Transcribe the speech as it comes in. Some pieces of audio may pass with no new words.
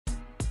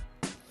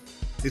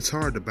It's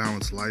hard to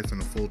balance life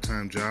and a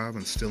full-time job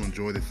and still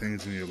enjoy the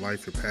things in your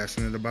life you're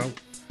passionate about.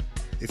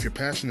 If your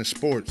passion is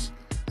sports,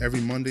 every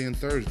Monday and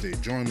Thursday,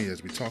 join me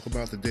as we talk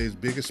about the day's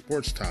biggest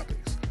sports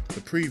topics, the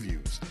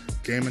previews,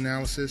 game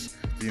analysis,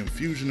 the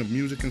infusion of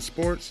music and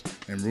sports,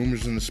 and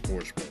rumors in the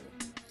sports world.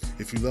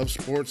 If you love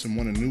sports and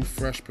want a new,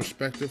 fresh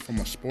perspective from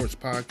a sports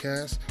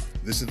podcast,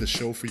 this is the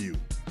show for you.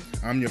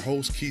 I'm your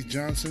host, Keith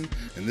Johnson,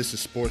 and this is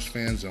Sports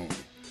Fans Only.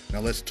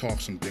 Now let's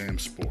talk some damn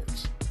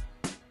sports.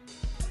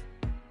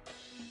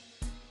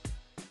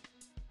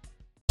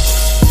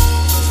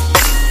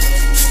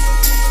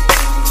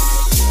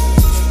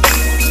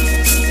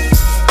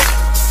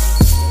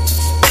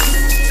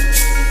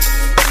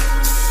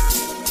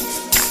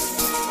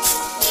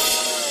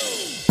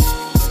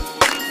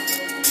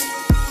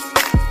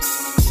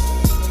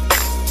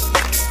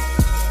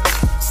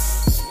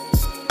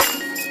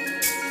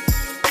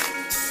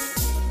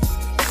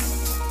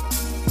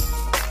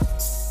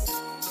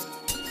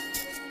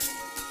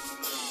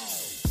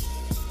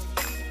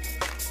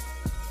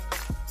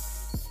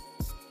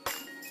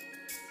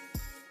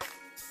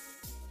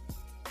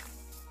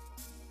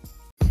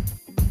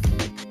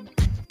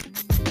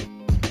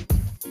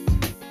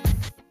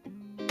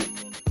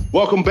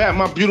 Welcome back,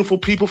 my beautiful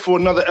people, for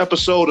another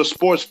episode of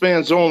Sports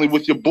Fans Only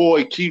with your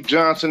boy, Keith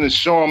Johnson and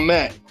Sean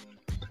Mack.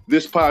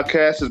 This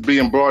podcast is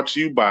being brought to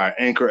you by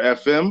Anchor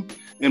FM,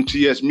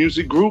 MTS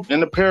Music Group,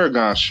 and The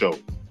Paragon Show.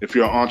 If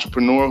you're an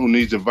entrepreneur who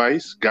needs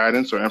advice,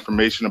 guidance, or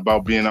information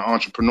about being an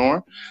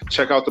entrepreneur,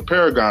 check out The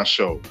Paragon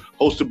Show,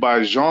 hosted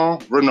by Jean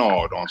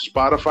Renaud on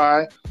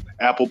Spotify,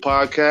 Apple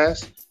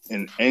Podcasts,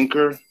 and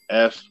Anchor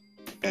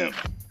FM.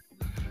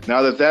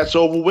 Now that that's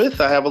over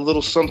with, I have a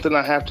little something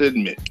I have to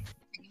admit.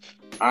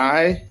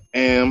 I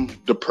am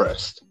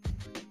depressed.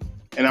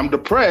 And I'm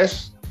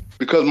depressed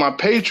because my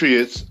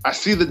Patriots, I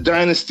see the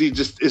dynasty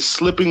just is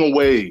slipping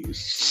away,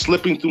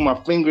 slipping through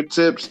my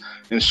fingertips.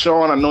 And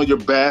Sean, I know you're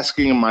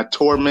basking in my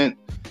torment,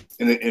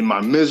 in my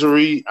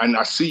misery. And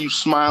I see you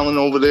smiling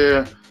over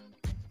there.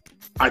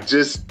 They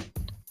just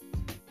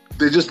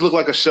look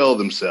like a shell of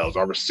themselves.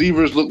 Our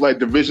receivers look like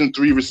Division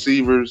III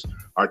receivers.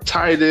 Our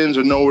tight ends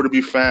are nowhere to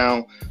be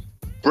found.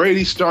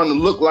 Brady's starting to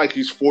look like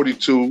he's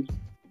 42,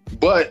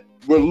 but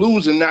we're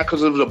losing not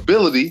because of his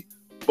ability,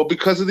 but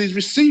because of these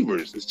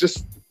receivers. It's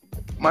just,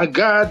 my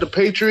God, the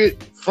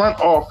Patriot front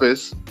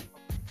office,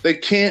 they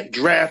can't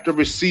draft a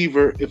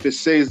receiver if it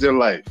saves their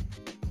life.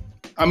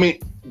 I mean,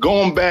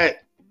 going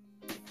back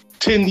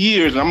 10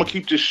 years, and I'm going to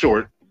keep this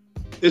short,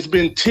 it's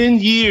been 10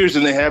 years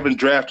and they haven't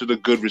drafted a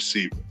good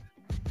receiver.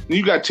 And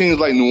you got teams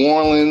like New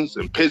Orleans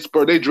and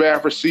Pittsburgh, they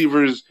draft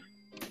receivers.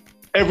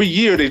 Every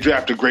year they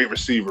draft a great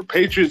receiver.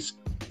 Patriots,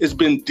 it's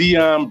been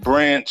Deion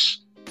Branch.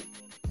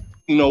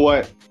 You know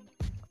what?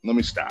 Let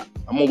me stop.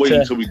 I'm going to wait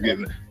until we get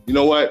in. You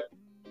know what?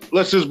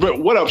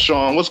 What up,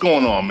 Sean? What's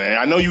going on, man?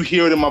 I know you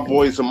hear it in my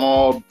voice. I'm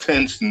all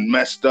tense and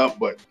messed up,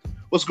 but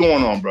what's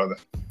going on, brother?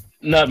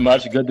 Not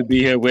much. Good to be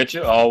here with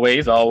you.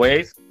 Always.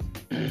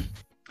 Yeah,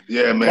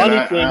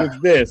 man.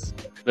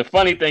 The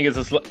funny thing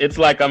is it's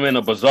like I'm in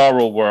a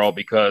bizarro world,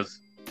 because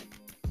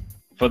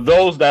for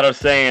those that are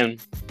saying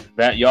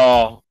that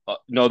y'all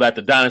know that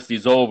the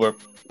dynasty's over,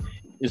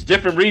 it's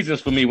different reasons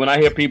for me. When I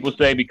hear people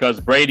say because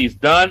Brady's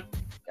done,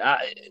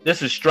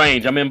 this is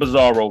strange. I'm in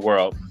bizarro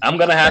world. I'm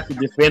going to have to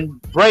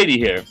defend Brady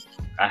here.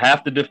 I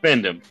have to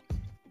defend him.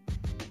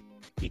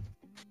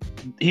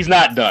 He's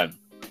not done.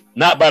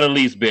 Not by the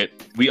least bit.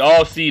 We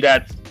all see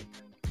that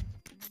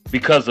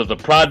because of the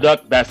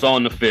product that's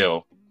on the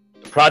field.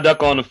 The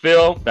product on the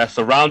field that's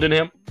surrounding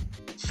him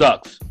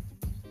sucks.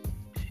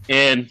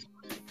 And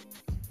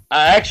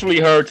I actually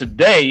heard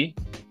today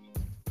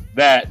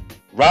that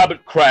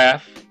Robert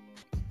Kraft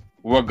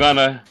were going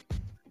to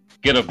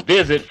get a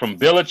visit from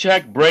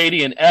Belichick,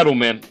 Brady, and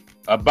Edelman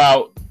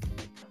about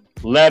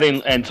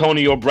letting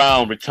Antonio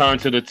Brown return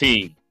to the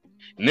team.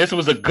 And this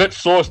was a good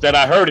source that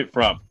I heard it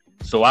from,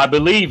 so I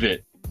believe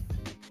it.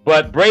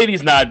 But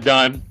Brady's not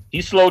done.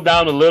 He slowed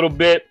down a little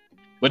bit,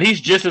 but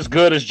he's just as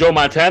good as Joe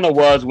Montana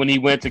was when he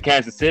went to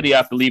Kansas City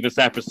after leaving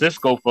San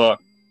Francisco for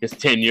his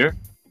tenure.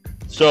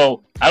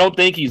 So I don't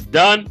think he's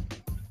done.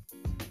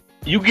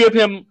 You give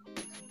him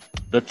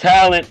the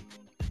talent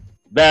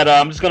that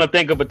I'm just going to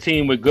think of a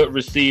team with good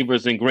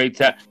receivers and great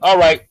talent. All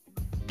right,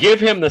 give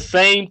him the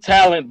same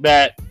talent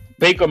that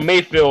Baker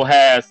Mayfield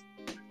has,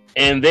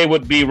 and they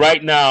would be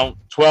right now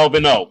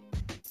 12-0.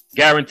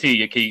 Guarantee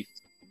you, Keith.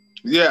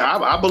 Yeah,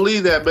 I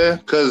believe that, man,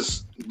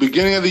 because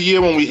beginning of the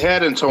year when we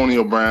had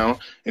Antonio Brown,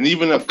 and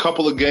even a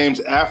couple of games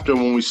after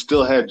when we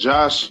still had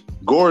Josh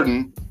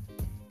Gordon,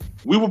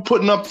 we were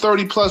putting up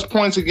 30-plus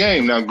points a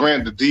game. Now,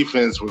 granted, the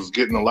defense was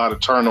getting a lot of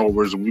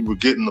turnovers, and we were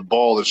getting the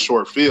ball in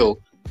short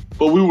field,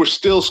 but we were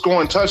still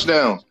scoring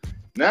touchdowns.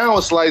 Now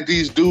it's like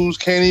these dudes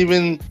can't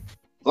even,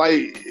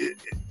 like,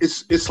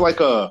 it's like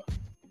a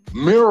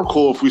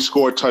miracle if we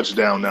score a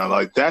touchdown now.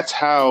 Like, that's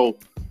how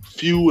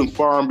few and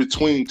far in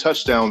between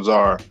touchdowns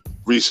are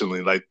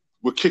recently. Like,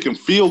 we're kicking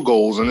field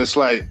goals, and it's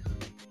like,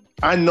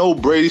 I know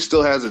Brady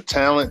still has a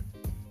talent.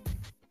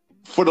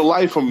 For the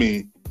life of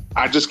me,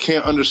 I just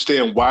can't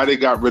understand why they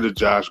got rid of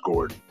Josh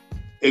Gordon.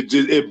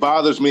 It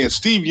bothers me. And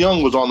Steve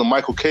Young was on the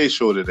Michael Kay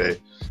show today.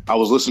 I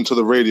was listening to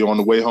the radio on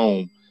the way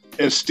home.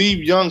 And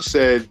Steve Young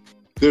said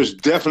there's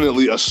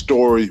definitely a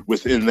story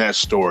within that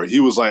story. He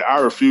was like, I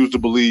refuse to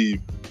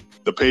believe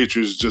the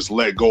Patriots just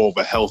let go of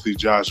a healthy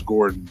Josh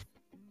Gordon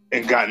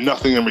and got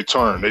nothing in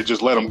return. They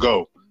just let him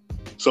go.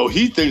 So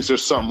he thinks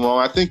there's something wrong.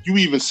 I think you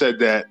even said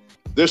that.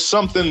 There's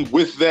something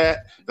with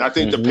that. And I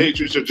think the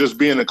Patriots are just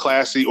being a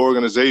classy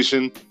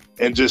organization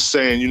and just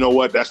saying, you know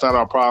what, that's not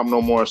our problem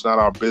no more. It's not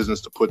our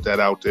business to put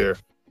that out there.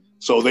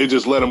 So they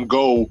just let him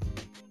go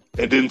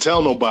and didn't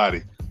tell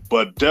nobody.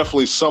 But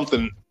definitely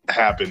something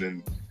happened.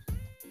 And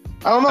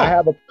I don't know.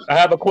 I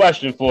have a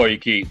question for you,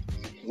 Keith.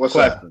 What's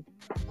that?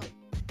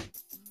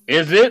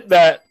 Is it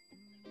that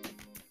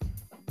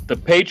the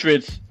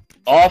Patriots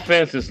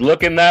offense is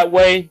looking that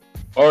way,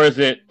 or is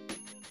it,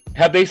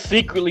 have they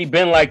secretly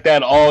been like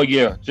that all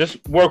year?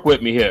 Just work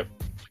with me here.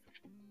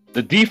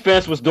 The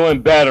defense was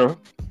doing better.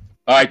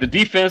 All right, the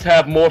defense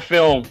have more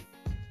film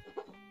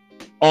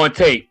on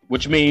tape,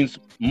 which means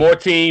more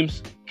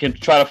teams can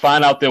try to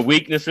find out their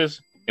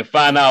weaknesses and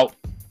find out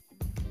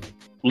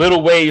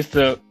little ways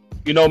to,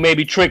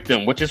 maybe trick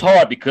them, which is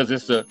hard because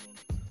it's a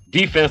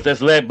defense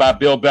that's led by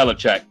Bill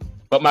Belichick.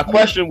 But my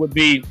question would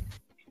be,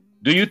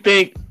 do you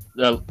think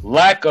the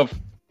lack of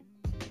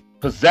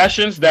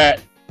possessions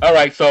that, all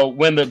right, so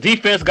when the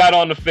defense got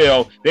on the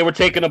field, they were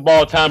taking the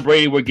ball, Tom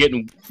Brady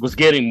was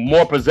getting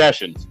more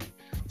possessions.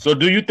 So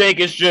do you think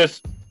it's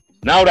just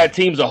now that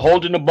teams are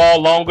holding the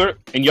ball longer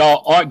and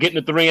y'all aren't getting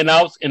the 3 and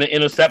outs and the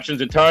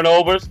interceptions and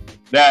turnovers,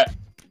 that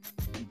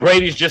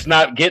Brady's just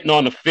not getting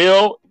on the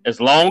field as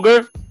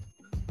longer?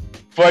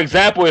 For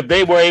example, if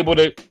they were able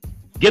to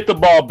get the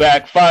ball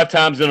back 5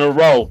 times in a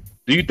row,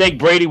 do you think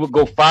Brady would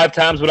go 5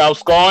 times without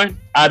scoring?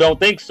 I don't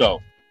think so.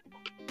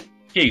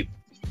 Keith.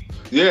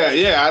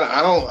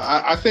 Yeah.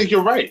 I think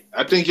you're right.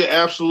 I think you're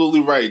absolutely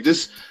right.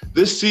 This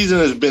season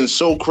has been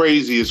so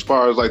crazy as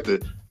far as like the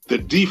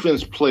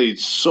defense played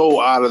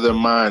so out of their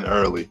mind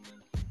early.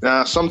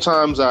 Now,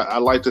 sometimes I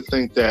like to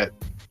think that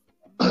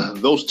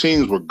those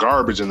teams were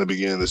garbage in the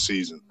beginning of the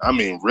season. I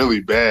mean, really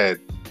bad.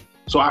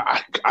 So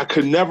I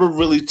could never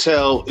really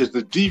tell, is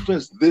the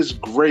defense this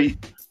great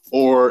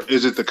or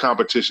is it the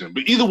competition?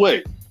 But either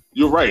way,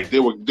 you're right. They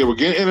were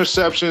getting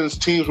interceptions.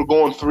 Teams were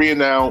going 3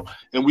 and out,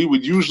 and we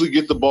would usually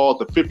get the ball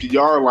at the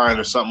 50-yard line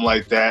or something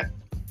like that,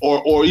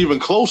 or even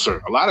closer.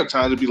 A lot of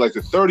times it'd be like the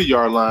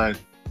 30-yard line.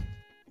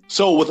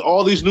 So with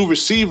all these new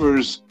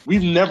receivers,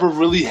 we've never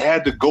really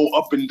had to go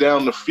up and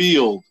down the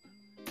field.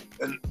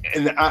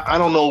 And I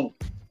don't know,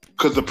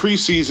 because the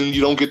preseason, you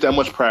don't get that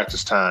much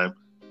practice time.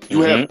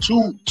 You have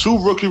two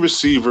rookie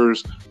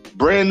receivers,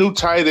 brand new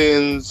tight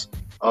ends.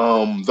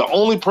 The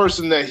only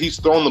person that he's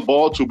thrown the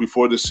ball to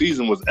before this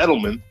season was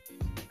Edelman.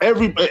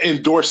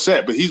 And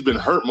Dorsett, but he's been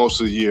hurt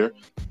most of the year.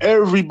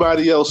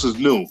 Everybody else is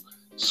new.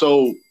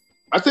 So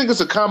I think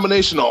it's a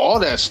combination of all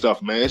that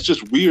stuff, man. It's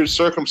just weird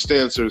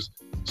circumstances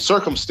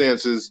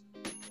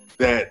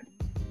that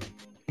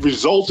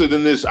resulted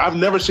in this. I've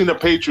never seen the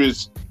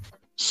Patriots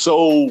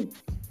so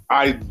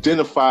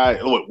identify.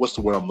 Oh, what's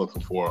the word I'm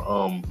looking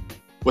for?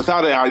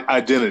 Without an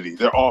identity,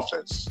 their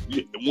offense.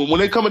 When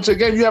they come into a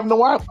game, you have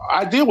no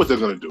idea what they're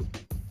going to do.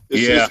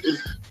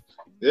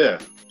 Yeah.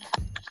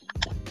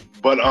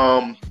 But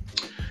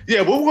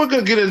we're going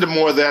to get into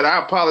more of that.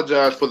 I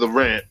apologize for the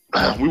rant.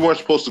 We weren't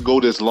supposed to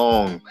go this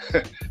long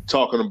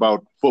talking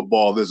about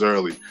football this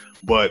early,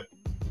 but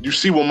you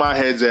see where my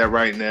head's at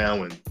right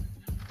now.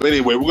 But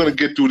anyway, we're going to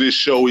get through this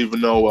show,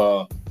 even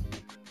though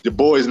your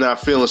boy's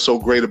not feeling so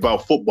great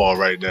about football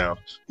right now.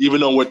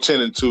 Even though we're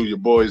 10-2, your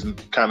boy's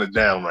kind of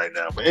down right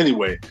now. But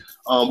anyway,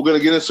 we're going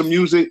to get into some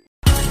music.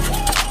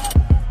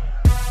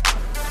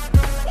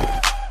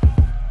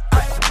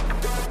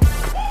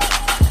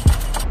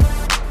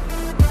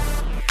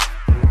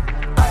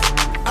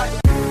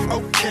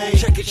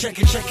 Check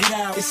it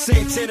out. It's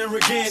Santana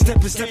again.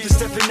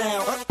 Stepping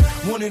out.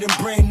 One of them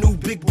brand new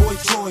big boy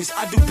toys.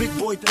 I do big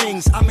boy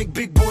things. I make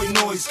big boy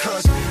noise.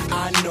 Cause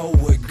I know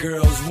what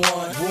girls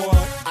want.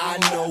 I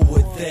know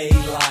what they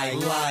like.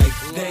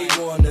 They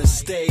wanna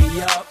stay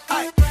up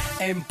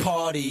and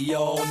party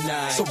all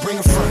night. So bring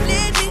a friend.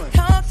 Let me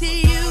talk to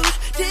you.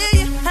 Tell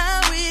you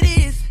how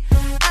it is.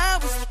 I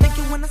was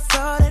thinking when I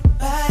saw that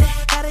body.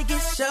 Gotta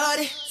get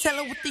shorty. Tell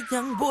her what the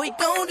young boy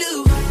gon'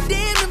 do.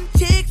 Damn them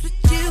chicks with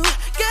you.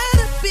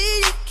 Gotta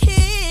be a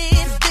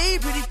kid. They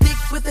pretty thick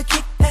with a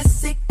kick that's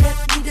sick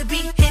that need to be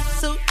hit.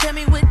 So tell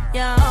me what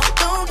y'all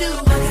gon' do.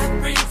 I got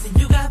friends and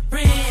you got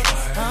friends.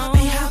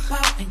 They hop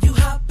out and you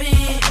hop in.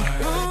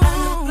 I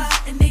look fly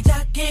and they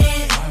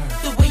jogging.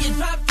 The way you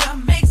drop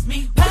makes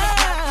me wet.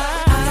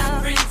 I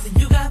got friends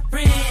and you got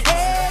friends.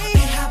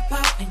 They hop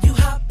out and you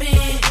hop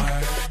in.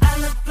 I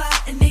look fly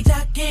and they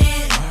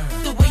jogging.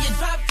 The way you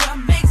drop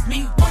makes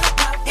me wanna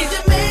pop. Is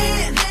your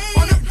man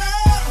on the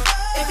floor?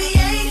 If he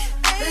ain't,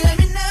 let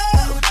me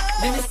know.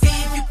 Let me see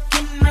if you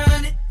can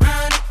run it.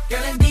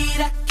 Girl,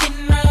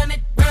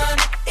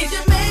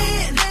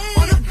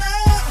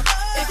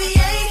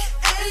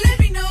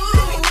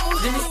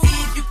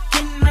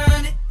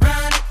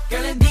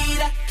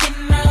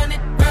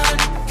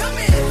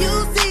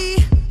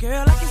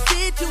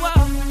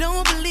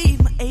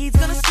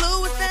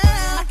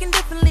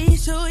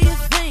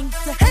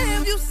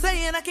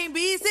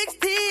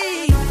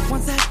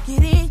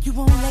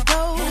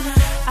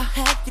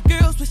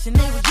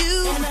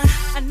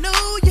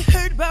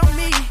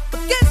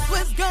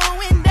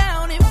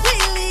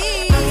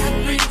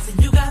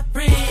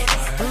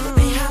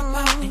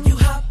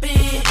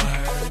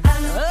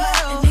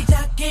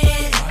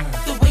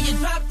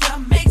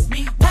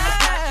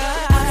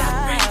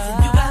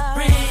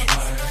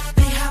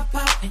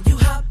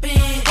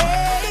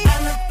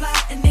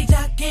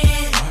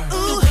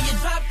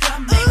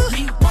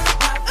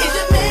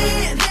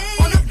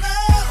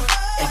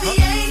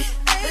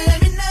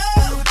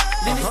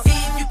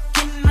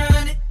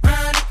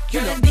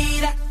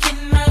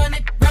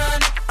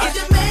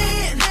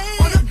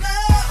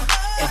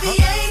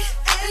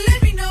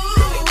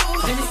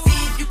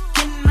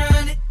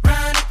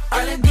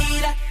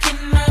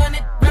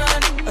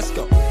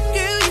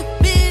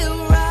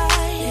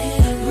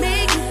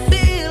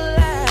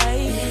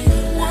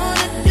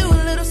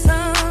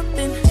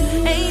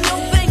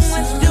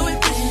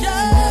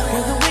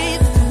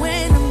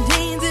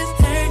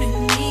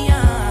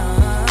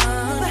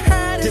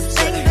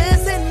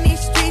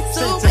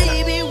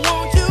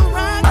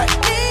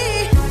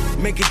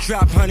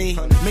 drop, honey.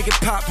 Make it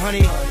pop,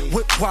 honey.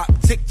 Whip wop,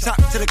 tick tock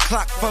to the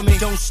clock for me.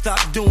 Don't stop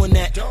doing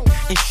that.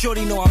 And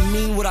shorty know I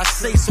mean what I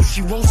say, so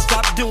she won't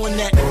stop doing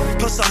that.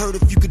 Plus I heard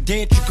if you could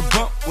dance, you could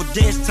bump. Well,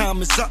 dance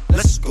time is up.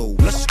 Let's go,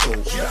 let's go.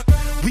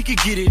 We could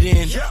get it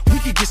in. We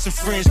could get some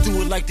friends,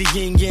 do it like the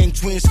yin yang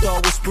twins,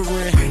 start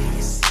whispering.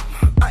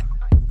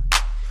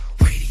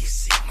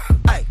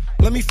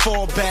 Let me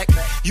fall back.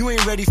 You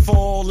ain't ready for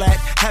all that.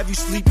 Have you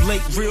sleep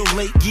late, real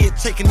late? Yeah,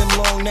 taking them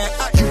long nap.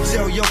 You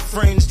tell your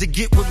friends to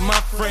get with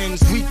my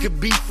friends. We could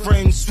be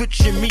friends,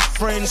 switch and meet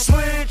friends.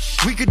 Switch.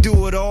 We could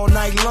do it all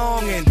night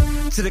long and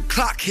till the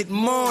clock hit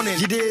morning.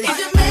 You dig? Is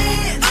your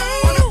man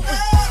on the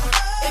floor?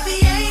 If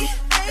he ain't,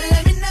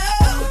 let me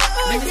know.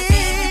 Let me see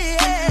if you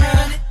can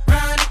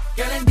run it.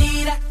 Girl,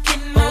 indeed I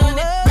can run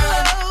it.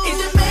 Is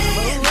your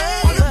man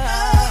on the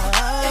floor?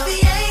 If he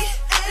ain't,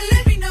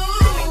 let me know.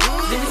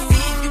 Let me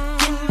see if you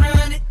can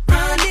run it.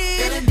 Girl,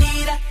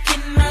 indeed I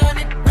can run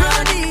it.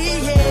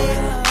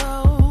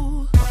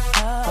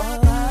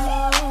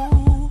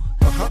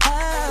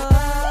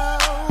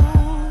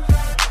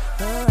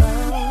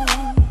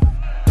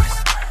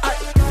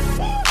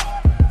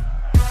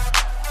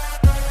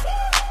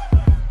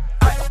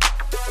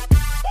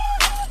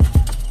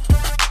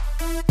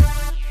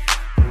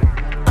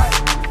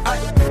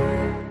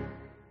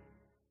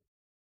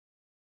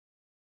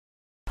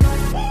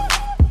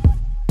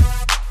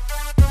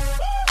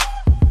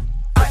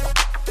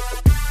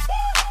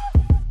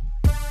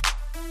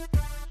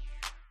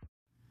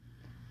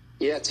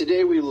 Yeah,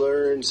 today we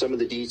learned some of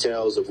the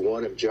details of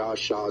one of Josh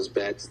Shaw's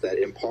bets that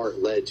in part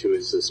led to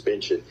his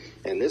suspension.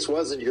 And this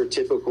wasn't your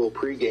typical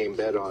pregame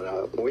bet on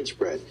a point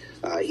spread.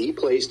 He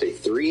placed a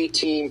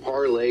 3-team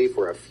parlay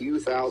for a few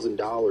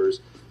 $1,000s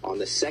on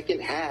the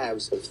second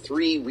halves of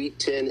 3 Week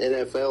 10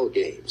 NFL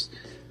games.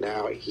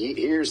 Now,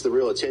 here's the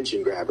real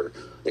attention grabber.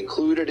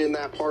 Included in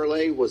that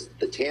parlay was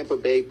the Tampa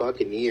Bay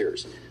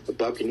Buccaneers. The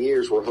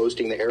Buccaneers were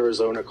hosting the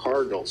Arizona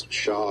Cardinals,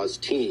 Shaw's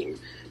team.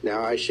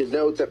 Now, I should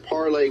note that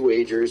parlay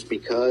wagers,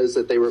 because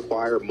that they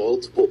require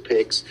multiple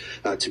picks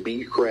to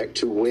be correct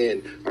to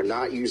win, are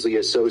not usually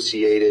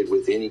associated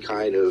with any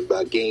kind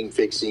of game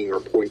fixing or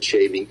point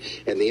shaving,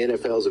 and the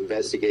NFL's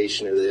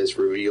investigation of this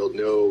revealed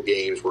no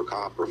games were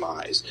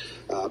compromised.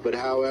 But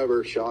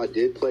however, Shaw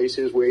did place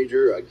his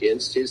wager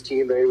against his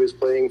team that he was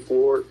playing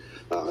for.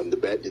 The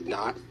bet did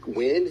not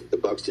win. The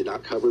Bucs did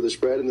not cover the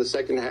spread in the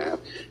second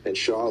half, and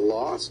Shaw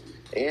lost.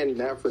 And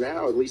now, for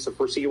now, at least the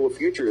foreseeable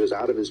future, is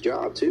out of his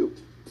job, too.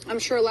 I'm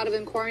sure a lot of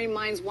inquiring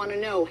minds want to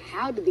know,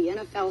 how did the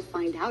NFL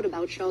find out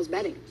about Shaw's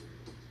betting?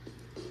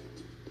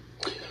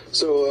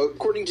 So,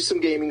 according to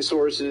some gaming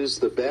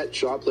sources,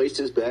 Shaw placed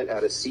his bet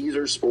at a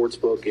Caesars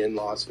Sportsbook in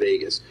Las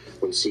Vegas.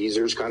 When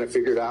Caesars kind of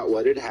figured out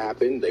what had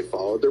happened, they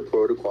followed their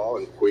protocol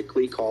and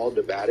quickly called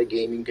Nevada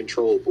Gaming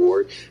Control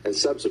Board and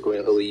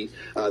subsequently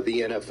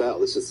the NFL.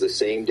 This is the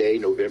same day,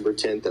 November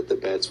 10th, that the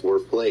bets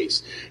were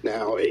placed.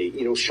 Now,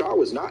 Shaw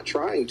was not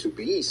trying to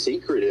be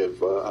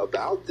secretive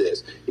about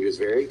this. He was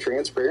very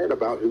transparent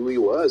about who he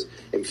was.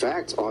 In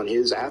fact, on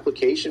his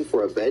application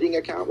for a betting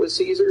account with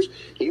Caesars,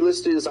 he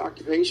listed his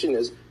occupation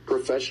as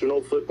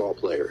professional football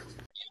player.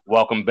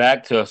 Welcome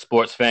back to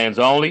Sports Fans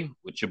Only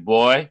with your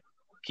boy,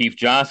 Keith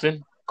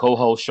Johnson,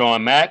 co-host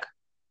Sean Mack.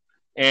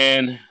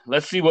 And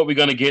let's see what we're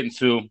going to get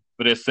into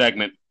for this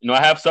segment.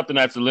 I have something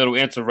that's a little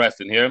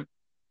interesting here.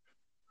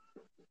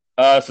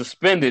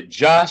 Suspended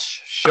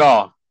Josh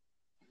Shaw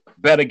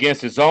bet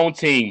against his own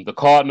team, the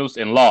Cardinals,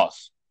 and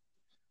lost.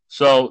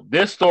 So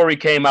this story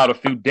came out a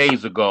few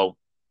days ago,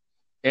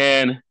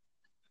 and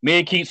me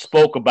and Keith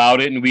spoke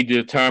about it, and we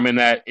determined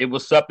that it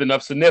was something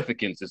of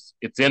significance.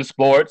 It's in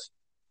sports,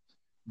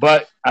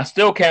 but I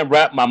still can't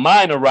wrap my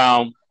mind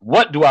around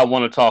what do I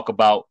want to talk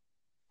about,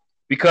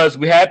 because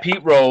we had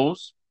Pete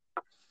Rose.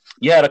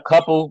 You had a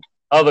couple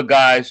other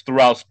guys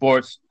throughout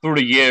sports through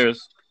the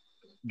years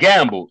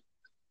gambled,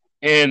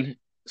 and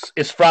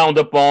it's frowned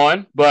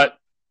upon, but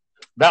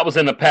that was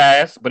in the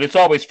past. But it's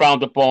always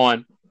frowned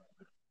upon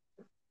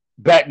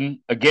betting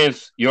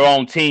against your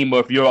own team, or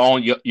if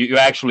you're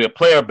actually a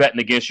player betting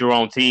against your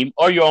own team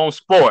or your own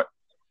sport.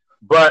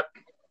 But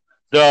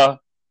the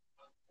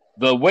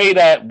way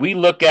that we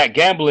look at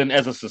gambling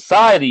as a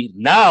society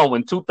now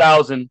in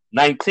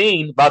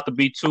 2019, about to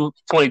be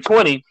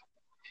 2020,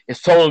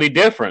 is totally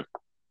different.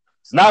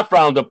 It's not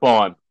frowned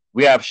upon.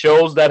 We have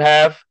shows that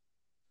have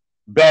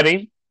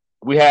betting.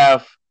 We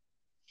have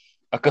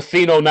a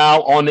casino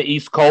now on the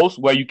East Coast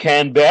where you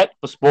can bet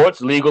for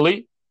sports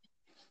legally.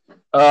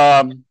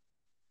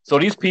 So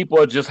these people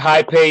are just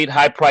high-paid,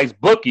 high-priced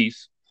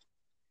bookies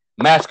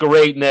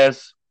masquerading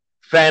as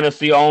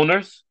fantasy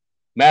owners,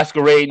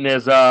 masquerading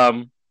as,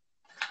 I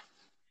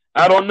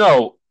don't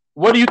know.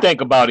 What do you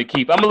think about it,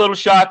 Keith? I'm a little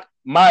shocked.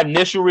 My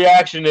initial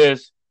reaction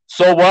is,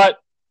 so what?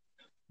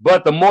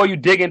 But the more you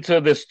dig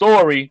into this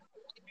story,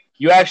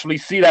 you actually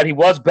see that he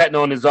was betting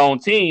on his own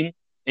team.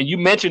 And you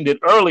mentioned it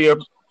earlier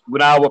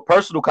with our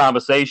personal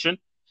conversation,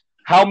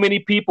 how many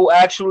people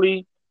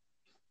actually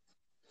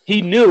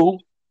he knew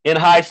in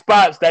high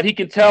spots that he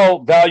can tell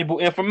valuable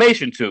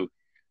information to.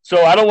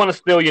 So I don't want to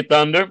steal your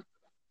thunder.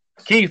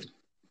 Keith,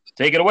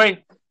 Take it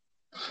away.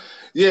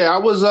 Yeah, I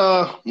was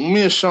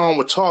me and Sean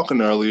were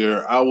talking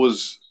earlier. I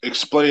was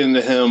explaining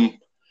to him,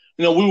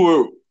 we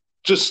were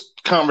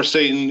just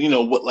conversating,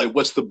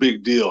 what's the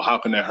big deal? How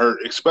can that hurt?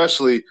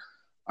 Especially,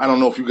 I don't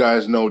know if you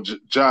guys know,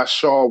 Josh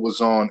Shaw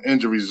was on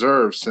injury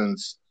reserve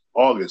since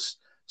August.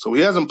 So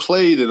he hasn't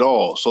played at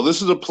all. So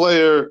this is a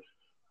player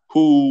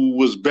who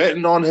was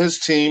betting on his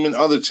team and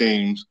other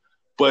teams,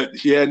 but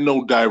he had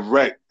no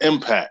direct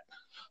impact.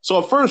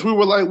 So at first we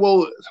were like,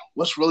 well,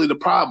 what's really the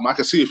problem? I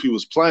could see if he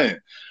was playing.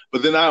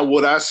 But then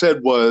what I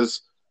said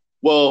was,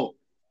 well,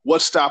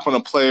 what's stopping a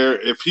player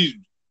if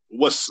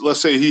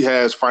let's say he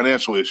has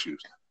financial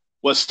issues?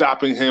 What's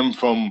stopping him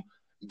from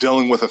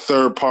dealing with a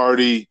third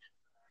party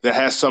that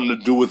has something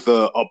to do with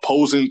the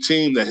opposing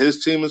team that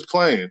his team is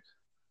playing?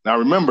 Now,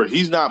 remember,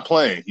 he's not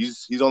playing.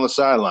 He's on the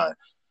sideline.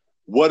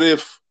 What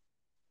if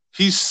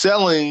he's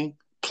selling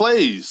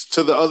plays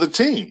to the other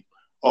team?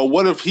 Or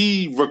what if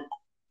he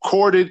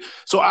recorded?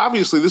 So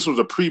obviously this was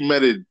a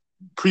premeditated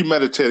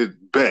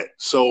bet.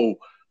 So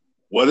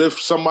what if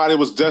somebody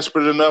was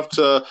desperate enough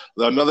to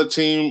another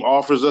team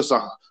offers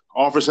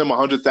him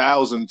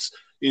 100,000?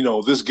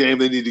 This game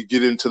they need to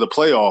get into the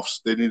playoffs.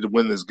 They need to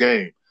win this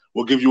game.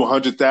 We'll give you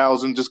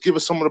 100,000. Just give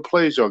us some of the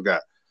plays y'all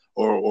got,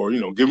 or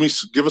give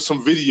us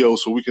some video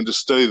so we can just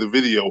study the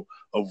video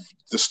of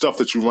the stuff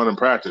that you run in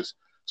practice.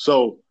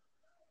 So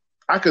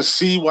I can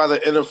see why the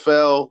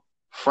NFL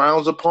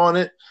frowns upon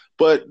it,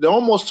 but they're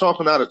almost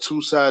talking out of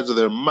two sides of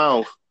their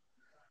mouth.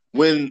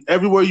 When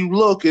everywhere you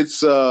look,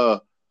 it's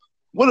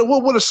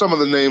what are some of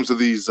the names of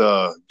these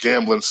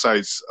gambling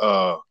sites?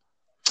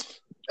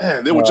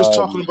 They were just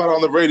talking about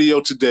on the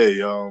radio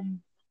today. I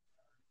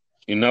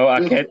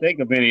can't think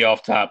of any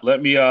off top.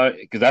 Let me,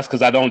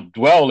 because I don't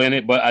dwell in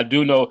it, but I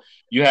do know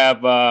you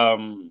have.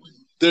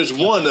 There's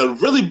one, a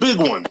really big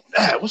one.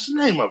 What's the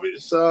name of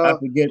it? I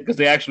forget because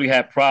they actually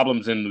had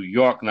problems in New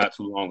York not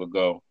too long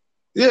ago.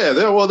 Yeah,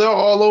 they're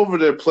all over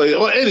their place.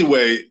 Well,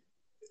 anyway,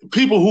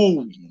 people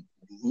who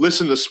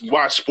listen to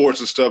watch sports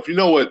and stuff, you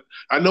know what?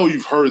 I know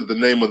you've heard the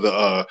name of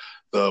the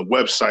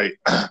website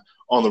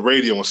on the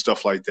radio and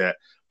stuff like that,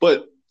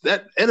 but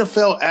that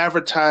NFL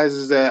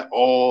advertises that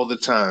all the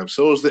time.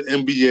 So is the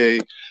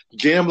NBA.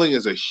 Gambling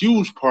is a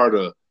huge part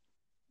of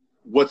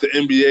what the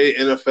NBA,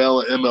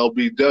 NFL, and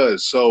MLB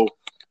does. So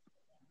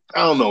I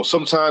don't know.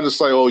 Sometimes it's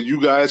like, oh,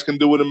 you guys can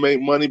do it and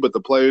make money, but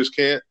the players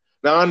can't.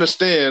 Now I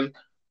understand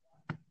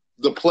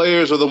the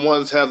players are the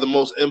ones that have the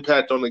most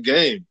impact on the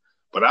game,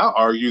 but I'll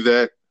argue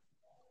that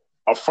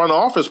a front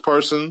office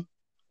person,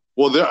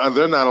 well,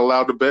 they're not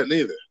allowed to bet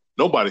neither.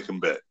 Nobody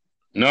can bet.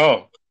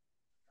 No.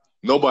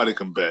 Nobody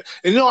can bet.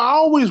 And, I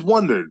always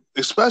wondered,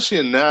 especially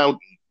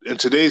in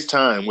today's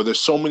time where there's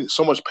so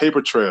much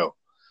paper trail.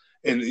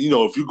 And,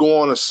 if you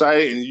go on a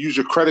site and you use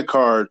your credit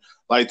card,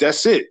 like,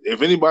 that's it.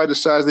 If anybody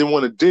decides they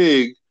want to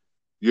dig,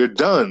 you're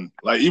done.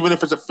 Like, even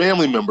if it's a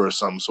family member or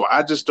something. So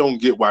I just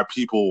don't get why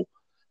people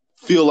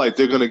feel like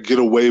they're going to get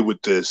away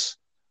with this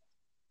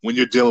when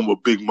you're dealing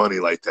with big money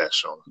like that,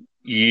 Sean.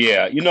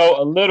 Yeah.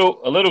 A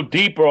little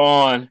deeper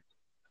on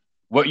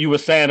what you were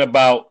saying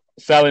about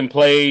selling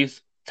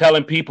plays,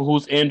 telling people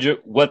who's injured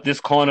what this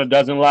corner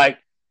doesn't like.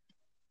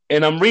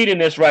 And I'm reading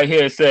this right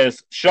here. It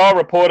says, Shaw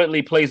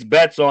reportedly placed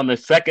bets on the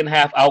second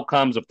half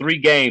outcomes of 3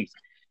 games,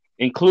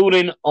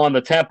 including on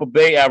the Tampa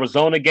Bay,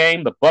 Arizona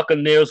game. The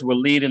Buccaneers were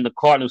leading the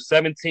Cardinals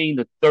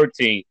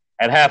 17-13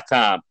 at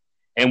halftime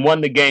and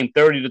won the game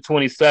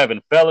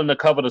 30-27. Failing to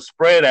cover the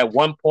spread at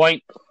 1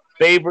 point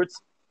favorites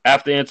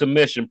after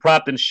intermission,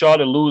 prompting Shaw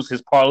to lose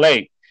his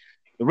parlay.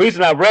 The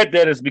reason I read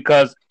that is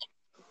because it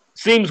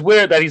seems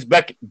weird that he's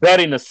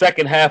betting the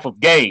second half of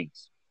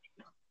games.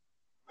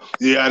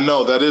 Yeah, I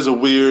know. That is a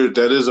weird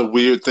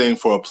thing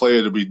for a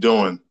player to be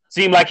doing.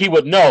 Seem like he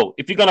would know.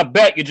 If you're going to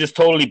bet, you just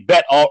totally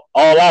bet all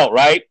out,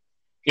 right?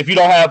 If you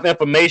don't have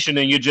information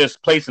and you're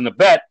just placing a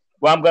bet,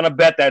 well, I'm going to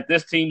bet that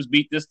this team's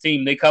beat this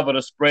team. They cover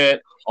the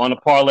spread on a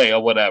parlay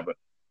or whatever.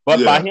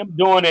 But by him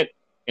doing it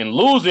and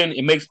losing,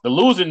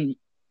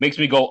 makes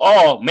me go,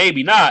 oh,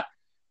 maybe not.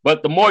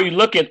 But the more you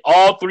look at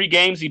all 3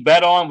 games he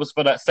bet on was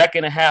for the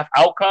second half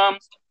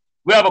outcomes.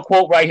 We have a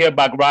quote right here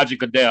by Roger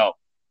Goodell.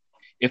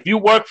 If you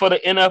work for the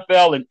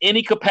NFL in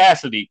any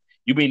capacity,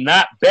 you may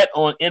not bet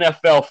on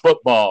NFL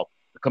football,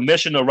 the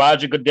Commissioner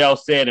Roger Goodell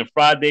said in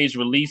Friday's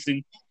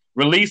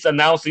release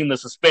announcing the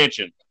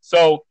suspension.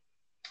 So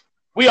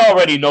we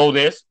already know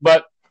this,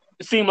 but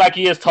it seemed like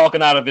he is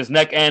talking out of his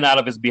neck and out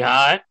of his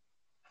behind,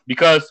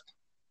 because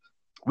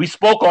we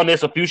spoke on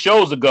this a few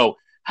shows ago.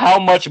 How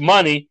much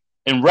money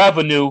and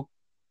revenue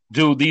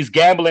do these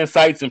gambling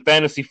sites in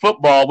fantasy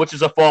football, which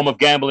is a form of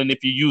gambling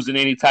if you're using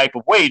any type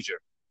of wager,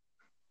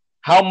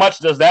 how much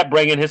does that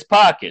bring in his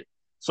pocket?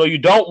 So you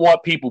don't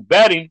want people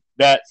betting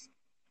that's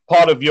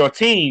part of your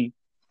team,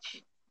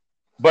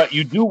 but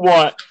you do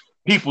want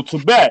people to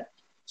bet.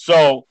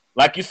 So,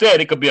 like you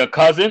said, it could be a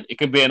cousin, it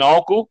could be an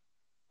uncle,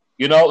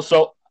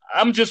 So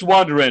I'm just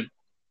wondering,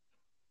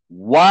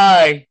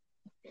 why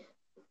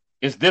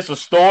is this a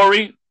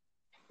story?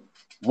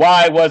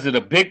 Why was it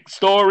a big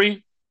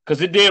story?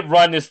 Because it did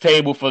run this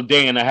table for a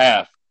day and a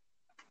half.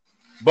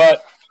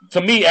 But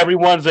to me,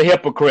 everyone's a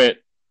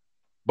hypocrite.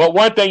 But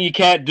one thing you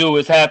can't do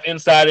is have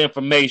inside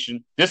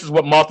information. This is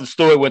what Martha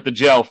Stewart went to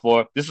jail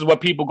for. This is what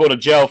people go to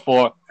jail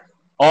for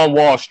on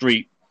Wall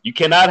Street. You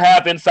cannot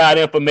have inside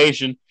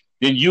information,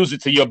 then use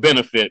it to your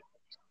benefit.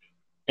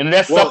 And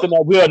that's something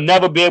that we'll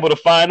never be able to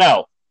find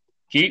out.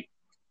 Keith?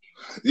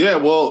 Yeah,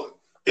 well,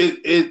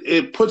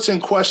 it puts in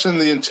question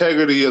the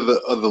integrity of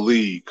the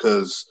league,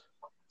 because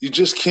you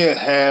just can't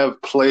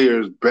have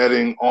players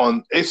betting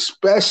on,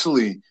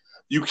 especially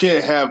you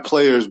can't have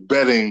players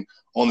betting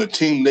on the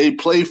team they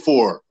play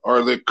for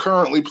or they're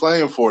currently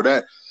playing for.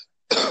 That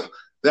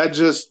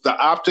just, the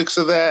optics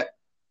of that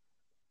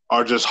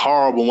are just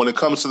horrible when it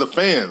comes to the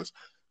fans.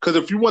 Because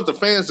if you want the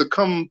fans to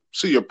come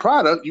see your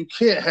product, you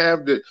can't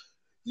have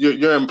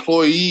your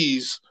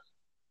employees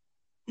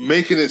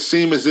making it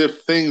seem as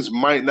if things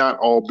might not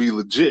all be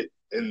legit.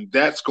 And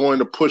that's going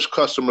to push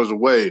customers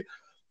away,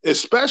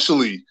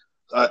 especially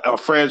a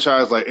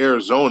franchise like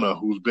Arizona,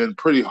 who's been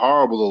pretty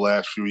horrible the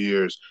last few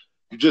years.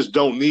 You just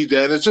don't need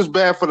that. And it's just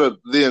bad for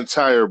the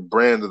entire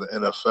brand of the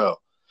NFL.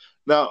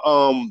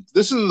 Now,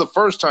 this isn't the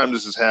first time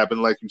this has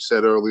happened, like you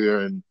said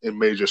earlier, in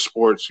major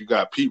sports. You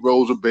got Pete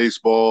Rose of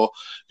baseball.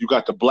 You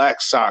got the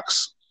White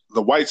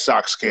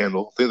Sox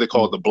scandal. I think they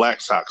call it the Black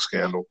Sox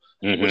scandal,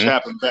 which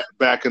happened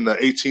back in the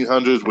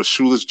 1800s with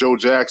Shoeless Joe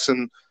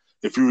Jackson.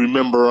 If you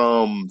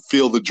remember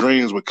Field of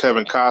Dreams with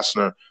Kevin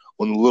Costner,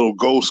 when the little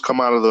ghosts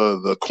come out of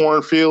the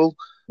cornfield,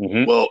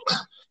 well,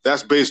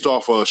 that's based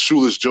off of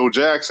Shoeless Joe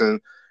Jackson.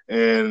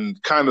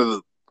 And kind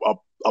of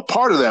a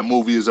part of that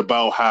movie is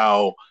about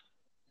how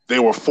they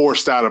were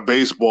forced out of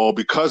baseball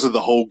because of the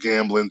whole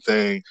gambling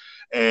thing.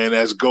 And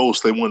as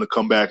ghosts, they wanted to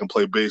come back and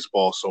play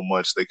baseball so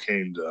much they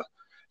came to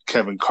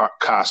Kevin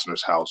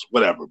Costner's house,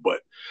 whatever.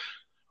 But,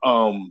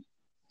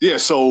 yeah,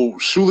 so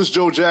Shoeless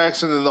Joe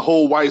Jackson and the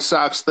whole White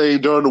Sox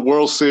thing during the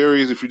World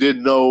Series, if you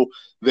didn't know,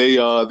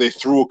 they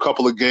threw a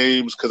couple of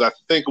games because I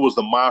think it was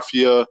the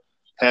Mafia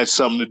had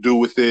something to do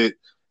with it.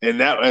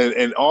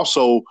 And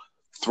also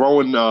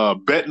throwing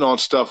betting on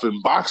stuff in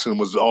boxing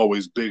was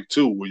always big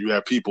too, where you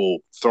have people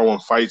throwing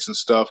fights and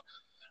stuff.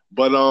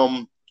 But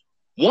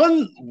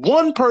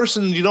one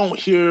person you don't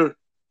hear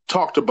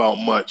talked about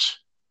much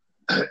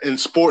in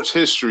sports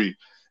history,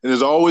 and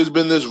there's always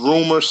been this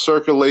rumor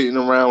circulating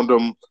around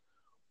him,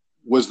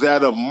 was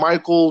that of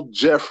Michael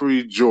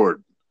Jeffrey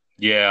Jordan.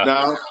 Yeah.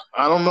 Now,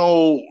 I don't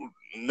know.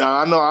 Now,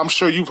 I know, I'm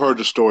sure you've heard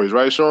the stories,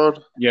 right,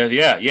 Sean?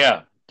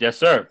 Yeah. Yes,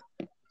 sir.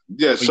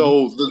 Yeah,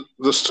 so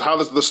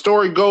how the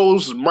story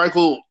goes,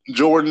 Michael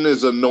Jordan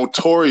is a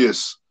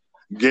notorious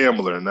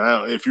gambler.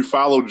 Now, if you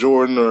follow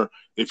Jordan, or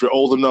if you're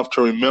old enough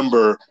to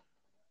remember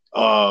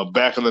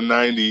back in the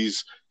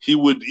 90s, he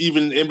would,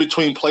 even in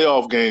between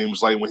playoff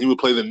games, like when he would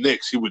play the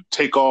Knicks, he would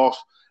take off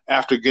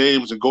after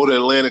games and go to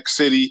Atlantic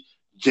City,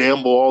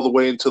 gamble all the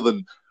way until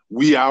the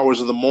wee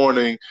hours of the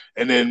morning,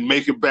 and then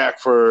make it back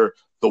for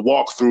the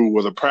walkthrough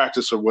or the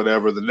practice or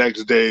whatever the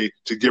next day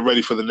to get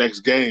ready for the next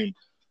game.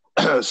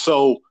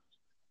 So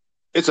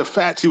it's a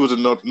fact he was a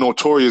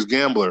notorious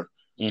gambler.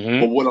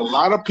 But what a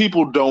lot of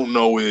people don't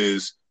know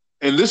is,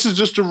 and this is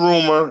just a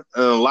rumor,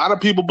 and a lot of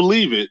people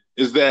believe it,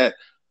 is that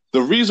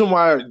the reason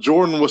why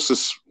Jordan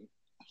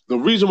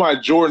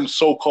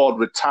so-called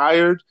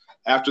retired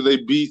after they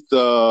beat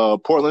the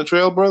Portland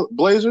Trail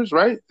Blazers,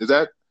 right?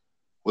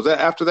 Was that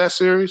after that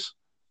series?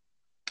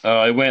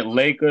 It went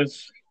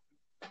Lakers,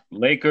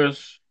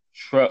 Phoenix?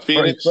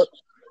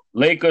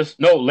 Lakers,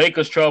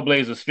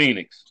 Trailblazers,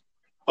 Phoenix.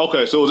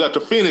 Okay, so it was at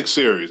the Phoenix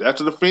series.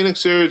 After the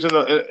Phoenix series in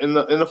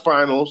the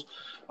finals,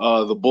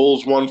 the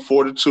Bulls won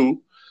 4-2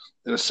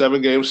 in a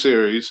 7-game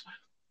series.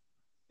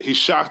 He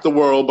shocked the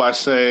world by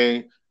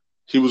saying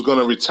he was going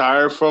to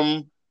retire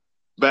from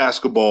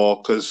basketball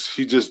because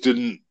he just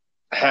didn't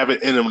have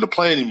it in him to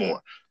play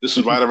anymore. This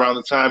is right around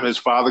the time his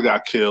father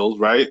got killed,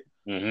 right?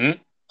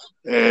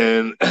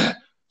 And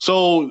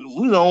so,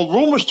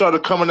 rumors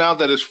started coming out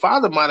that his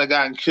father might have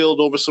gotten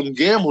killed over some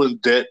gambling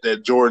debt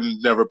that Jordan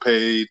never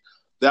paid.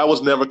 That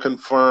was never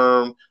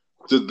confirmed.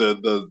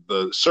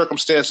 The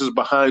circumstances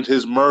behind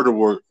his murder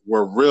were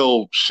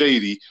real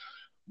shady.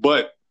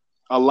 But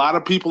a lot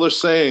of people are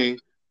saying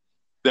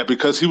that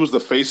because he was the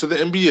face of the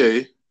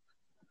NBA,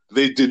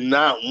 they did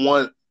not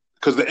want –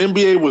 because the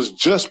NBA was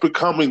just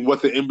becoming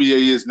what the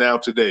NBA is now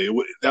today.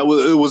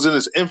 It was in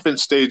its infant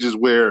stages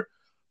where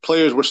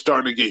players were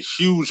starting to get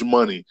huge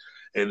money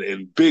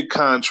and big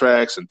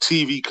contracts and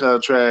TV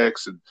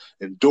contracts and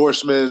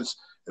endorsements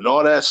and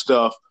all that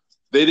stuff.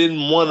 They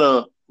didn't want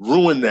to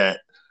ruin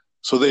that.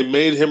 So they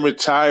made him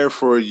retire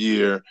for a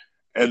year,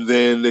 and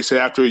then they said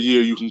after a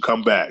year you can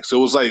come back. So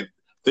it was like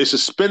they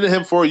suspended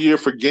him for a year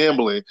for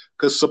gambling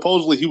because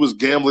supposedly he was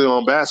gambling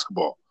on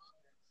basketball.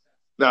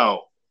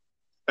 Now,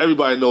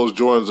 everybody knows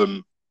Jordan's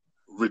a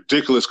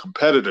ridiculous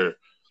competitor.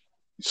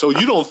 So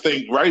you don't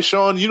think, right,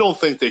 Sean? You don't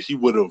think that he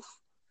would have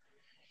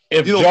 –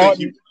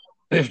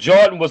 If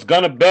Jordan was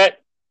going to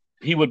bet,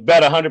 he would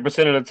bet 100%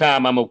 of the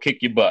time, I'm going to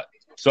kick your butt.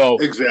 So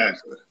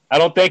exactly. I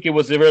don't think it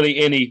was really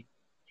any,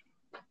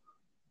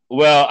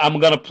 well, I'm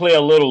going to play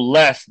a little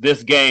less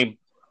this game.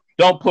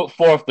 don't put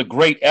forth the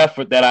great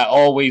effort that I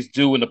always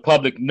do, and the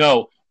public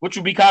know, which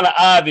would be kind of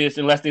obvious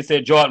unless they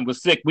said Jordan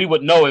was sick. We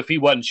would know if he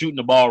wasn't shooting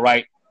the ball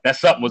right that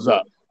something was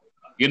up.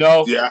 You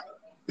know?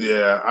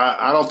 Yeah.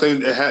 I don't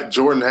think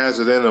Jordan has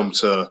it in him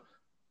to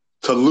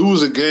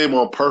lose a game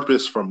on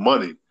purpose for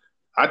money.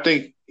 I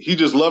think he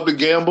just loved to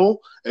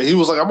gamble, and he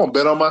was like, I'm going to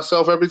bet on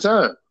myself every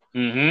time.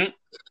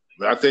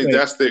 Mm-hmm. I think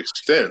that's the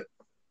extent.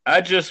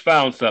 I just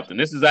found something.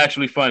 This is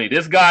actually funny.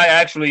 This guy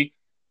actually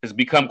has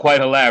become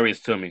quite hilarious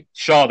to me.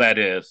 Shaw, that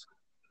is.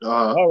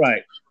 All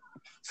right.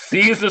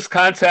 Caesars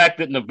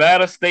contacted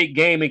Nevada State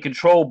Gaming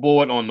Control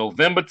Board on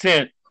November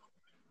 10th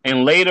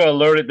and later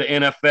alerted the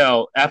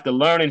NFL after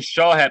learning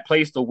Shaw had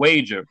placed a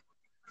wager.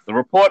 The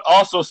report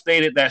also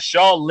stated that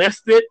Shaw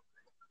listed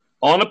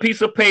on a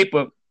piece of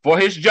paper for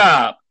his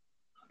job,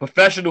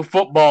 professional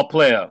football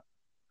player,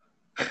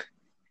 as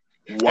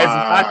an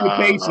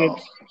occupation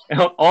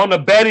on a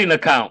betting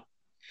account.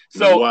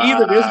 So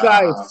either this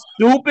guy is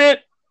stupid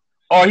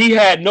or he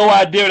had no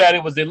idea that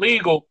it was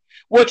illegal,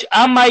 which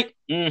I might,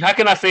 how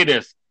can I say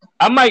this?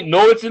 I might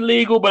know it's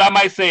illegal, but I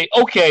might say,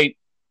 okay,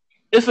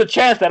 it's a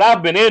chance that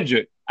I've been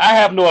injured. I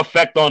have no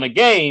effect on the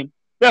game.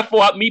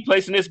 Therefore, me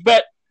placing this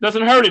bet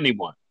doesn't hurt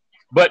anyone.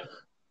 But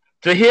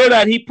to hear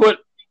that he put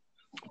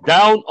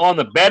down on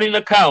the betting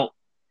account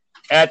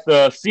at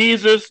the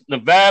Caesars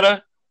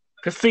Nevada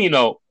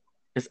Casino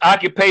his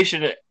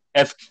occupation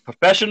as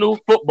professional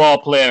football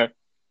player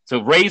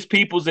to raise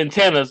people's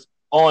antennas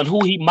on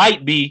who he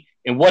might be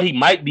and what he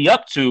might be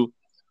up to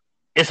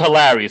is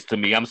hilarious to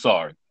me. I'm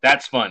sorry.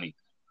 That's funny.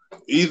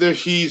 Either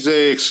he's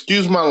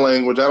excuse my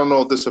language, I don't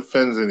know if this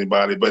offends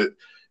anybody, but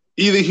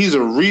either he's a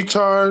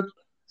retard,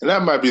 and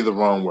that might be the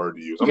wrong word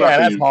to use.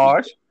 That's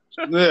harsh.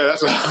 Yeah,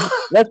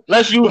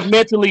 let's use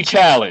mentally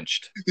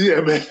challenged.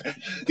 Yeah, man.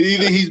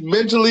 Either he's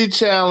mentally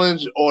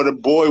challenged or the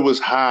boy was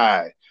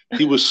high.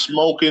 He was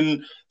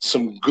smoking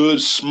some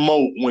good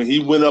smoke when he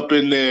went up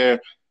in there.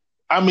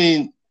 I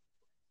mean,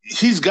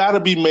 he's got to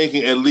be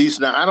making at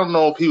least, now I don't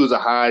know if he was a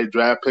high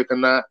draft pick or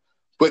not,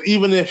 but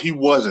even if he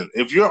wasn't,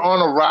 if you're on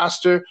a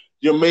roster,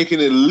 you're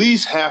making at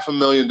least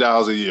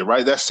 $500,000 a year,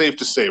 right? That's safe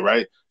to say,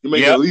 right? You're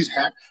making at least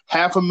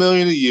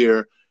 $500,000 a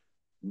year.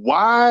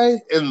 Why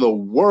in the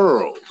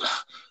world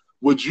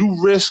would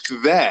you risk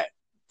that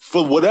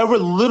for whatever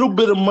little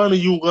bit of money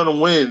you're going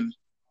to win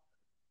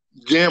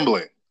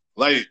gambling?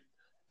 Like,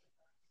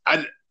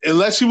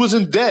 unless he was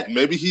in debt,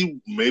 maybe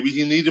he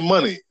needed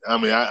money. I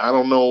mean, I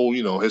don't know,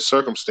 his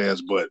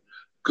circumstance, but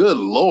good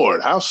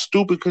Lord, how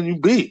stupid can you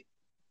be?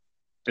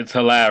 It's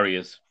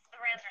hilarious.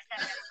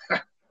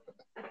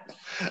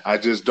 I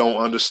just don't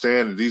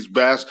understand it. These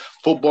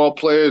football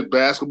players,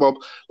 basketball,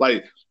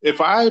 like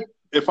if I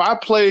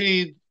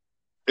played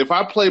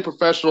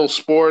professional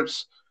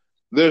sports,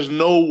 there's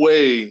no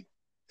way.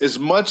 As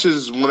much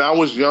as when I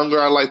was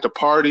younger, I liked to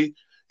party,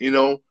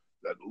 a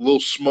little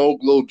smoke,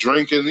 a little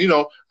drinking.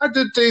 I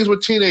did things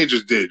what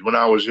teenagers did when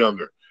I was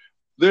younger.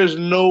 There's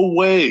no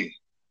way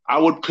I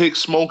would pick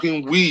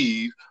smoking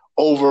weed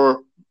over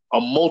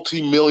a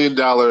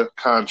multi-million-dollar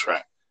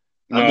contract.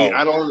 No. I mean,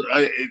 I don't.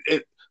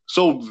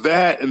 So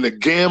that and the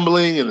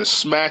gambling and the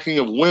smacking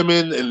of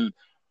women and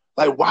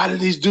like, why do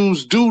these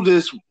dudes do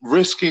this,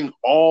 risking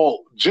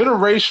all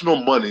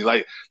generational money?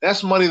 Like,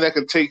 that's money that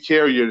can take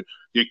care of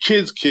your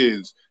kids'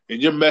 kids,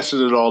 and you're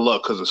messing it all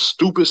up because of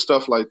stupid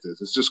stuff like this.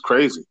 It's just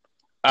crazy.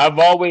 I've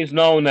always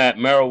known that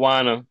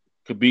marijuana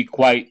can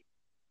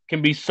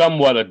be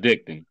somewhat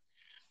addicting,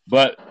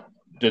 but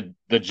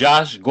the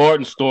Josh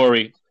Gordon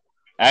story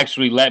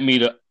actually led me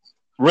to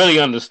really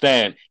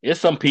understand there's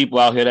some people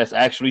out here that's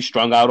actually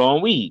strung out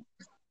on weed.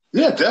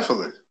 Yeah,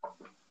 definitely.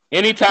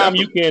 Anytime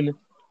you can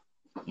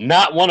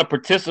not want to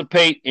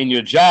participate in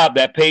your job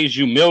that pays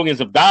you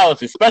millions of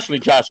dollars, especially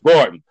Josh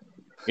Gordon.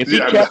 If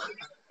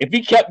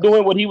he kept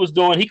doing what he was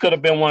doing, he could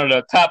have been one of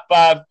the top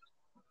 5.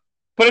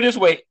 Put it this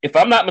way, if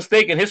I'm not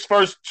mistaken, his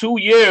first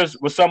 2 years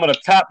were some of the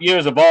top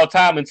years of all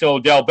time until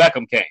Odell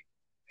Beckham came.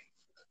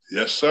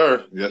 Yes,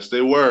 sir. Yes,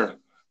 they were.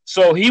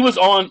 So he was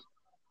on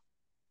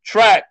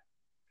track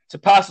to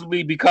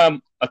possibly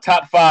become a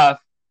top 5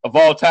 of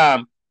all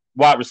time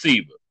wide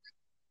receiver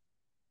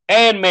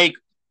and make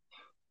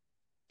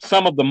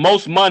some of the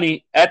most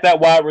money at that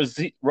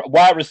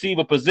wide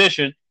receiver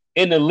position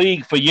in the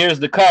league for years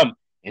to come.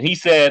 And he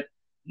said,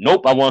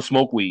 nope, I want to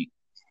smoke weed.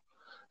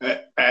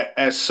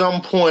 At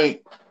some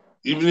point,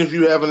 even if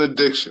you have an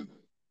addiction,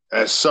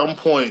 at some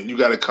point you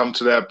got to come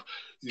to that.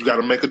 You got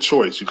to make a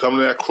choice. You come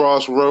to that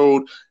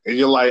crossroad and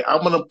you're like,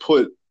 I'm going to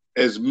put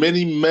as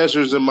many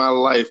measures in my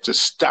life to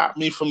stop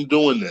me from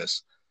doing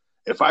this.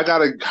 If I got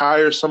to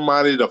hire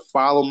somebody to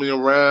follow me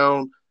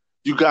around,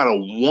 you got to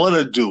want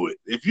to do it.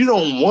 If you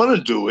don't want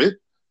to do it,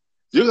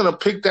 you're going to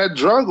pick that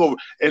drug over.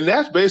 And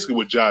that's basically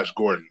what Josh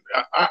Gordon.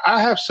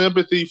 I have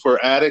sympathy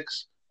for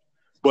addicts,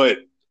 but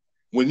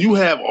when you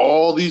have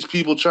all these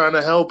people trying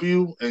to help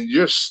you and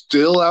you're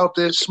still out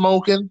there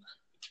smoking,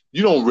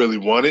 you don't really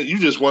want it. You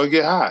just want to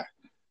get high.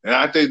 And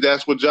I think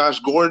that's what Josh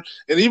Gordon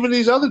and even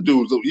these other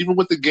dudes, even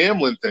with the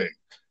gambling thing,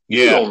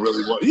 You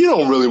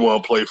don't really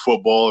want to play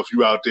football if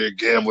you're out there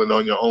gambling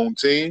on your own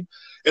team.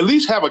 At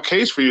least have a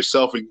case for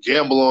yourself and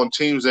gamble on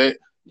games that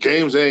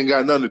ain't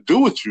got nothing to do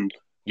with you.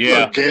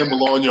 Yeah. You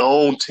gamble on your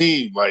own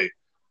team, like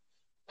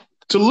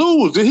to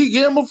lose. Did he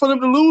gamble for them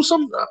to lose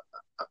something?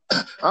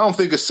 I don't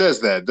think it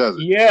says that, does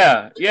it?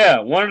 Yeah.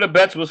 One of the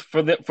bets was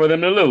for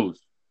them to lose.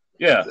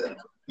 Yeah.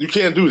 You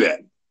can't do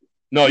that.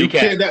 No, you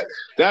can't.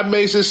 That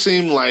makes it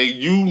seem like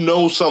you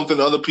know something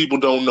other people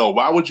don't know.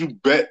 Why would you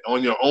bet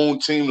on your own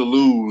team to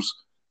lose,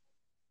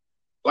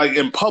 like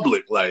in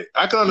public? Like,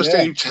 I can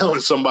understand you telling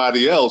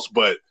somebody else,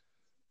 but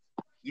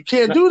you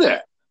can't do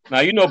that.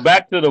 Now,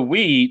 back to the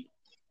weed,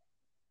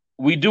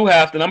 we do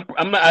have to.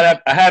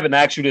 I haven't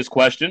asked you this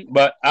question,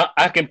 but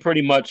I can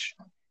pretty much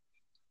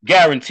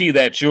guarantee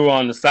that you're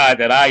on the side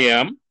that I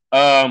am.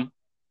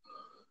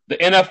 The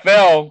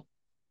NFL,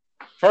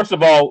 first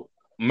of all,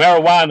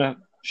 marijuana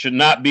should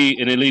not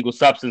be an illegal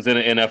substance in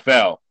the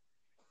NFL.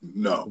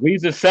 No. The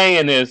reason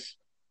saying is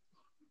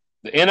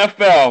the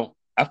NFL,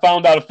 I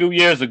found out a few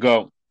years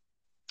ago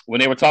when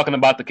they were talking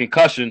about the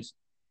concussions,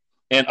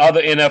 and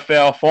other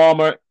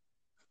former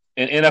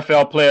and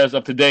NFL players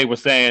of today were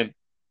saying,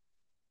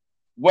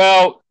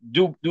 well,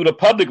 do the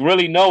public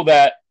really know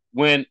that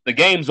when the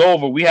game's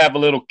over, we have a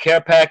little care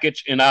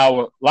package in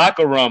our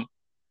locker room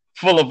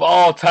full of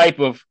all type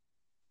of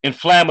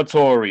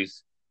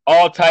inflammatories,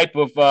 all type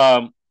of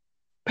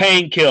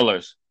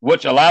painkillers,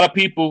 which a lot of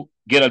people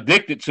get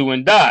addicted to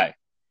and die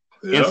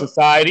in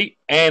society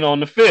and on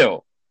the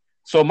field.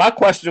 So my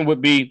question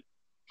would be,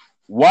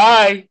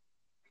 why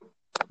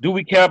do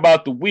we care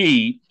about the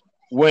weed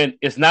when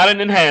it's not an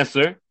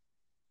enhancer?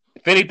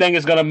 If anything,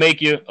 it's going to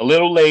make you a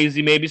little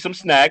lazy, maybe some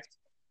snacks.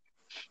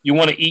 You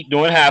want to eat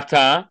during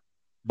halftime,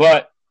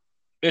 but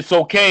it's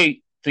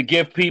okay to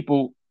give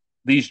people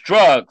these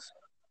drugs,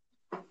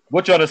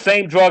 which are the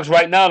same drugs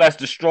right now that's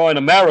destroying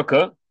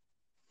America.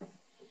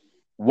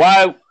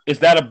 Why is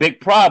that a big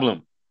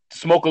problem?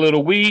 Smoke a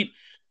little weed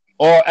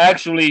or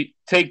actually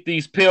take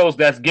these pills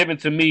that's given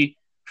to me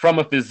from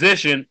a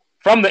physician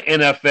from the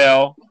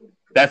NFL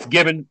that's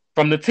given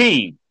from the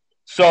team.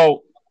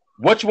 So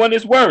which one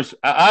is worse?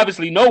 I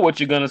obviously know what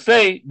you're going to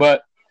say,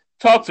 but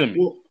talk to me.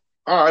 Well,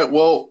 all right.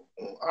 Well,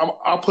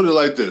 I'll put it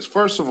like this.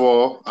 First of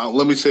all,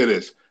 let me say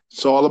this.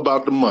 It's all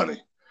about the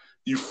money.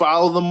 You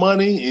follow the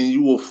money and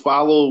you will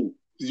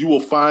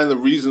find the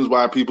reasons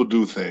why people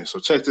do things. So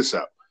check this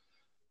out.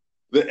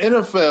 The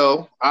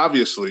NFL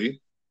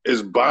obviously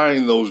is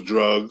buying those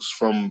drugs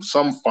from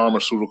some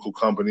pharmaceutical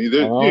company.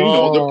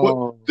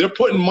 They're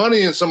putting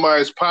money in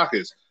somebody's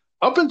pockets.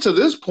 Up until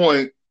this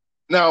point,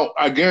 now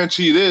I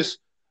guarantee you this,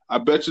 I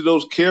bet you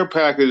those care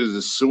packages,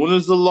 as soon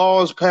as the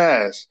law is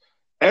passed,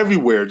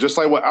 everywhere, just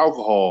like with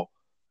alcohol,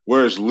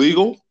 where it's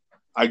legal,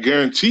 I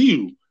guarantee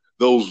you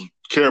those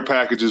care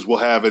packages will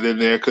have it in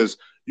there because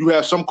you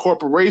have some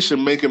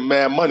corporation making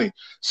mad money.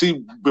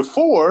 See,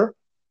 before,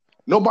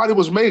 nobody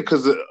was making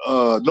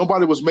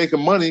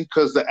money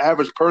because the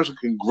average person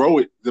can grow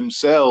it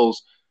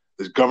themselves.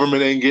 The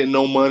government ain't getting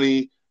no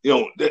money.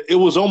 It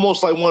was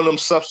almost like one of them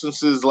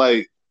substances,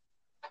 like,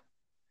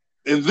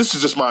 and this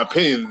is just my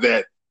opinion,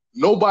 that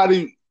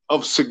nobody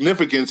of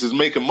significance is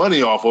making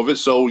money off of it,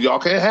 so y'all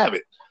can't have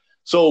it.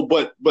 So,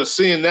 but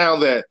seeing now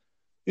that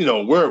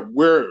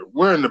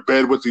we're in the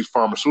bed with these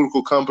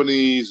pharmaceutical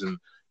companies, and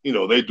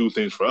they do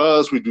things for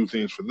us, we do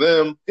things for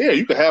them. Yeah,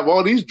 you can have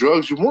all these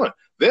drugs you want.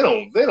 They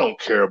don't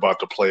care about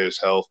the player's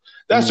health.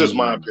 That's just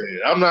my opinion.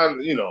 I'm not,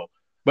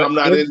 I'm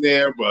not in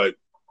there, but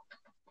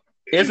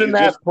isn't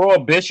that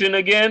prohibition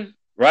again,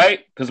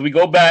 right? Because we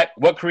go back,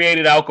 what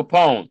created Al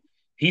Capone?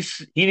 He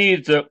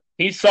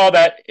saw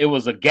that it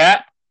was a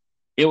gap.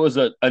 It was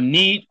a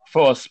need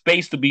for a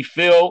space to be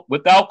filled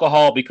with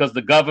alcohol because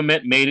the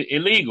government made it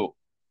illegal.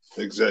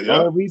 Exactly. The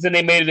only reason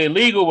they made it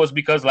illegal was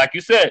because, like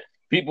you said,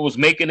 people was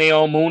making their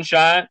own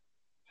moonshine.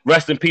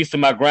 Rest in peace to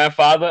my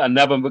grandfather. I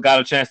never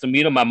got a chance to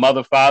meet him, my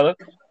mother's father.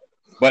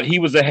 But he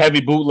was a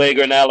heavy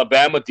bootlegger in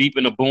Alabama, deep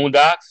in the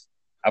boondocks.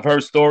 I've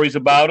heard stories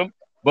about him.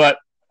 But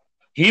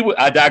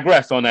I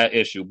digress on that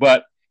issue.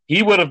 But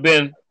he would have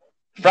been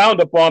frowned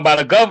upon by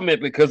the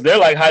government because they're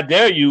like, how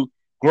dare you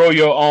grow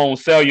your own,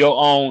 sell your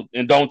own,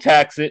 and don't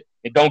tax it,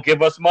 and don't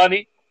give us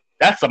money?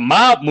 That's a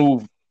mob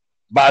move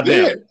by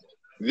them.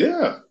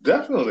 Yeah,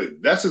 definitely.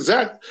 That's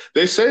exact.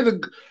 They say the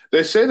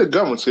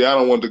government. See, I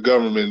don't want the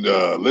government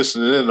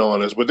listening in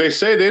on us, but they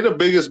say they're the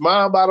biggest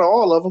mob out of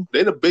all of them.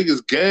 They're the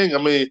biggest gang.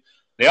 I mean,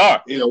 they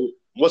are.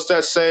 What's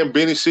that saying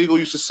Benny Siegel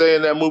used to say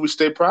in that movie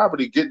State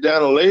Property? Get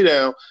down and lay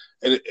down.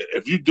 And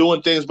if you're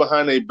doing things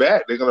behind their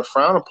back, they're going to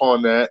frown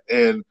upon that.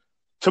 And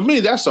to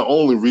me, that's the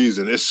only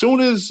reason. As soon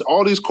as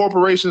all these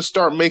corporations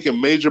start making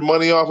major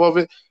money off of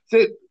it,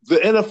 the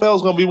NFL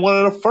is going to be one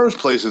of the first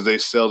places they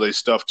sell their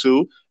stuff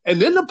to,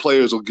 and then the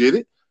players will get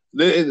it.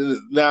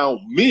 Now,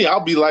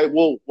 I'll be like,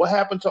 well, what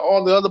happened to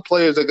all the other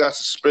players that got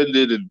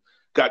suspended and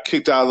got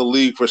kicked out of the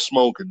league for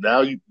smoking?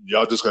 Now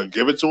y'all just going to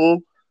give it to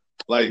them?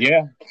 Like,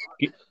 yeah.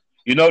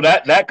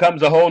 That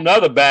comes a whole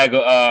nother bag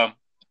of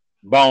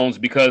bones,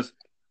 because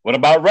what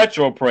about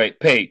retro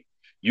pay?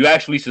 You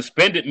actually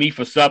suspended me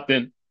for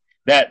something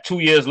that 2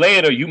 years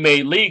later you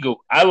made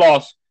legal. I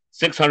lost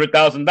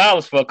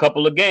 $600,000 for a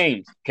couple of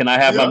games. Can I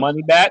have my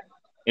money back?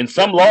 And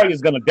some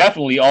lawyer's going to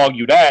definitely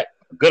argue that.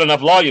 A good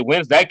enough lawyer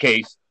wins that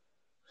case.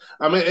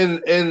 I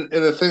mean, and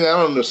the thing I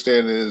don't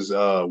understand is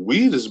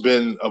weed has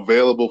been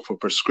available for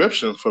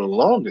prescription for the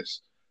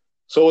longest.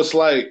 So it's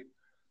like,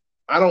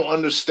 I don't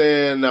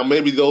understand. Now,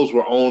 maybe those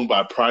were owned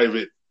by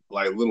private,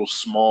 like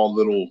small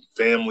little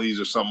families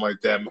or something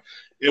like that.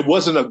 It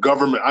wasn't a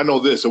government. I know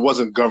this. It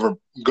wasn't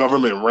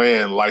government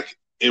ran like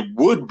it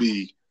would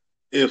be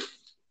if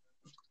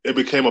it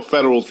became a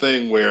federal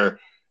thing where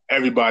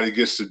everybody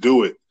gets to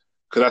do it.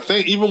 Because I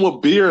think even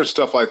with beer and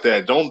stuff like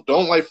that, don't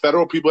like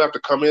federal people have to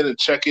come in and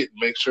check it and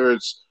make sure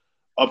it's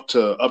up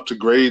to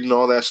grade and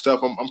all that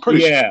stuff. I'm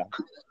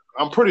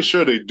pretty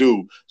sure they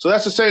do. So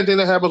that's the same thing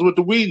that happens with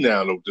the weed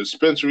now. The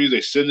dispensaries, they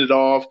send it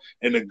off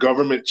and the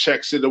government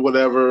checks it or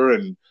whatever,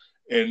 and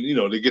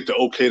they get the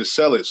okay to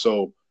sell it.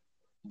 So,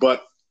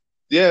 but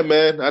yeah,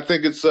 man, I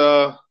think it's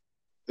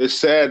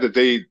sad that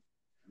they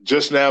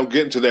just now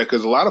getting to that,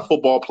 because a lot of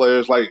football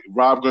players like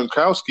Rob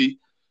Gronkowski,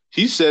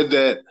 he said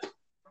that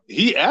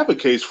he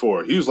advocates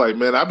for it. He was like,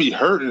 man, I be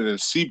hurting and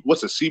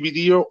what's a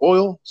CBD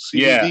oil?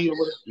 CBD or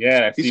whatever?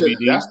 Yeah,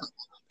 CBD.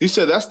 He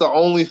said that's the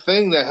only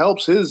thing that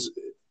helps his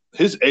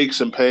aches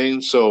and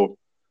pains. So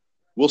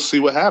we'll see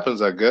what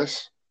happens, I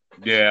guess.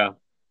 Yeah.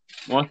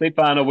 Once they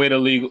find a way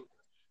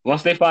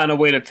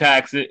to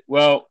tax it,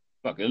 well,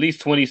 fuck, at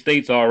least 20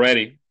 states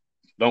already.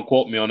 Don't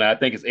quote me on that. I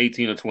think it's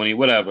 18 or 20,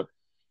 whatever.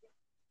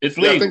 It's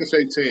legal. I think it's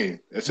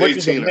 18. It's Which 18.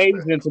 Is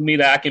amazing to me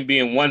that I can be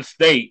in one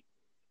state,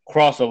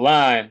 cross a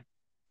line,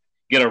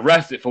 get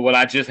arrested for what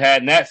I just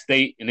had in that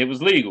state, and it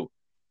was legal.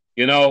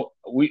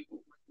 We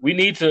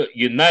need to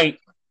unite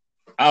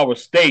our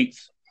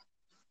states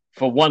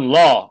for one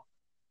law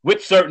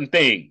with certain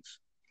things.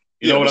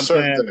 You know what I'm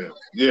saying? Things.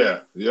 Yeah,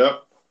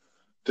 yep.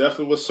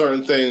 Definitely with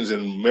certain things,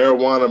 and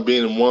marijuana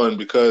being one,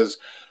 because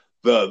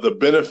the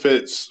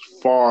benefits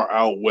far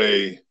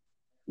outweigh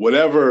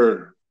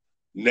whatever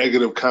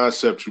negative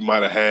concept you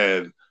might have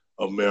had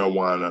of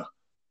marijuana.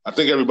 I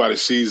think everybody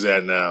sees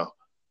that now.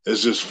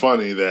 It's just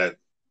funny that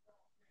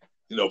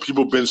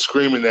people have been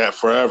screaming that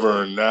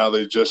forever, and now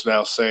they're just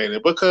now saying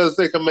it because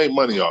they can make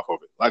money off of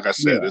it. Like I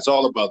said, It's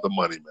all about the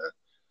money, man.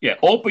 Yeah,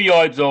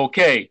 opioids are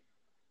okay,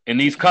 and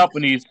these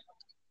companies,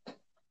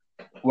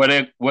 where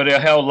they're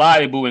held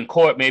liable in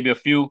court maybe a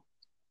few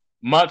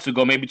months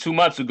ago, maybe 2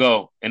 months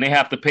ago, and they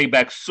have to pay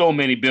back so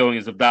many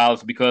billions of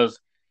dollars because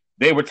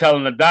they were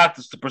telling the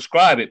doctors to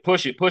prescribe it,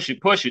 push it,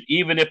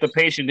 even if the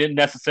patient didn't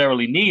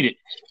necessarily need it,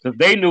 because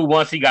they knew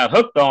once he got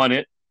hooked on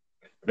it,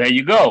 there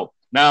you go.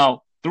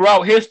 Now,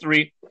 throughout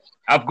history,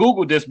 I've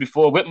Googled this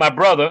before with my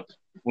brother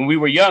when we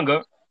were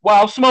younger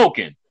while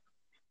smoking.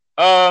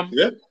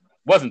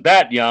 Wasn't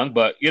that young,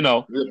 but, we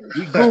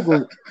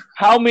Googled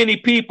how many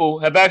people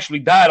have actually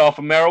died off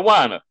of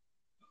marijuana.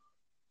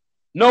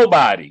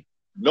 Nobody.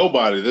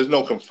 There's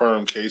no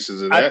confirmed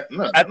cases of that.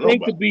 I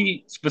think to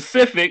be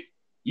specific,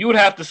 you would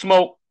have to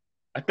smoke,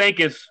 I think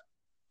it's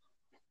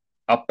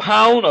a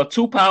pound or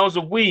 2 pounds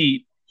of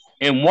weed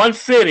in one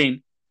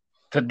sitting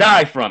to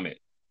die from it.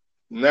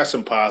 And that's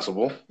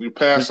impossible. You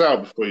pass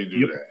out before you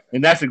do that.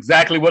 And that's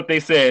exactly what they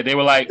said. They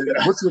were like,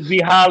 which would be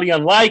highly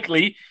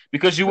unlikely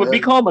because you would be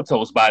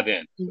comatose by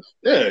then.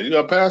 Yeah, you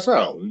got to pass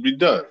out and be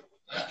done.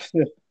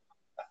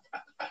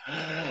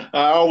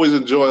 I always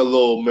enjoy a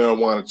little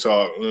marijuana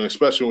talk,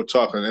 especially when we're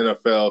talking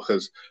NFL,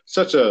 because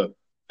such a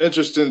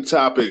interesting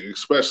topic,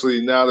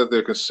 especially now that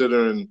they're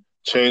considering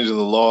changing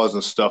the laws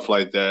and stuff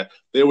like that.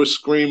 They were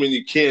screaming,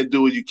 you can't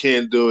do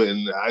it,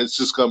 and it's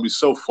just going to be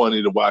so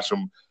funny to watch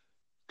them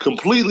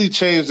completely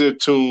change their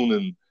tune,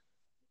 and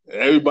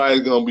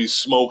everybody's going to be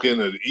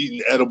smoking and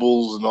eating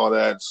edibles and all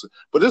that.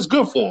 But it's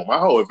good for them. I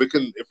hope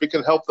if it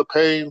can help the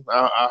pain,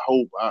 I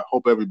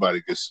hope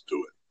everybody gets to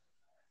do it.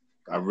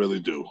 I really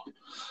do.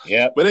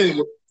 Yeah. But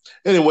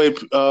anyway,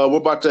 we're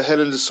about to head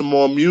into some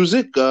more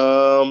music.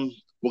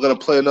 We're going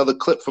to play another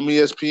clip from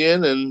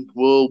ESPN, and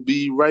we'll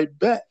be right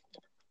back.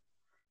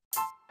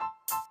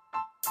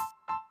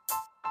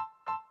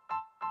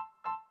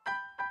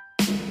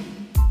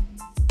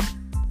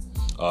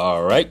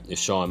 All right,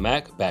 it's Sean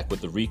Mack back with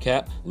the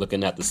recap,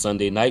 looking at the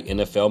Sunday night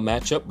NFL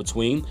matchup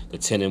between the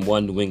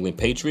 10-1 New England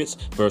Patriots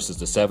versus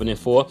the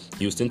 7-4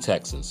 Houston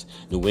Texans.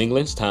 New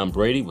England's Tom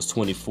Brady was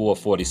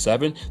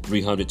 24-47,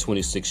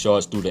 326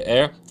 yards through the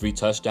air, 3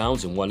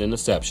 touchdowns and 1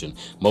 interception.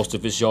 Most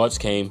of his yards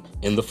came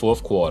in the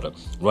fourth quarter.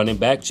 Running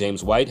back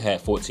James White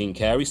had 14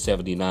 carries,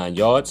 79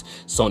 yards.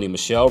 Sony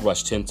Michel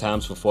rushed 10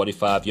 times for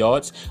 45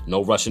 yards.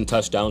 No rushing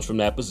touchdowns from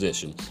that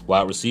position.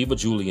 Wide receiver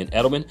Julian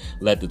Edelman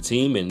led the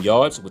team in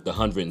yards with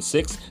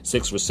 106,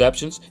 6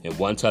 receptions, and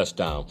 1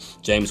 touchdown.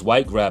 James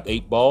White grabbed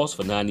 8 balls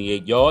for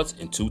 98 yards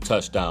and 2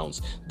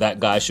 touchdowns. That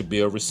guy should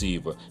be a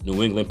receiver.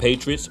 New England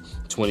Patriots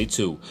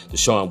 22.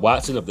 Deshaun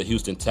Watson of the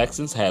Houston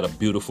Texans had a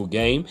beautiful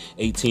game,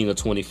 18 of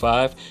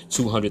 25,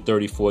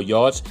 234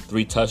 yards,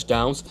 3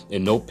 touchdowns,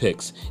 and no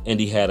picks. And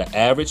he had an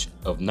average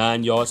of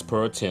 9 yards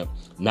per attempt.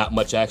 Not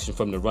much action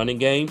from the running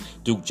game.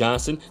 Duke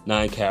Johnson,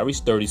 9 carries,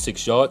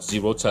 36 yards,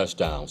 0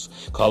 touchdowns.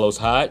 Carlos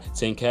Hyde,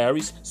 10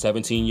 carries,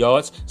 17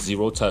 yards,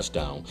 0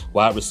 touchdown.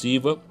 Wide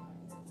receiver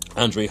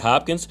Andre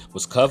Hopkins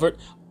was covered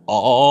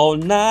all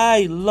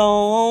night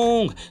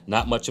long.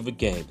 Not much of a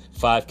game.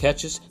 5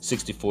 catches,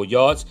 64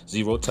 yards,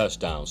 0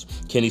 touchdowns.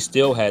 Kenny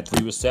Still had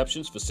 3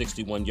 receptions for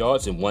 61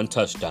 yards and 1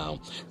 touchdown.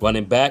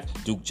 Running back,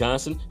 Duke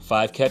Johnson,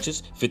 5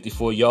 catches,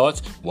 54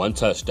 yards, 1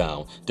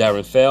 touchdown.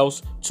 Darren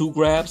Fells, 2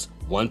 grabs,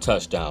 1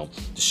 touchdown.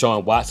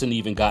 Deshaun Watson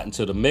even got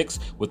into the mix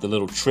with a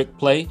little trick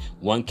play,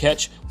 1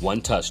 catch, 1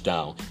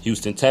 touchdown.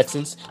 Houston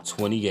Texans,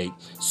 28.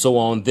 So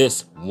on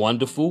this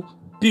wonderful,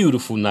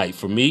 beautiful night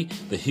for me,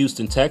 the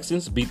Houston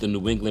Texans beat the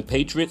New England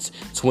Patriots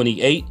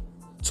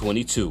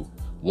 28-22.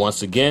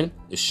 Once again,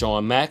 it's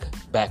Sean Mack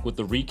back with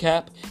the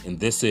recap, and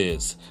this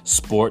is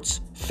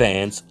Sports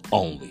Fans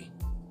Only.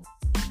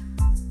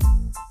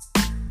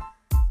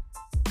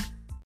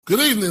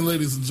 Good evening,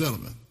 ladies and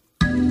gentlemen.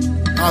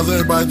 How's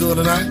everybody doing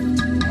tonight?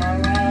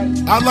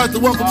 I'd like to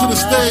welcome to the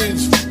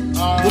stage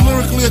the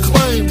lyrically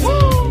acclaimed.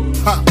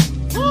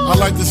 I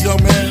like this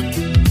young man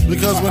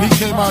because when he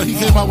came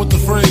out with the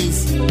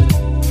phrase,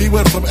 he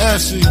went from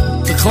ashy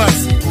to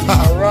classy.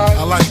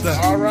 I like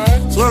that.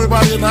 So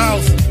everybody in the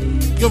house,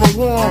 give a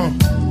warm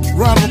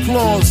round of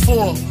applause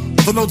for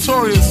the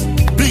notorious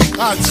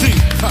B.I.G.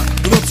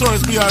 The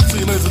notorious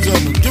B.I.G., ladies and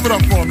gentlemen. Give it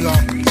up for him, y'all.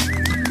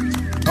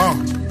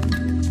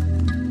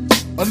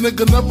 A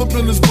nigga never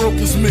been as broke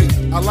as me.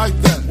 I like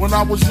that. When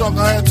I was young,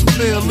 I had 2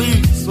 pair of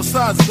leads.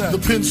 Besides that, the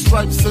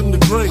pinstripes and the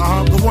gray.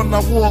 The one I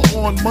wore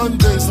on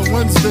Mondays and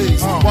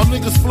Wednesdays. While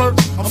niggas flirt,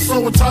 I'm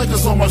sewing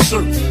tigers on my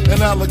shirt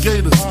and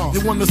alligators.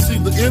 You wanna see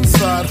the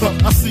inside?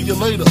 I see you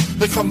later.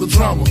 Here come the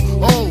drama.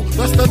 Oh,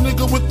 that's that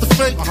nigga with the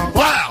fake.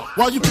 Wow!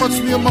 Why you punch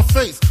me in my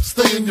face?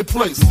 Stay in your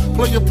place.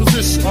 Play your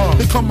position.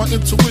 Here come my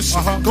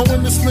intuition. Go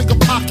in this nigga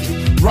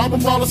pocket. Rob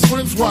him while his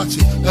friends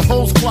watching and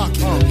hoes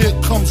clocking. Here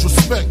comes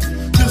respect.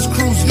 His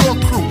crew's your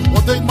crew,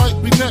 or they might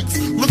be next.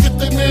 Look at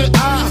they man,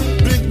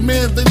 big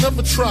man, they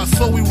never try,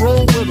 so we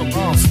roll with them,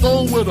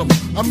 stole with them.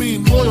 I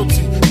mean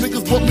loyalty.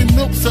 Niggas bought me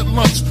milks at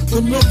lunch,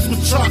 the milks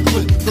with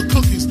chocolate, the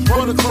cookies,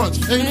 butter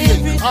crunch,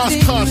 88,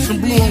 Oshkosh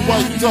and blue and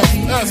white duck.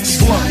 Ask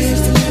the blunt. Sky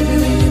is the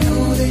limit, and you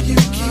know that you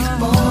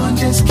keep on,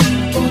 just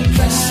keep on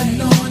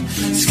pressing on.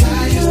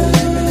 Sky is the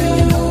limit, and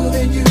you know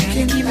that you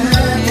can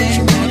have what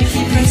you want,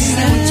 be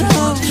what you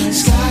want.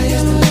 Sky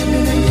is the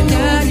limit, and you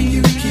know that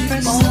you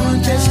keep on,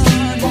 just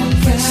keep on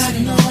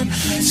pressing on.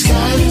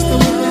 Sky is the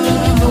limit, and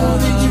you know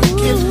that you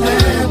can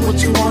have what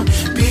you want,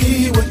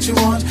 be what you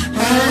want,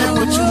 have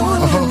what you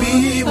want,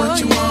 be what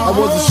you want. I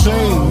was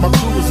ashamed, my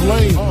crew was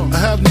lame. I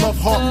had enough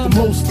heart for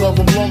most of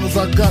them, long as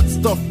I got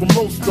stuff for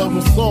most of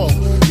them soft.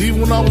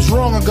 Even when I was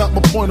wrong, I got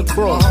my point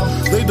across.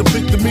 They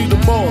depicted me the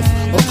boss.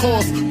 Of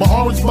course, my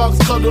orange box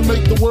cutter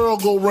make the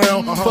world go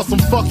round. Plus I'm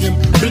fucking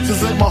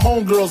bitches ain't my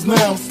homegirls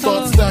now.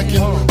 Start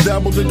stacking,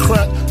 dabbled in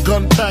crack,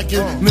 gun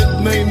packing.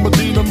 Nickname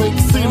Medina, make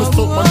scenes,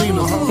 took my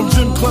Nina. From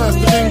gym class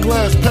to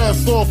in-glass,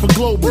 passed off for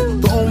global.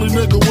 The only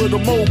nigga with a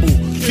mobile.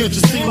 Can't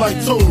you see like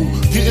total?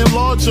 Getting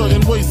larger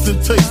in waist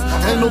and taste.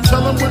 Ain't no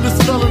telling where this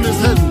felon is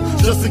heading.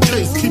 Just in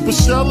case, keep a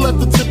shell at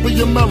the tip of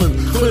your melon.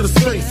 Clear the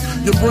space.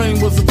 Your brain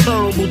was a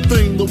terrible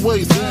thing to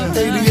waste.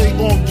 88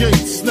 on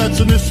gates,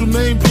 snatch initial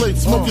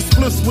nameplates. Smoking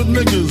splits with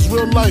niggas.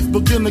 Real life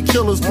beginner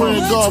killers.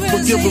 Praying God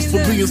forgive us for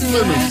being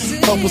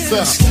sinners. Help us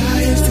out.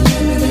 Sky is the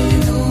limit, and you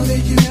know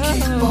that you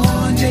keep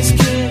on, just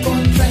keep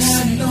on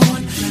pressing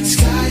on.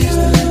 Sky is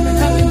the limit,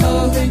 and you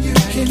know that you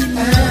can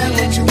have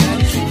what you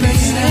want, be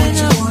what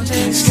you want.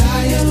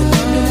 Sky is the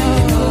limit, and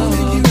you know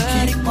that you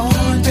keep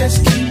on, just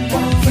keep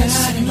on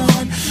pressing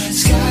on.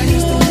 Sky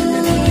is the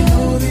limit, and you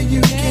know that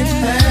you can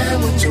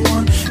have what you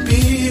want,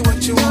 be what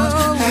you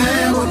want,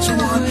 have what you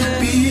want,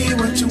 be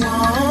what you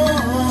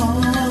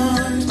want.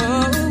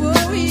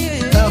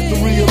 After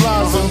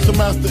realizing to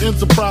master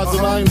enterprise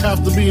and I ain't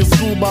have to be in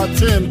school by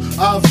 10,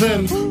 I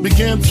then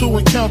began to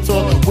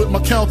encounter with my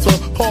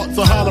counterparts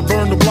on how to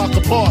burn the block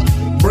apart.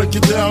 Break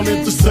it down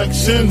into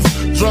sections.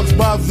 Drugs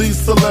by these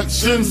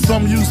selections.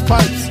 Some use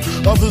pipes,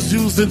 others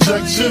use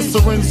injections.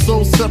 Syringe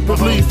sold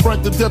separately.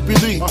 Frank the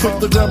deputy quick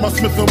to grab my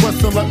Smith &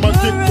 Wesson like my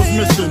dick was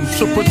missing.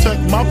 To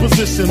protect my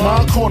position,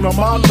 my corner,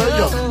 my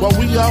layer. While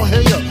we out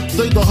here,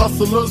 say the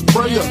hustler's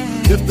prayer.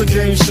 If the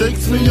game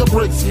shakes me or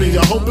breaks me,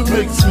 I hope it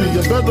makes me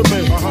a better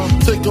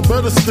man. Take a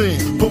better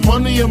stand. Put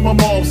money in my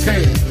mom's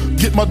hand.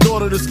 Get my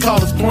daughter this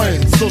college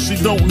plan, so she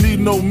don't need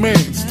no man.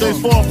 Stay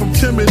far from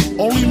timid,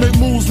 only make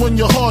moves when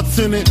your heart's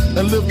in it.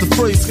 And live the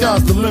phrase,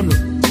 sky's the limit.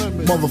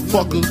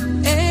 Motherfucker,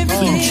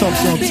 see you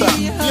chumps on top.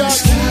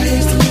 Sky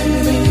is the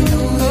limit, and you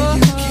know that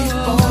you keep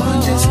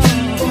on, just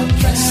keep on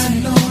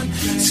pressing on.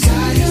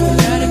 Sky is the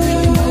limit, and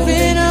you know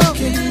that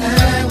you can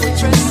have what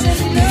you want,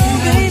 be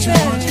what you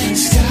want.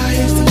 Sky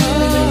is the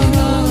limit, and you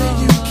know that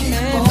you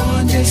keep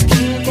on, just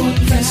keep on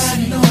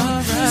pressing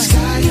on.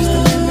 Sky is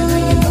the limit,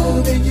 and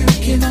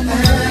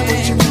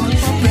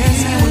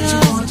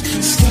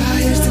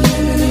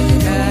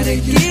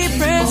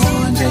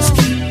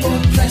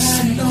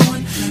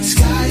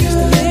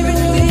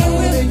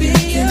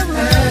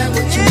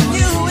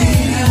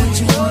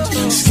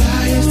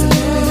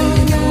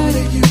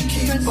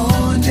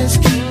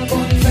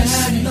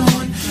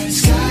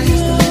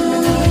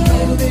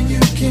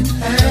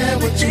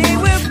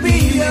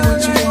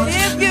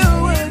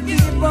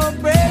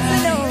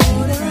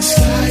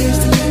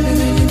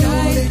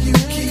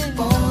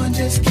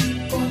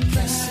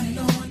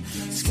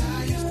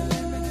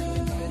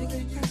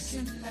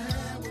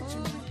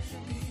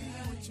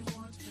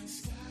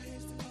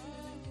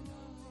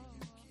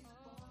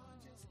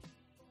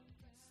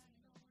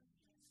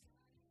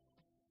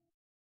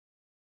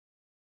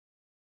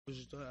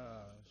It's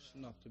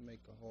enough to make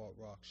a hard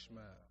rock smile.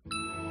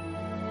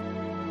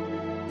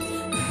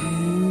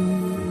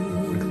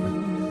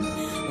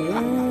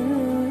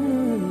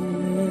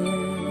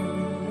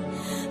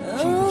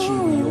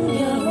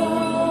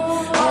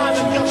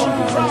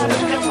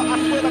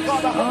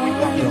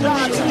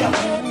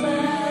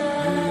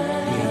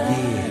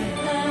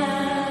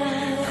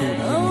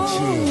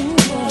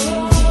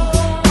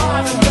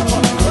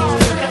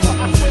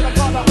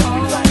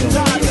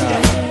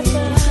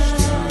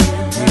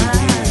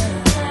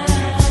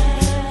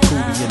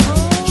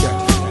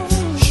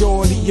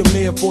 I'm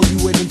here for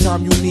you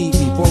anytime you need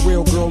me. For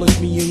real, girl,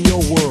 it's me in your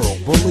world.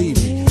 Believe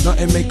me,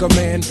 nothing make a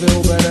man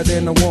feel better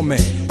than a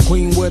woman.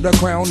 Queen with a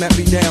crown that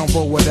be down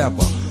for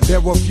whatever. There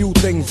are few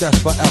things that's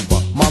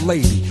forever. My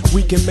lady,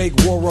 we can make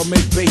war or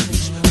make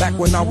babies. Back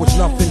when I was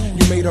nothing,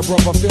 you made a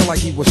brother feel like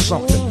he was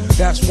something.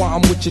 That's why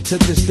I'm with you to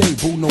this day,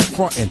 boo, no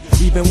frontin'.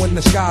 Even when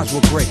the skies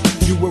were gray,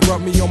 you would rub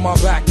me on my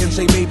back and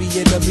say, baby,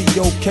 it'll be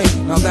okay.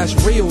 Now that's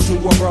real to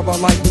a brother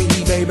like me,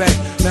 baby.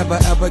 Never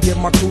ever give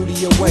my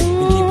cootie away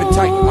and keep it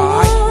tight,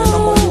 alright? And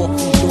I'ma walk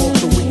these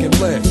doors so we can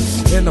live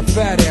in a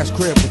fat ass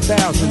crib with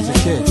thousands of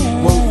kids.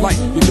 Word life,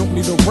 you don't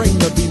need a ring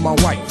to be my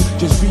wife.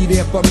 Just be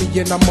there for me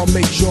and I'ma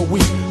make sure we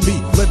be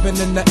living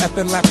in the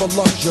effing lap of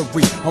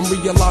luxury. I'm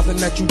realizing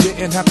that you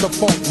didn't have to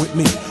funk with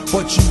me,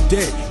 but you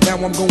did. Now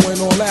I'm going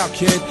all out,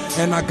 kid,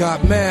 and I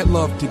got mad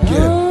love to give.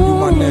 You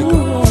my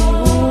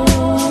nigga.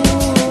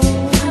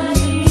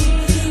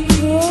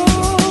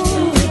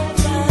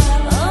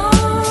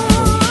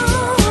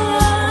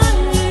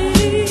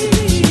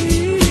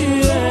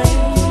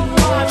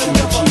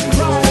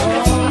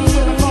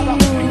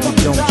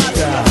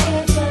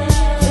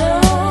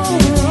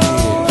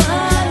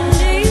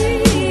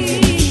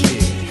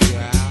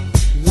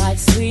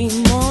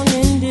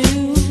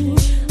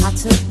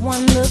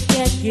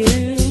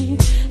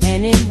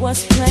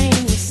 Was plain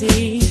to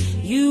see,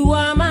 you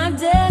are my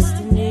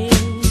destiny.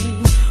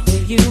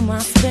 With you I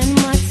spend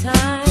my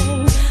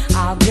time.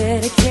 I'll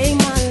dedicate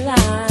my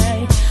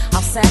life.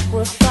 I'll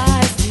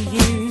sacrifice to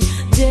you.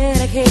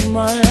 Dedicate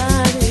my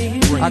life to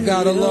you. I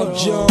gotta love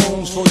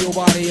Jones for your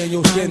body and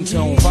your skin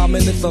tone. 5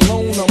 minutes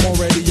alone, I'm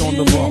already on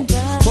the road.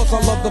 Plus I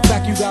love the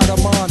fact you got a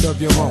mind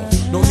of your own.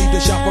 No need to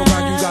shop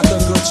around, you got the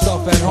good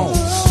stuff at home.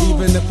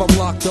 Even if I'm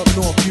locked up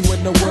north, you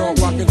in the world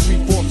rocking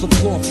 3/4 of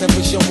cloth,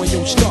 never showing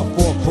your stuff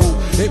or boo.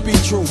 It be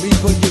true, me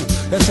for you,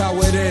 that's how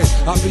it is.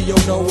 I be your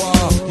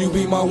Noah, you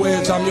be my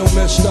Wiz, I'm your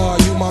mister,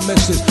 you my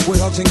missus,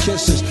 with hugs and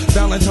kisses,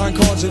 Valentine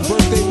cards and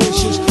birthday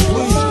wishes.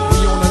 Please, we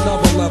on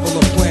another level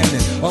of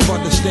planning, of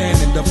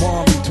understanding the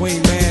bond between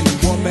man and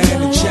woman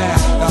and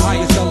child, the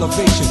highest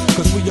elevation,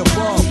 cause we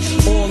above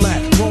all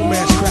that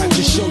romance crap,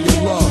 just show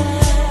your love.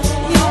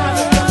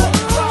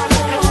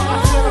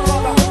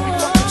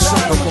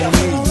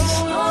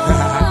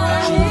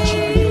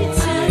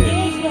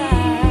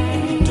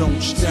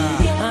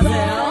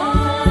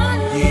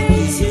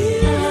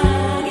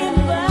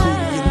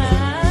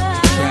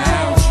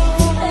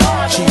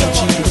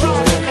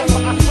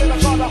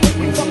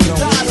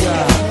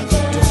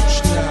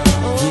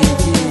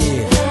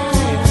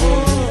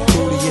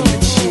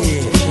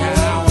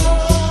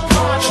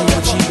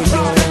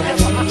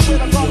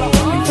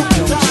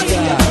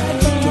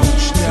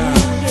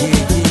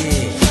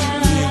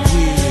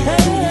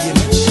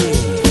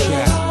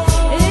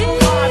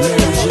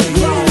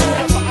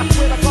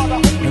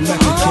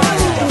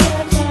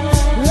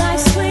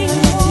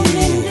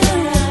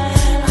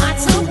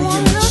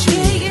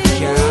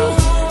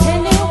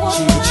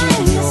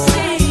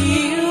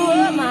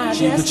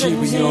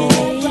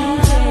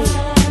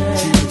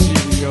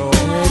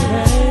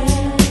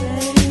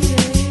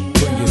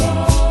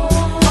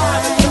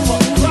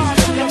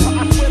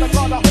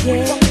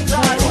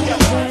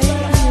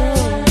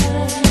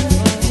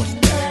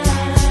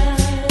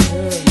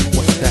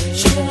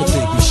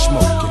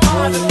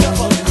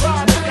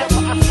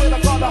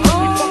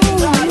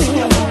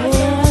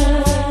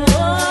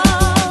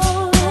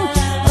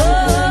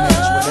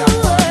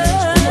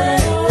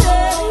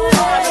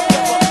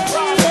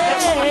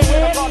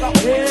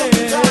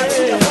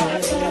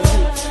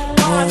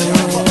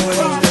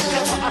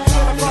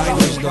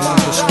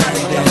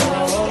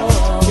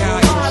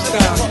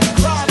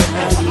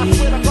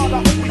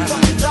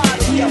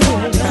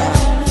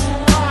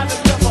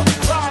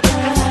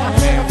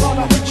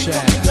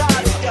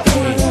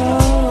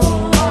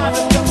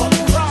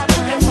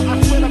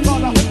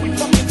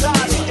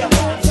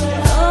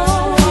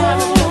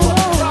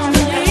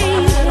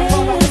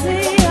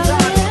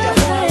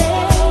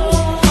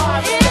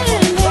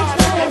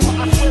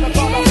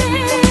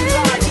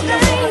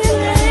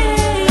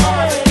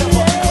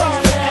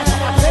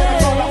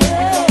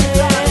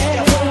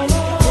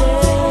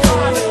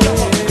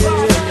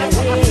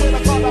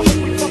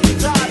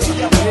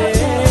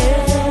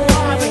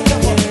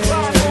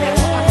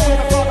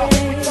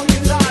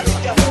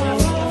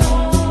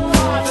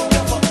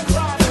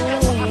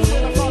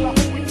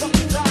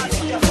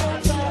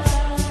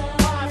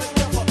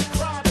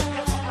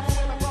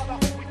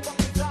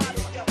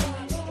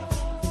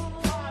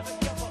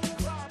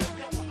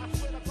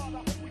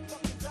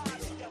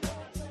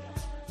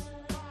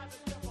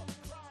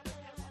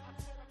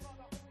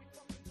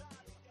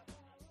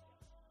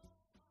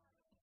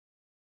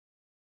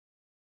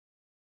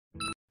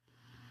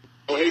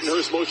 Hayden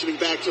Hurst motioning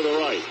back to the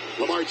right.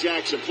 Lamar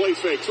Jackson, play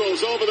fake,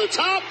 throws over the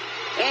top,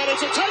 and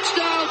it's a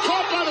touchdown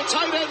caught by the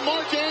tight end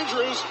Mark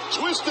Andrews,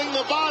 twisting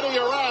the body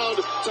around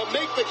to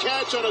make the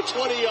catch on a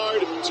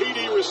 20-yard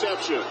TD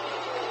reception.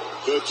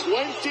 The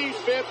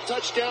 25th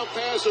touchdown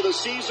pass of the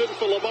season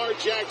for Lamar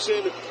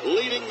Jackson,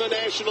 leading the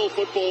National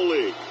Football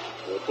League.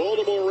 The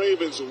Baltimore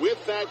Ravens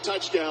with that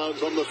touchdown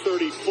from the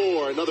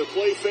 34. Another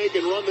play fake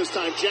and run this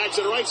time.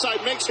 Jackson right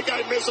side makes a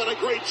guy miss on a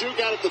great juke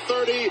out at the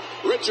 30.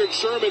 Richard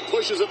Sherman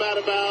pushes him out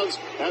of bounds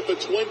at the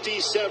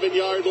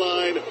 27-yard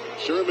line.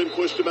 Sherman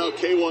pushed him out.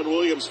 K'Wan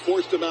Williams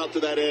forced him out to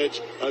that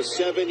edge. A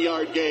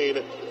 7-yard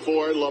gain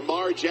for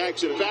Lamar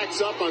Jackson.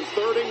 Backs up on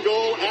 3rd and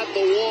goal at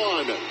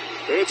the 1.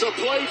 It's a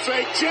play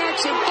fake.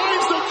 Jackson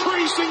finds the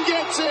crease and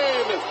gets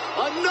in.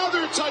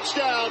 Another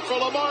touchdown for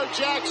Lamar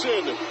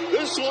Jackson.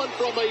 This one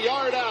from a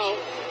yard out.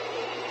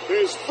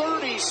 His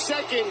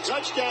 32nd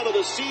touchdown of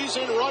the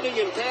season, running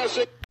and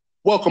passing.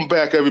 Welcome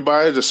back,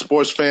 everybody, to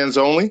Sports Fans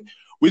Only.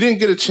 We didn't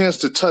get a chance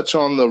to touch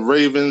on the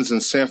Ravens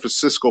and San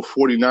Francisco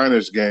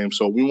 49ers game,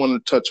 so we want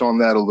to touch on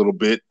that a little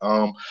bit.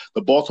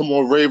 The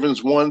Baltimore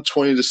Ravens won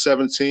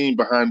 20-17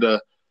 behind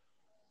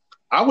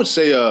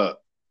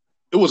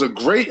it was a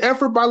great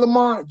effort by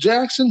Lamar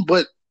Jackson,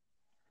 but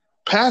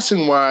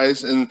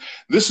passing-wise, and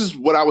this is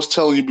what I was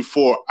telling you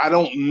before, I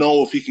don't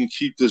know if he can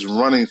keep this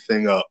running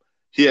thing up.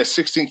 He had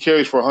 16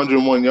 carries for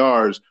 101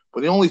 yards,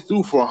 but he only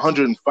threw for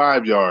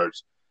 105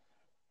 yards.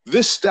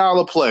 This style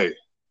of play,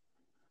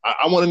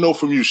 I want to know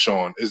from you,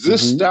 Sean, is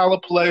this style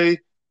of play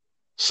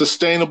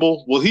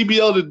sustainable? Will he be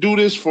able to do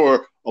this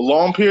for a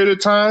long period of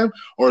time,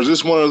 or is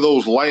this one of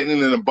those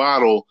lightning in a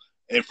bottle,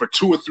 and for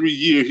 2 or 3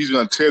 years he's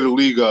going to tear the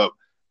league up,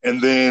 and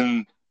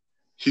then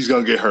he's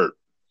going to get hurt?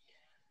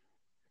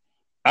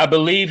 I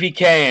believe he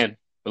can,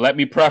 but let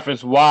me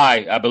preface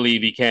why I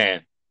believe he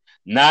can.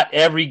 Not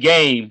every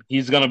game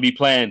he's going to be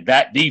playing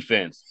that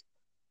defense.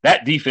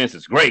 That defense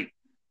is great.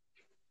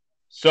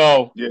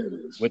 So, yeah, it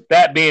is. With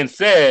that being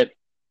said,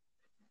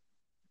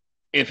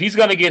 if he's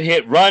going to get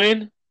hit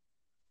running,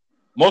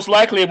 most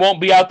likely it won't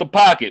be out the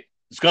pocket.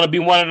 It's going to be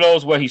one of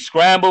those where he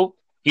scrambled,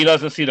 he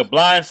doesn't see the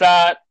blind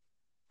side,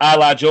 a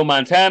la Joe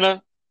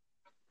Montana,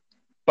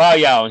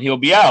 bow and he'll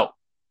be out.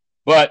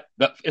 But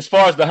as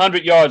far as the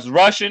 100 yards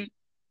rushing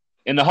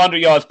and the 100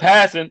 yards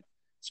passing,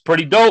 it's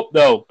pretty dope,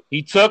 though.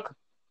 He took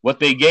what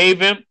they gave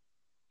him.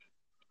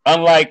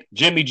 Unlike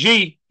Jimmy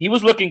G, he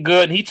was looking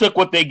good, and he took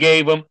what they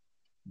gave him.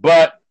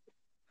 But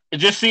it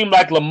just seemed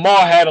like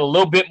Lamar had a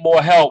little bit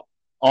more help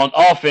on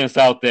offense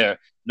out there.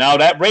 Now,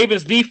 that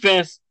Ravens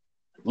defense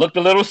looked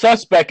a little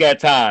suspect at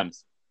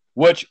times,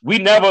 which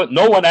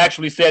no one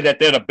actually said that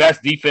they're the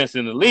best defense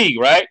in the league,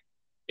 right?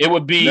 It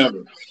would be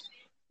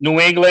New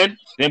England,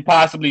 then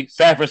possibly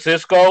San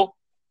Francisco,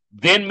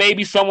 then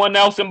maybe someone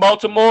else in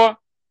Baltimore,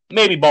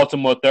 maybe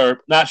Baltimore third,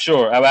 not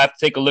sure. I would have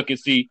to take a look and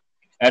see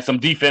at some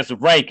defensive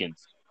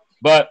rankings.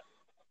 But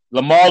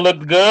Lamar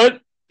looked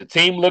good. The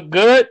team looked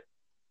good.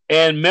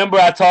 And remember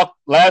I talked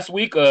last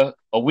week, a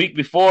week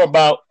before,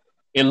 about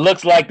it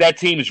looks like that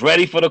team is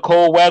ready for the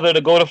cold weather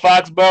to go to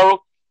Foxborough.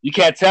 You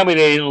can't tell me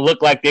they didn't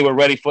look like they were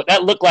ready for –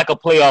 that looked like a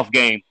playoff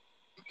game.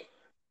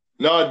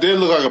 No, it did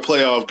look like a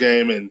playoff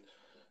game, and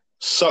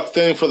suck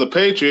thing for the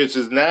Patriots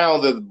is now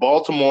that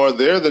Baltimore,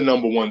 they're the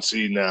number 1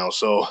 seed now.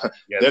 So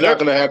they're not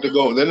going to have to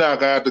go. They're not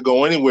going to have to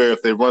go anywhere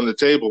if they run the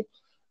table.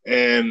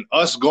 And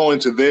us going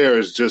to there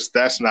is just,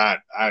 that's not,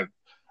 I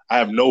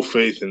have no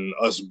faith in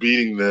us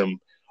beating them.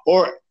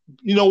 Or,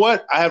 you know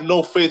what? I have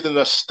no faith in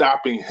us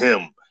stopping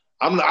him.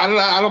 I'm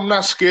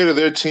not scared of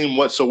their team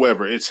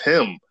whatsoever. It's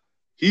him.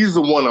 He's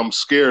the one I'm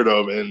scared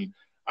of. And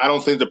I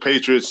don't think the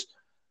Patriots,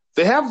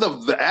 they have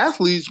the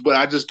athletes, but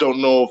I just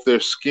don't know if their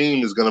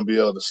scheme is going to be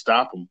able to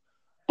stop them.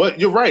 But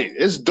you're right.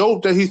 It's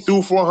dope that he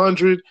threw for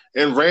 100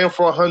 and ran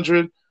for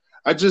 100.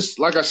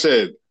 Like I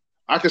said,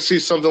 I could see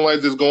something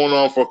like this going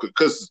on for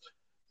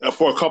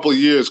a couple of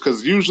years,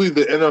 because usually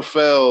the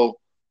NFL,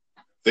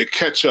 they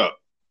catch up.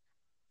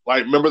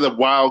 Like, remember the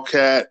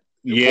Wildcat?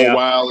 For a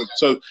while.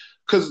 So,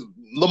 because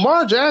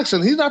Lamar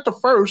Jackson, he's not the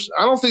first.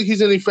 I don't think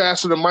he's any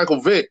faster than Michael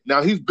Vick.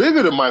 Now, he's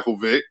bigger than Michael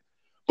Vick,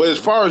 but as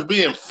far as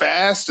being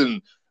fast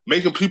and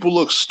making people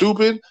look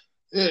stupid,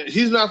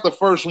 he's not the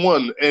first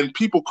one. And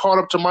people caught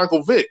up to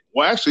Michael Vick.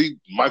 Well, actually,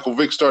 Michael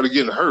Vick started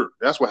getting hurt.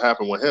 That's what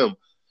happened with him.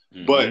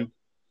 Mm-hmm. But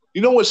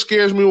you know what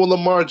scares me with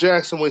Lamar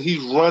Jackson? When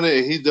he's running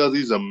and he does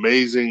these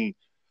amazing,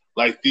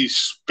 like, these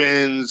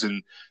spins,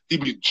 and he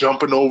be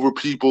jumping over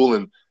people,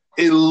 and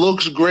it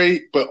looks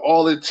great, but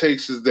all it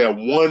takes is that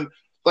one.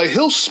 Like,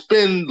 he'll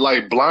spin,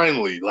 like,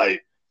 blindly,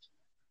 like,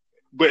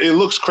 but it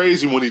looks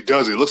crazy when he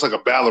does it. It looks like a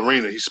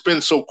ballerina. He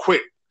spins so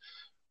quick.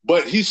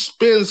 But he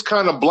spins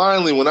kind of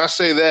blindly. When I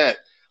say that,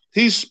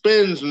 he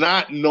spins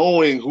not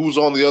knowing who's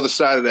on the other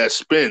side of that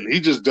spin.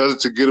 He just does it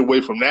to get away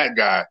from that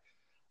guy.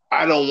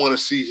 I don't want to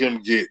see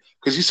him get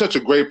 – because he's such a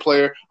great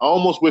player. I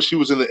almost wish he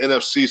was in the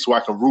NFC so I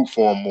can root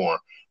for him more.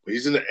 But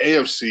he's in the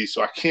AFC,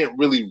 so I can't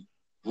really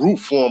root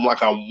for him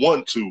like I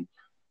want to.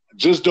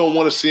 Just don't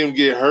want to see him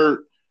get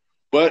hurt.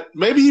 But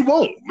maybe he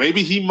won't.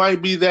 Maybe he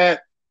might be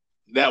that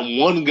that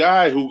one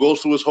guy who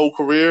goes through his whole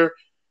career.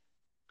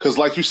 Because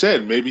like you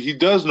said, maybe he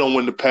does know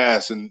when to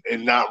pass and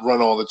not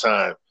run all the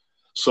time.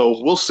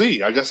 So we'll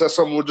see. I guess that's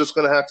something we're just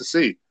going to have to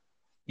see.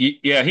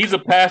 Yeah, he's a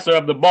passer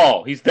of the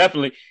ball. He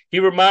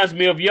reminds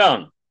me of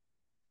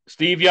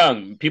Steve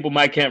Young. People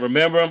might can't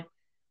remember him.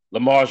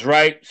 Lamar's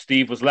right.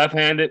 Steve was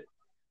left-handed.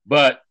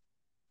 But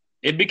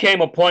it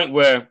became a point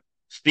where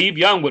Steve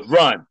Young would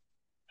run,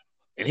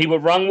 and he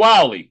would run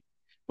wildly.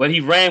 But he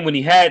ran when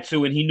he had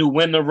to, and he knew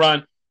when to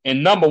run.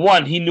 And number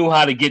one, he knew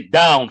how to get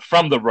down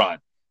from the run.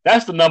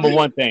 That's the number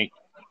one thing.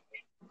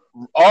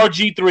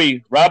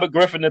 RG3, Robert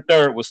Griffin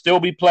III, would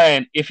still be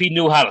playing if he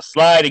knew how to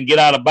slide and get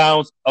out of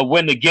bounds or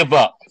when to give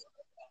up.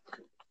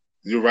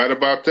 You're right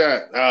about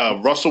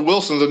that. Russell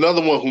Wilson's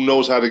another one who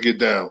knows how to get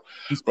down.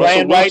 He's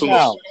playing right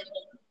now.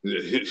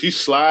 He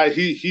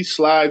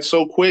slides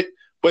so quick,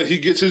 but he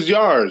gets his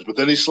yards. But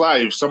then he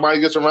slides. If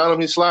somebody gets around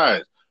him, he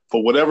slides.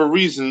 For whatever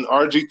reason,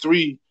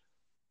 RG3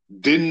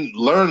 didn't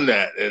learn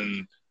that.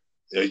 And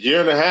a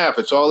year and a half,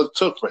 it's all it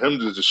took for him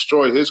to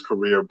destroy his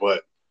career.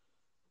 But,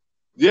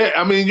 yeah,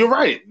 I mean, you're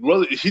right.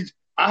 Well,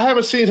 I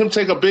haven't seen him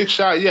take a big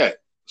shot yet.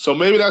 So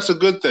maybe that's a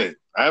good thing.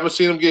 I haven't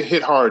seen him get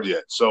hit hard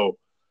yet. So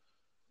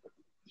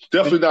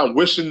definitely not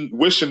wishing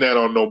that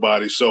on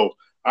nobody. So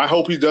I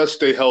hope he does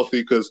stay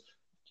healthy because,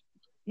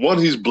 one,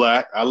 he's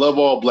black. I love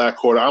all black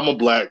quarter. I'm a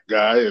black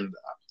guy, and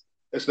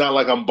it's not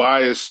like I'm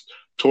biased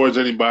towards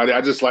anybody.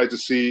 I just like to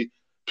see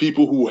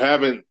people who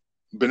haven't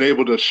been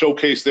able to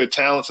showcase their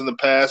talents in the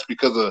past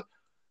because of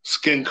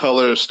skin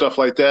color, stuff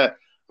like that.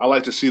 I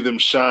like to see them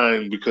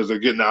shine because they're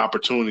getting the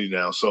opportunity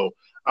now. So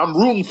I'm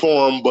rooting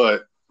for him,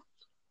 but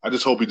I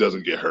just hope he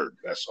doesn't get hurt.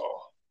 That's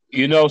all.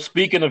 You know,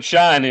 speaking of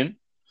shining,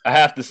 I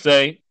have to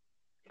say,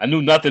 I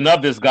knew nothing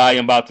of this guy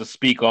I'm about to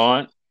speak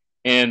on,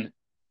 and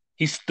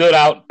he stood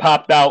out,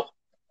 popped out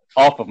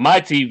off of my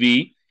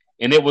TV,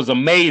 and it was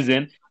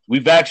amazing.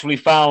 We've actually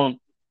found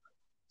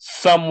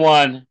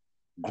someone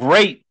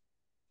great.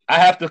 I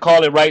have to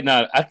call it right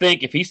now. I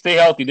think if he stay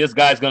healthy, this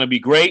guy's going to be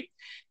great,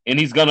 and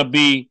he's going to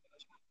be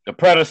the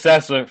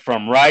predecessor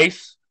from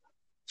Rice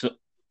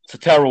to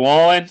Terrell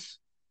Owens.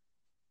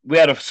 We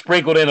had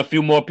sprinkled in a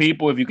few more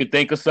people, if you could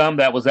think of some,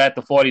 that was at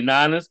the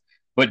 49ers.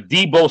 But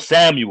Deebo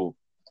Samuel,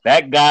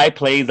 that guy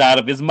plays out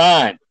of his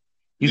mind.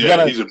 He's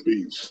a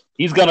beast.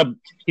 He's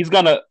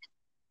gonna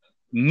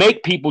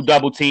make people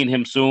double team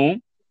him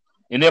soon,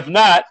 and if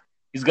not,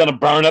 he's gonna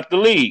burn up the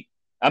league.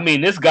 I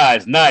mean, this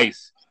guy's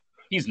nice.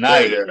 He's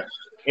nice. Yeah.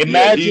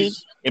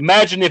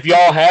 Imagine if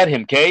y'all had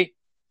him, Kay.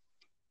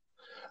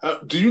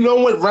 Do you know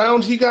what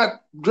round he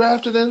got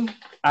drafted in?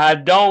 I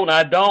don't.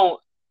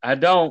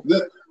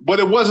 But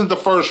it wasn't the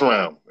first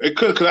round.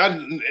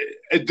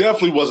 It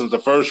definitely wasn't the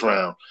first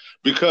round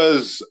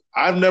because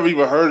I've never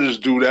even heard of this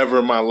dude ever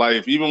in my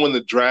life. Even when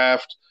the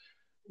draft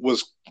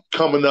was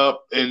coming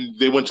up and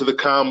they went to the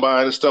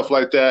combine and stuff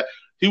like that,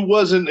 he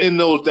wasn't in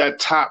that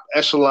top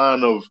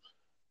echelon of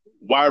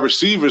wide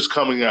receivers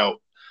coming out.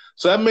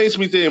 So that makes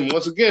me think,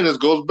 once again, this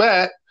goes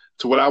back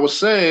to what I was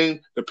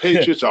saying. The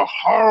Patriots are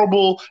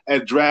horrible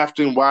at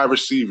drafting wide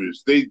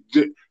receivers. They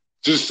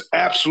just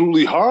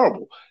absolutely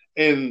horrible.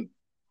 And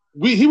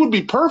he would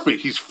be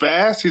perfect. He's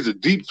fast. He's a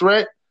deep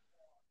threat.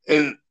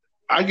 And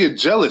I get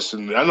jealous.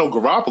 And I know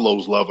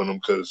Garoppolo's loving him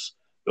because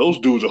those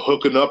dudes are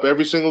hooking up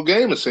every single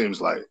game, it seems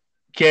like.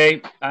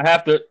 Okay, I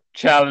have to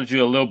challenge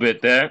you a little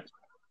bit there.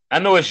 I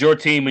know it's your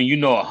team and you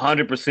know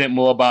 100%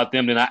 more about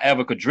them than I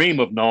ever could dream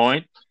of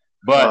knowing.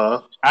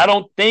 But I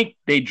don't think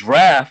they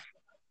draft.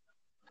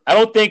 I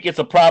don't think it's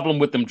a problem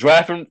with them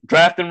drafting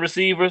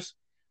receivers.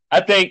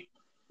 I think,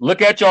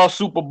 look at y'all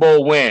Super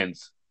Bowl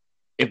wins.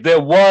 If there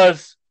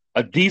was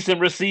a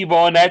decent receiver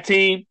on that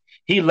team,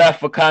 he left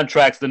for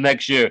contracts the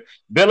next year.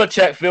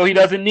 Belichick feel he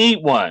doesn't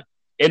need one.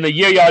 In the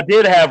year y'all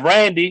did have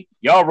Randy,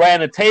 y'all ran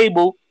the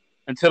table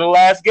until the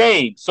last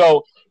game.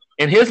 So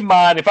in his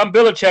mind, if I'm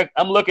Belichick,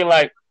 I'm looking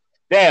like,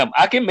 damn,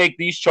 I can make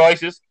these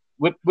choices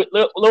with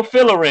little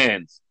filler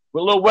ends,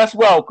 with little Wes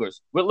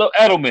Welkers, with little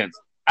Edelmans.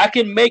 I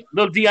can make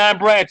little Deion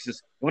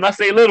Branches. When I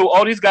say little,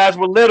 all these guys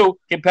were little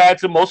compared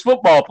to most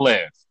football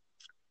players.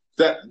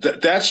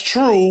 That's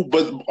true,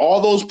 but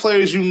all those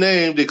players you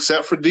named,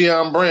 except for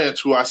Deion Branch,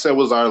 who I said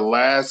was our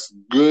last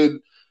good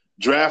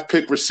draft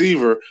pick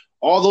receiver,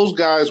 all those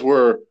guys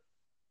were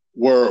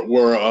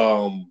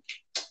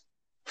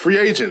free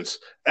agents.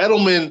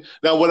 Edelman.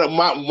 Now, what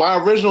my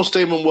original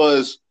statement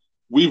was,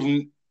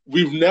 we've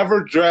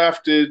never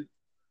drafted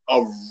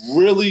a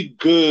really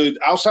good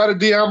outside of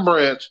Deion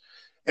Branch,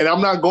 and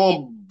I'm not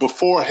going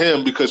before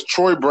him because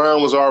Troy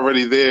Brown was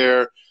already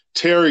there.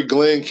 Terry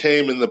Glenn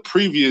came in the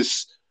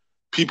previous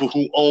people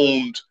who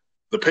owned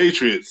the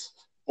Patriots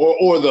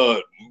or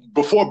the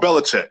before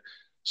Belichick.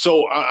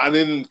 So I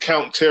didn't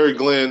count Terry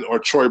Glenn or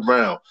Troy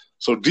Brown.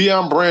 So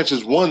Deion Branch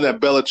is one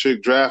that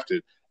Belichick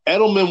drafted.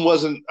 Edelman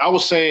wasn't – I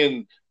was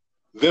saying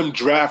them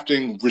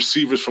drafting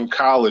receivers from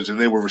college and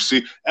they were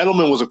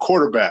Edelman was a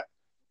quarterback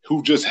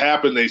who just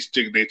happened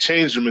they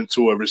changed him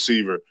into a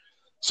receiver.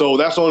 So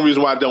that's the only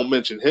reason why I don't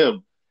mention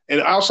him.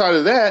 And outside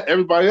of that,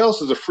 everybody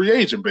else is a free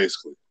agent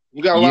basically.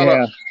 We got a lot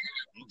of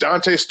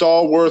Dante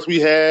Stallworth we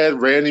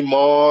had, Randy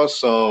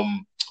Moss,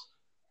 who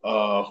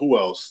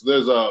else?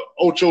 There's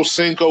Ocho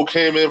Cinco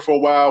came in for a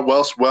while,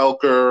 Wes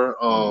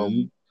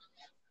Welker.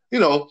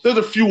 There's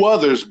a few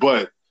others,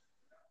 but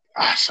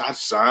I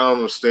don't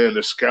understand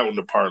their scouting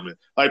department.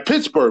 Like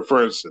Pittsburgh,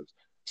 for instance.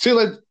 See,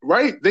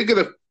 right?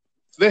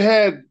 They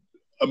had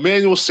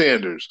Emmanuel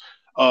Sanders.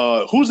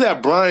 Who's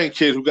that Brian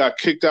kid who got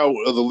kicked out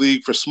of the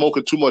league for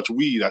smoking too much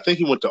weed? I think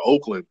he went to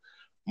Oakland.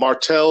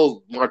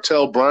 Martell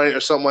Bryant or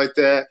something like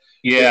that.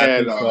 Yeah, they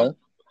had, I think so.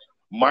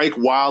 Mike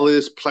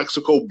Wallace,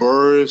 Plexico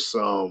Burris,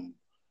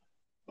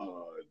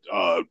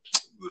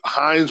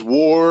 Hines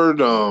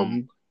Ward. I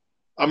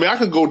mean, I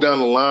could go down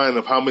the line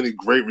of how many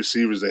great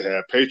receivers they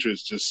have.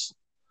 Patriots just,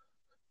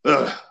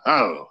 I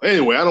don't know.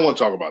 Anyway, I don't want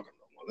to talk about them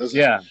no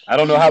more. I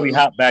don't know how we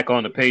hop back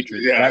on the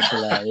Patriots. Yeah. That's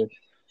hilarious.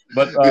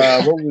 But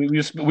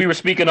we were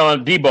speaking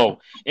on Debo.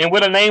 And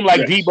with a name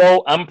like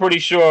Debo, I'm pretty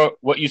sure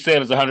what you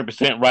said is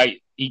 100%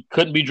 right. He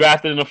couldn't be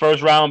drafted in the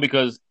first round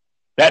because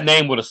that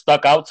name would have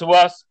stuck out to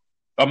us.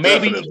 Or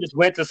maybe he just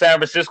went to San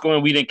Francisco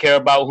and we didn't care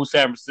about who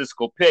San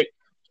Francisco picked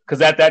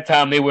because at that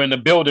time they were in the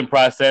building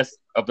process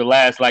of the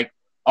last,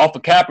 off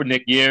the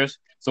Kaepernick years.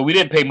 So we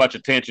didn't pay much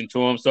attention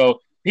to him. So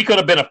he could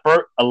have been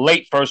a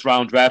late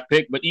first-round draft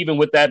pick. But even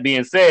with that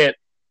being said,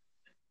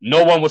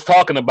 no one was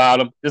talking about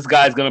him. This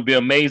guy's going to be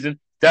amazing.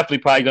 Definitely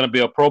probably going to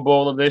be a Pro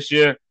Bowler this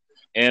year.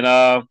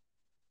 And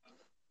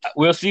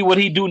we'll see what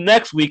he do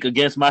next week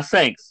against my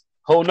Saints.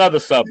 Whole nother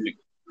subject.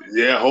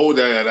 Yeah, hold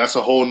that. That's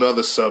a whole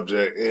nother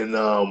subject.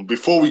 And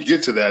before we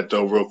get to that,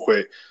 though, real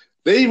quick,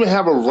 they even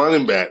have a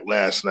running back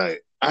last night.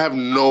 I have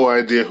no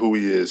idea who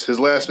he is. His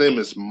last name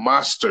is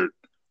Mostert,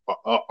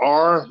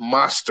 R.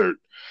 Mostert.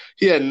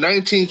 He had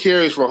 19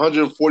 carries for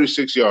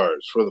 146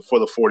 yards for the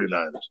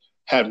 49ers.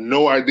 Have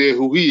no idea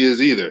who he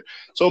is either.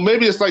 So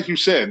maybe it's like you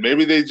said.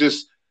 Maybe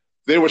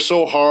they were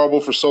so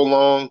horrible for so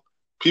long,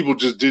 people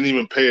just didn't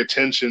even pay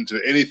attention to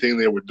anything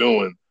they were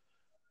doing.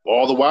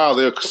 All the while,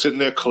 they're sitting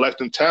there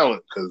collecting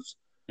talent because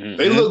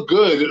they look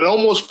good. It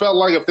almost felt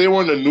like if they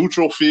were in a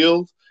neutral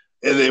field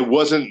and it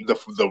wasn't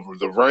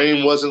the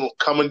rain wasn't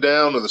coming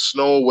down or the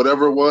snow or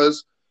whatever it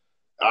was,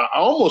 I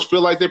almost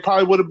feel like they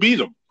probably would have beat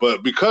them.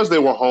 But because they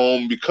were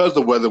home, because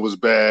the weather was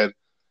bad,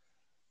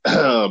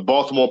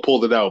 Baltimore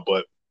pulled it out.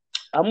 But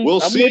we'll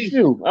see.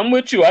 I'm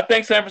with you. I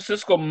think San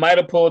Francisco might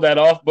have pulled that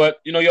off, but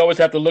you always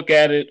have to look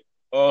at it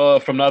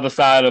from the other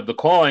side of the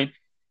coin.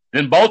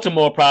 Then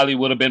Baltimore probably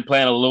would have been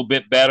playing a little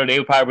bit better. They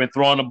would probably been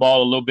throwing the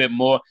ball a little bit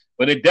more,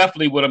 but it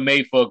definitely would have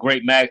made for a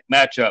great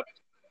matchup.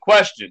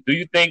 Question: do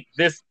you think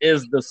this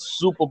is the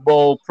Super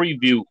Bowl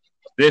preview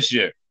this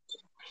year?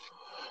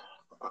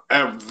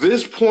 At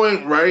this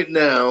point right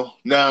now,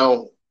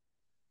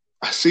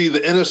 I see the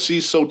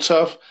NFC so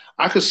tough.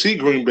 I could see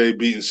Green Bay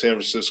beating San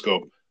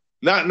Francisco.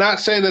 Not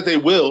saying that they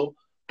will,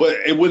 but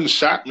it wouldn't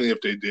shock me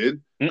if they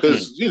did.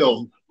 Because,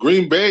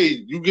 Green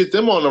Bay, you get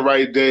them on the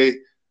right day,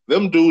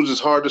 them dudes is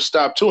hard to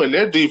stop too, and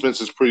their defense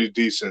is pretty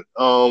decent.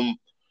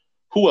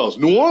 Who else?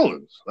 New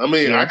Orleans. I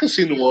mean, I could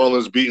see New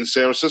Orleans beating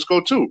San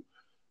Francisco too.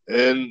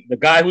 And the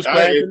guy who's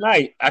playing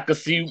tonight, I could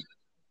see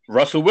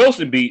Russell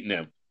Wilson beating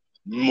them.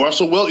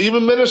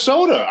 Even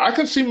Minnesota. I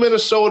could see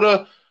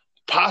Minnesota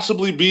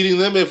possibly beating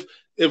them if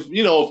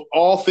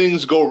all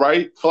things go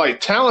right. For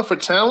talent for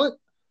talent,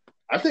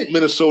 I think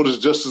Minnesota's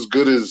just as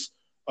good as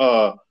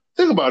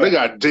think about it. They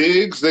got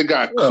Diggs, they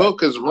got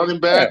Cook as running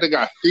back, they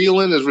got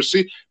Thielen as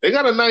receiver. They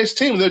got a nice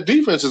team. Their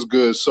defense is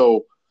good.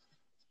 So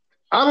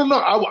I don't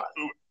know.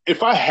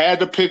 If I had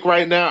to pick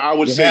right now, I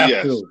would say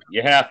yes.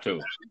 You have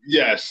to.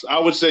 Yes, I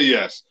would say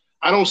yes.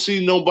 I don't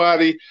see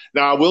nobody.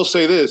 Now, I will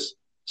say this.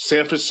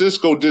 San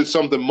Francisco did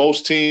something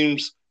most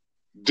teams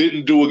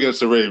didn't do against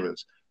the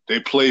Ravens.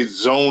 They played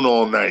zone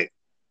all night.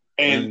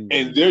 And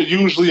they're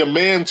usually a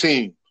man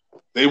team.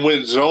 They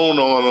went zone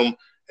on them,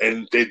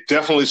 and they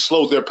definitely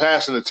slowed their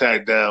passing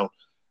attack down.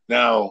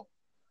 Now,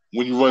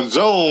 when you run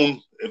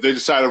zone, if they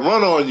decide to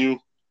run on you,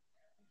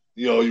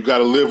 you got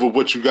to live with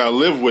what you got to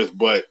live with.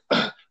 But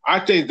I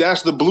think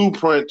that's the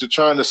blueprint to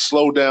trying to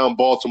slow down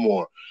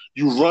Baltimore.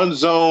 You run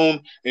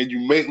zone, and you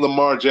make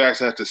Lamar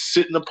Jackson have to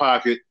sit in the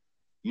pocket,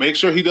 make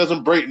sure he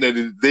doesn't break. They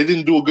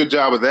didn't do a good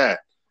job of that.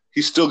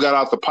 He still got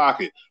out the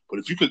pocket. But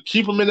if you could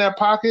keep him in that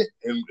pocket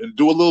and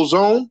do a little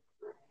zone,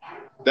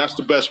 that's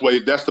the best way.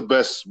 That's the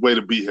best way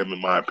to beat him,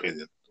 in my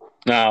opinion.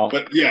 Now,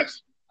 but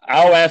yes,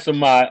 I'll answer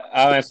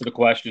the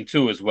question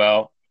too as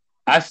well.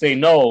 I say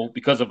no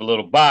because of a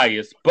little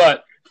bias,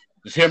 but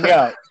just hear me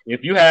out.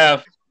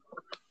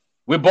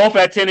 We're both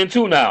at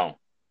 10-2 now,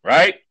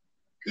 right?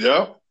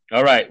 Yeah.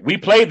 All right. We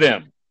play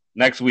them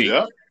next week.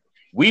 Yeah.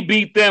 We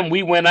beat them.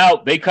 We went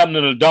out. They come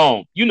to the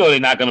Dome. They're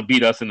not going to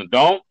beat us in the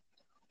Dome.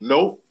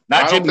 Nope.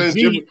 Not Jimmy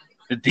G.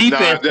 The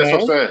defense. That's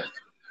what I'm saying.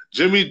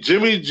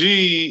 Jimmy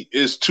G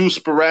is too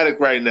sporadic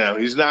right now.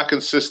 He's not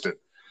consistent.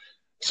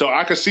 So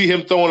I could see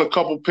him throwing a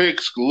couple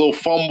picks, a little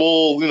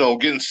fumble,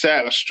 getting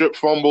sacked, a strip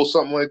fumble,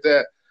 something like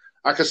that.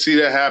 I could see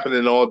that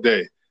happening all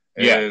day.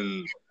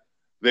 And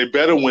they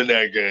better win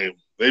that game.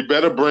 They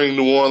better bring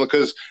New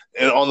Orleans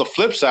and on the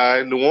flip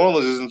side, New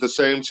Orleans isn't the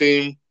same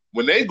team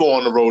when they go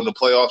on the road in the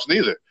playoffs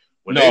neither.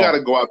 When they got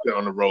to go out there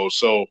on the road.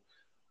 So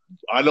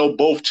I know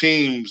both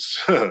teams,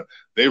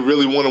 they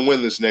really want to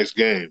win this next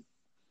game.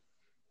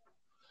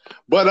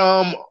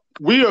 But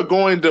we are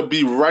going to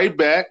be right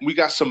back. We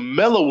got some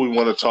Mello we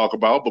want to talk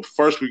about, but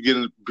first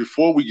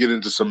before we get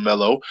into some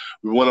Mello,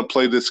 we want to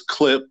play this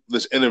clip,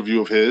 this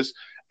interview of his.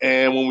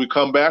 And when we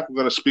come back, we're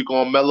going to speak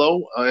on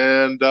Mello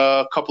and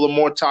a couple of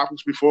more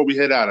topics before we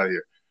head out of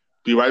here.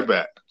 Be right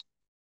back.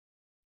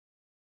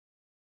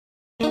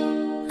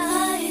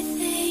 I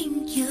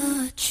think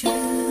you're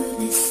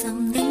truly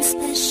something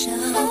special.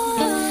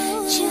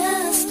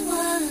 Just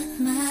what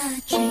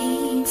my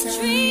dreams are.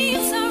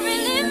 Dreams are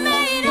really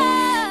made of.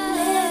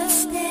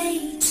 Let's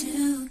stay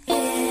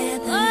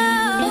together,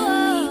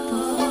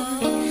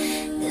 boy.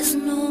 There's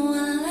no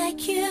one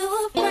like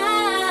you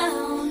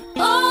around.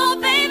 Oh,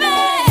 baby.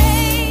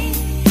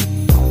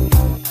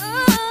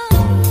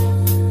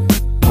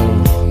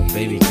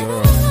 Baby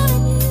girl.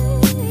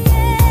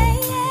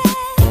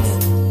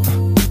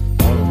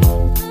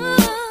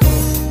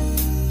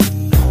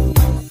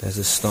 There's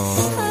a storm.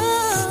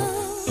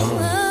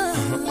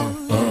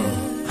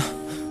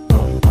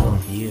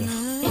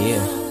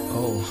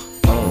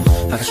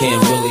 I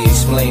can't really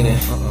explain it.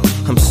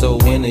 I'm so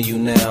into you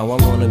now. I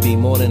wanna be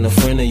more than a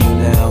friend of you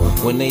now.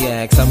 When they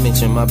ask, I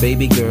mention my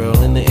baby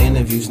girl in the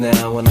interviews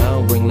now. And I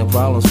don't bring the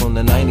problems from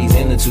the 90s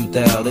into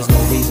 2000. There's no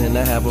reason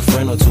to have a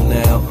friend or two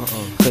now.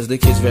 Cause the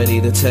kid's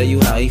ready to tell you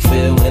how he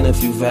feel in a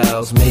few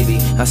vows. Maybe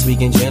I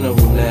speak in general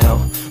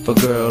now. But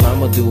girl,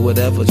 I'ma do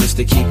whatever just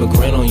to keep a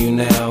grin on you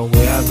now.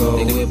 Where I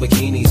go, they wear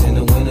bikinis in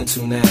the winter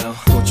too now.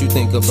 What you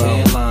think about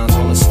tan lines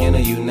on the skin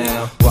of you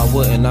now? Why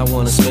wouldn't I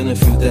wanna spend a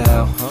few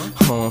thou?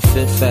 On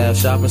Fifth Ave,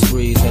 shopping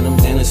sprees and them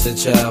dinners to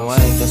chow. I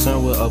ain't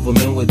concerned what other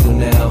men would do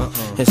now.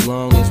 As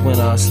long as when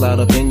I slide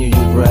up in you,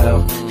 you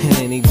growl. And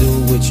any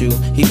dude with you,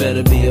 he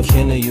better be a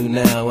kin of you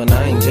now. And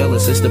I ain't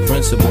jealous, it's the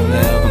principle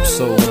now. I'm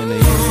so into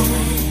you.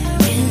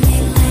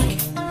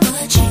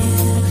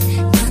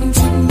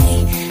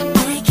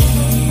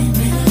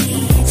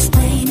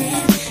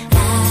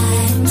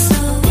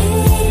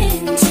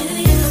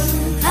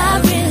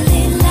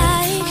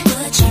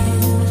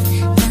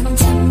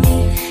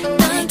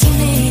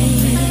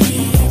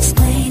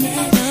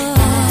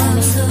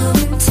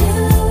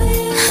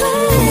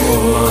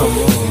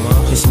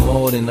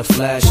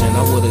 Flashing,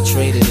 I would've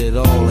traded it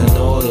all in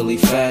orderly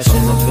fashion.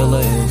 A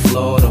villa in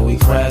Florida, we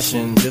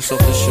crashing just off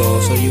the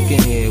shore, so you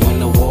can hear when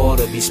the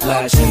water be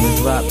splashing.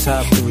 The drop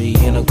top 3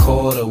 in a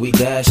quarter, we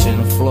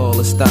dashing. The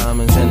flawless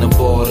diamonds and the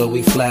border,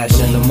 we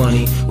flashing. The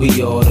money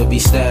we oughta be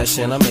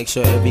stashing. I make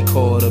sure every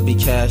quarter be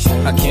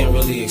cashing. I can't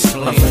really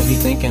explain. My friends be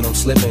thinking I'm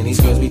slipping, these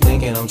girls be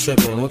thinking I'm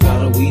tripping. What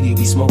kind of weed you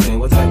be smoking?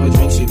 What type of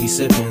drinks you be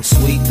sipping?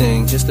 Sweet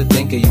thing, just to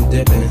think of you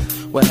dipping.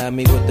 What had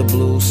me with the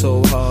blues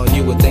so hard,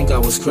 you would think I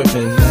was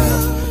crippin'.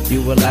 Now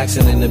you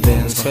relaxing in the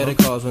bins, credit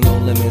cards with no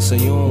limits, so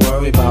you don't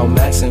worry about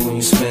maxing when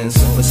you spend.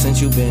 But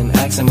since you been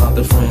asking about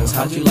the friends,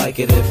 how'd you like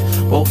it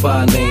if both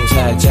our names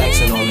had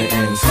Jackson on the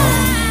ends?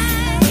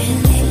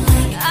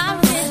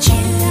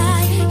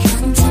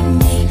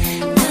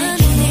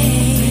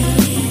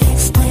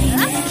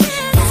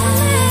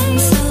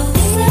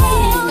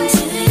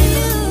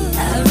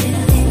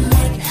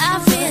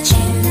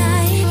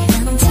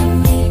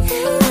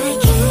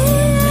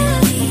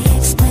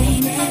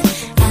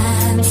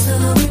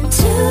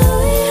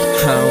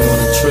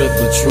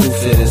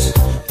 Truth is,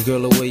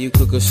 girl, the way you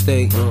cook a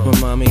steak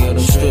remind me of them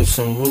strips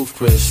and roof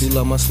crisps. You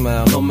love my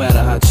smile, no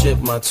matter how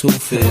chipped my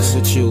tooth is.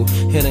 With you,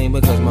 it ain't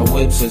because my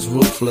whips is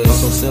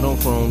ruthless. So sit on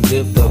chrome,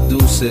 dipped up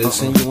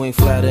deuces. And you ain't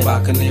flattered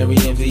by Canary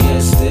and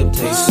VS dip,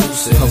 taste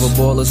souses. Cover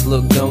ballers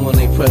look dumb when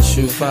they press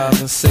you. 5s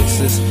and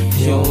 6s,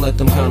 you don't let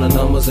them kind of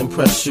numbers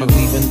impress you.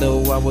 Even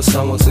though I was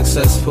somewhat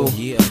successful,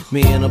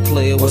 me and a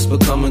player was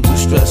becoming too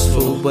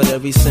stressful. But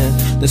ever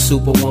since the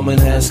superwoman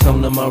has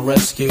come to my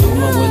rescue,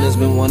 my winter's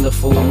been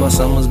wonderful, my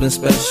summer's been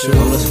special.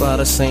 Let's fly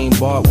the same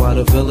bark while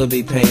the villa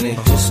be painted,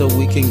 just so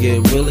we can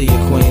get really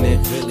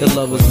acquainted. The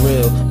love is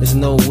real, there's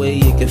no way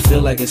it can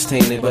feel like it's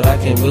tainted, but I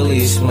can't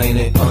really explain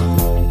it.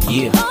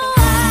 Yeah.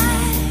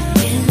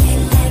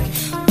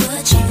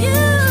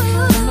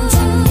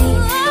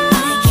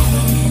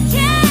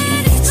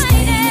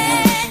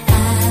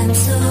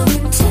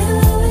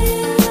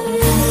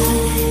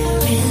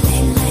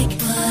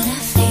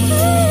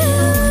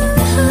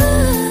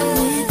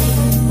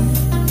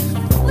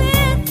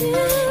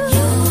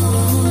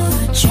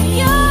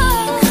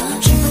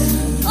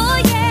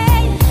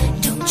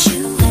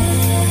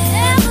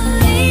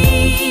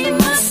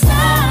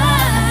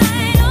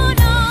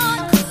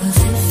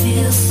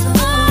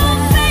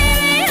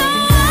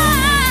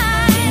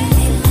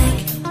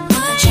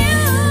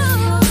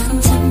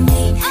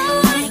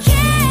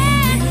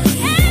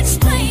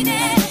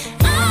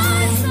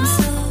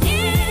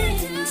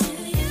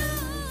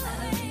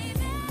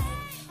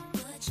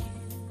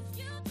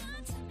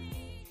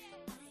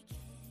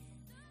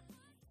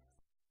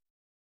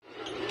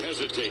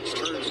 Hesitates,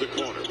 turns the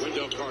corner.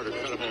 Wendell Carter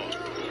cut him off.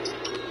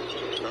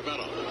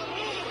 Carmello.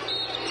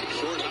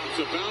 Short hops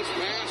a bounce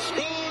pass,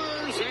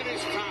 scores, and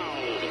is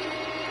fouled.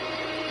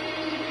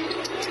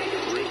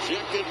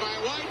 Rejected by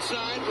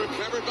Whiteside,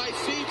 recovered by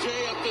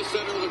CJ up the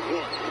center of the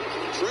court.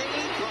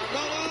 Trailing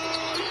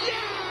Carmello.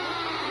 Yeah!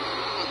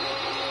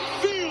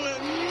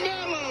 Feeling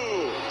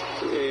mellow.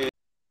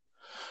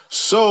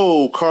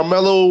 So,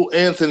 Carmello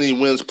Anthony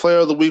wins Player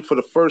of the Week for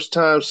the first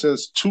time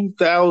since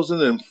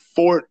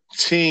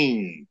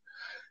 2014.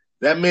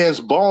 That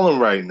man's balling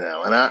right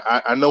now, and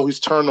I know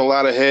he's turned a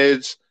lot of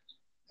heads,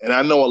 and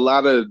I know a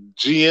lot of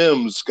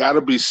GMs got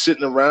to be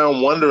sitting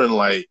around wondering,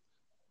 like,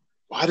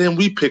 why didn't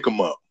we pick him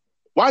up?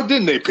 Why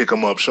didn't they pick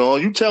him up,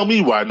 Sean? You tell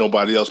me why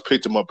nobody else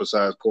picked him up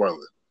besides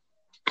Portland.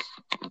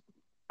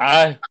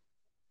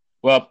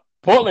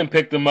 Portland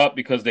picked him up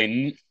because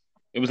it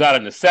was out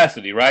of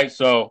necessity, right?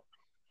 So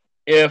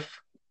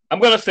if I'm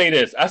going to say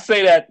this, I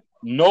say that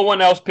no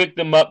one else picked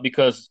him up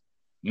because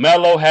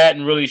Melo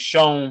hadn't really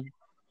shown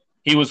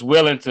he was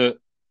willing to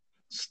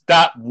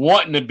stop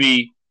wanting to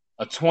be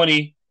a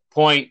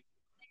 20-point,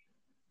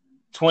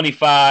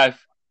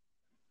 25,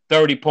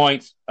 30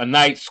 points a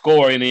night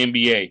scorer in the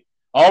NBA.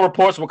 All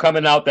reports were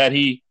coming out that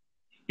he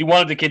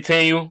wanted to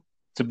continue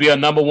to be a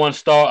number one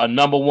star, a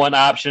number one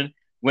option,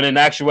 when in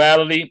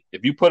actuality,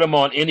 if you put him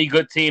on any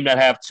good team that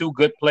have two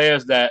good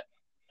players that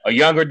are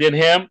younger than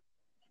him,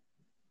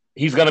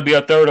 he's going to be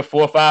a third or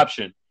fourth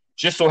option.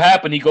 Just so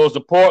happened he goes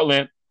to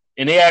Portland,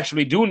 and they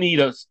actually do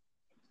need a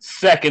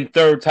second,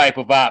 third type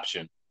of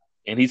option.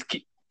 And he's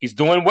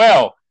doing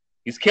well.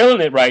 He's killing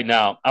it right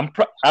now.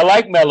 I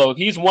like Melo.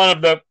 He's one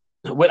of the,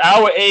 with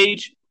our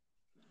age,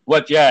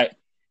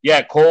 you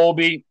had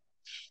Colby.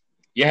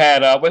 You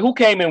had who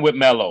came in with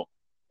Melo?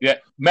 Yeah,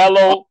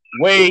 Melo,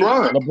 Wade,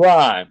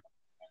 LeBron.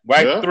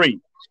 Right? Yeah. 3.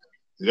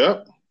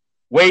 Yep.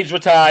 Wade's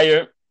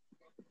retired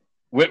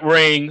with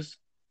rings.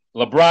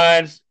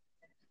 LeBron's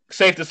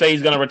safe to say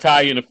he's going to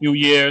retire in a few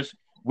years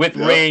with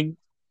rings.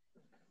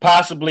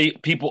 Possibly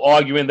people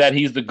arguing that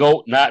he's the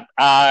GOAT, not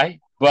I.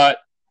 But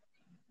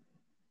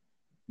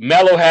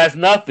Melo has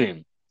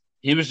nothing.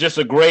 He was just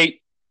a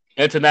great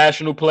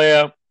international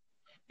player.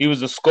 He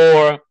was a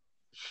scorer.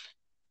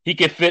 He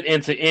can fit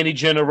into any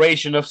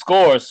generation of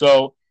scorers.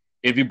 So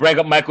if you bring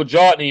up Michael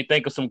Jordan, you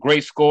think of some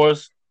great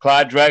scorers,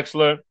 Clyde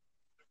Drexler,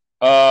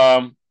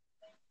 I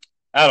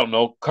don't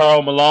know,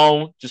 Karl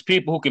Malone, just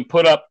people who can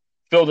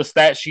fill the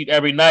stat sheet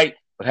every night,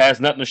 but has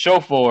nothing to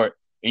show for it.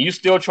 And you're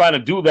still trying to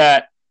do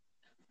that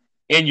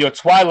in your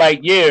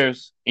twilight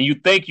years, and you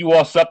think you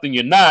are something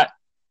you're not,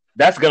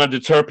 that's going to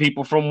deter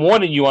people from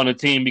wanting you on the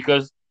team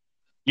because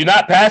you're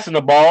not passing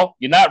the ball,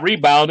 you're not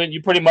rebounding,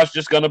 you're pretty much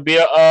just going to be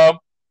a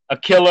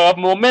killer of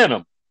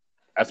momentum.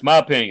 That's my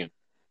opinion.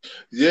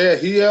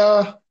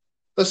 Yeah,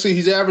 let's see,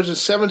 he's averaging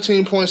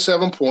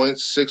 17.7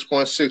 points,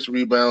 6.6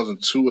 rebounds, and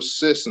 2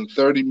 assists in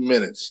 30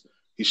 minutes.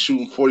 He's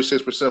shooting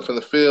 46% from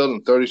the field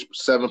and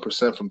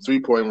 37% from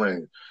three-point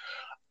range.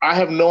 I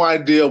have no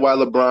idea why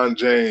LeBron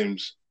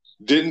James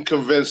didn't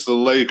convince the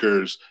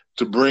Lakers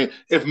to bring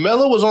 – if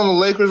Melo was on the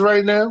Lakers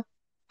right now,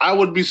 I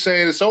would be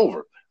saying it's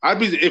over.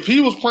 If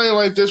he was playing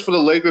like this for the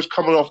Lakers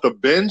coming off the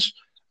bench,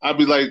 I'd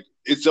be like,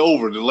 it's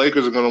over. The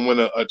Lakers are going to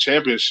win a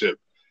championship.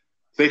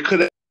 They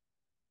could have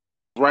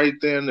right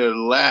there in their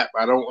lap.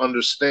 I don't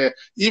understand.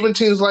 Even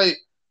teams like,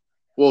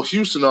 well,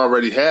 Houston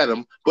already had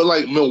him, but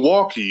like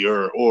Milwaukee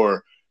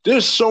or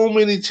there's so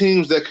many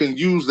teams that can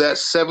use that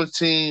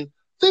 17.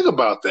 Think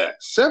about that.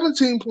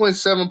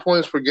 17.7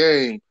 points per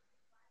game,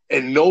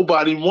 and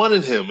nobody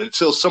wanted him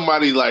until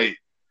somebody like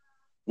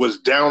was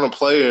down a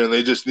player and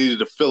they just needed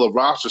to fill a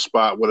roster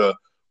spot with an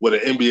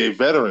NBA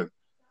veteran.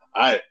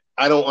 I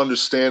don't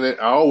understand it.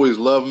 I always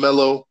loved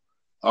Melo.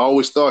 I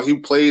always thought he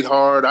played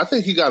hard. I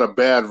think he got a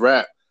bad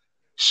rap.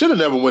 Should have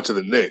never went to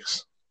the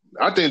Knicks.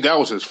 I think that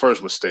was his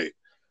first mistake.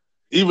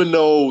 Even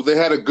though they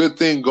had a good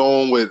thing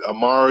going with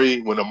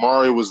Amari, when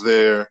Amari was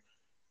there,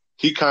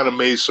 he kind of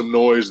made some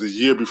noise the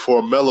year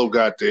before Melo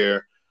got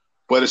there.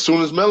 But as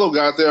soon as Melo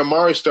got there,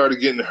 Amari started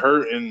getting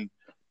hurt, and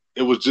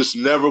it was just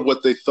never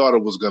what they thought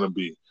it was going to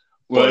be.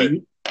 Well,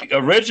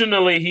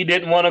 originally he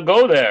didn't want to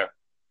go there.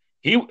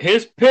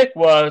 His pick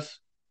was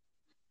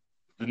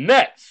the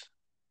Nets.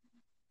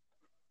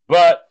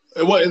 But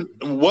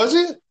was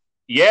it?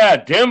 Yeah,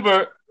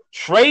 Denver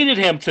traded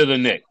him to the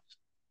Knicks.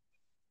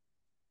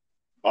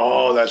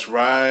 Oh, that's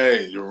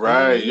right. You're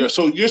right. Mm-hmm.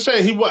 So you're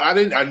saying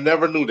I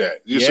never knew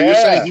that. So you're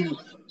saying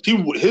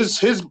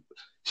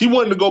he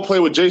wanted to go play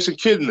with Jason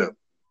Kidd and them.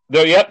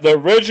 The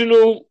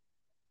original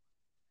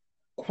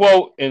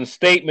quote and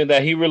statement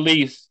that he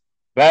released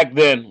back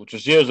then, which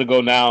was years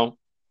ago now,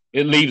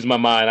 it leaves my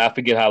mind. I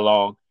forget how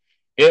long.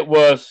 It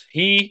was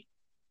he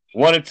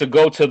wanted to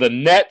go to the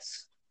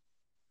Nets.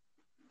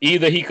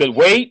 Either he could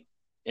wait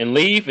and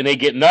leave and they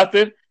get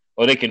nothing,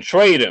 or they can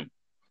trade him.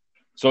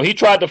 So he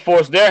tried to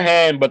force their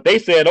hand, but they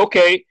said,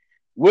 okay,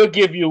 we'll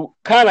give you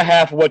kind of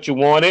half of what you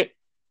wanted.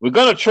 We're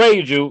going to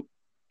trade you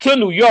to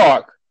New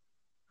York,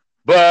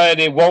 but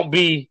it won't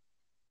be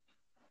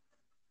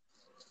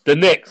the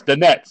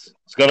Nets.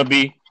 It's going to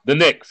be the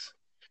Knicks.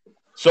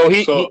 So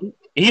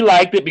he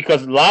liked it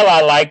because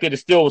Lala liked it. It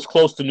still was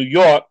close to New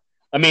York.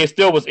 I mean, it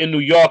still was in New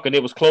York, and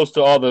it was close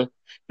to all the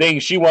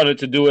things she wanted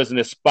to do as an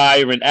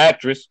aspiring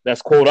actress.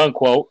 That's quote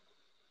unquote.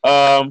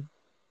 But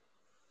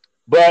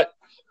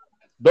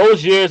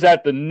those years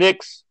at the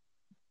Knicks,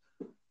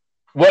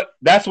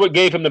 that's what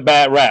gave him the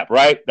bad rap,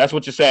 right? That's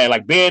what you're saying.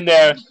 Like being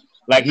there,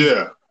 like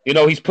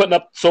he's putting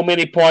up so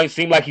many points,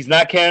 seemed like he's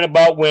not caring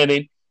about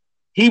winning.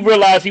 He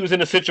realized he was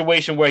in a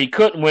situation where he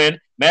couldn't win.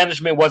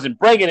 Management wasn't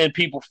bringing in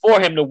people for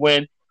him to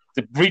win,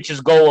 to reach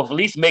his goal of at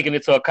least making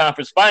it to a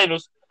conference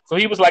finals. So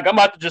he was like, I'm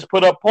about to just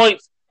put up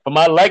points for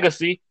my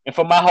legacy and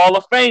for my Hall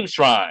of Fame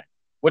shrine,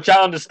 which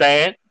I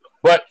understand.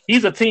 But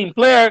he's a team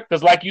player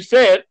because, like you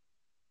said,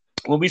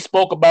 when we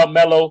spoke about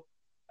Melo,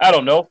 I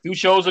don't know, a few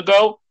shows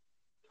ago,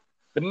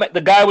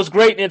 the guy was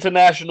great in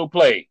international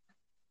play.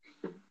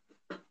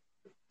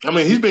 I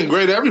mean, he's been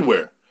great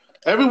everywhere.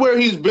 Everywhere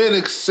he's been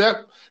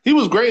except he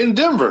was great in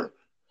Denver.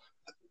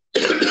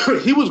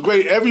 He was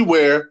great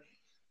everywhere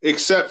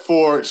except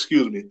for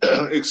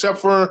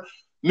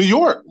New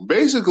York,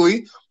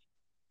 basically.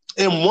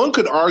 And one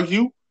could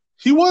argue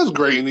he was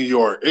great in New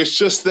York. It's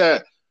just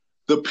that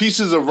the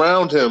pieces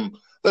around him,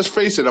 let's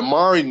face it,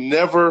 Amari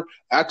never,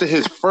 after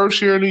his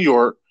first year in New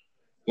York,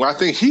 well, I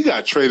think he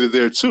got traded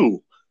there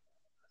too,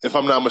 if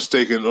I'm not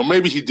mistaken, or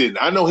maybe he didn't.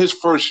 I know his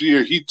first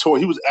year he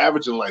was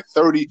averaging like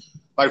 30,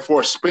 like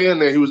for a span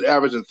there, he was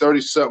averaging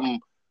 30-something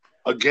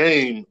a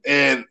game,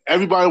 and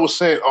everybody was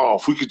saying, oh,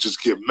 if we could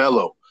just get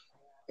Melo.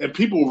 And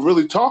people were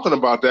really talking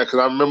about that because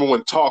I remember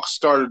when talks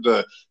started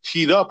to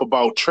heat up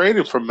about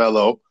trading for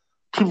Melo,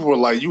 people were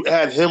like, you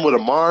add him with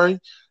Amari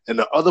and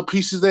the other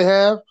pieces they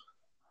have,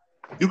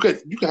 you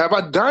could have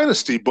a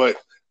dynasty, but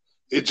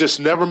it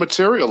just never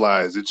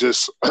materialized. It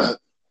just I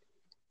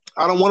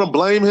don't want to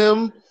blame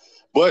him,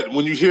 but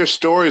when you hear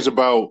stories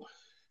about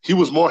he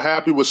was more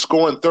happy with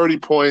scoring 30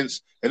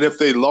 points, and if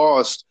they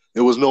lost,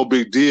 it was no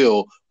big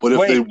deal. But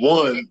if they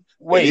won,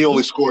 and he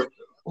only scored.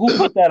 Who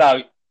put that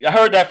out? I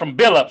heard that from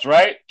Billups,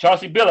 right?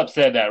 Chauncey Billups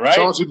said that, right?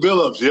 Chauncey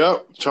Billups,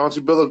 yep. Chauncey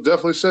Billups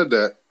definitely said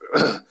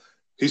that.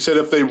 He said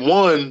if they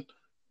won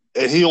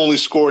and he only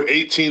scored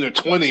 18 or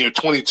 20 or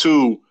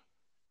 22,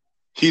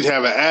 he'd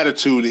have an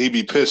attitude and he'd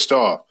be pissed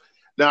off.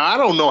 Now, I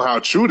don't know how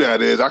true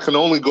that is. I can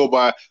only go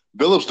by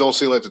Billups don't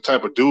seem like the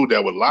type of dude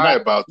that would lie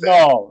about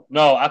that.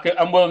 No.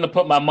 I'm willing to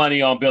put my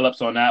money on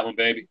Billups on that one,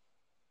 baby.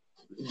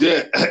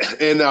 Yeah,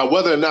 and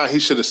whether or not he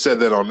should have said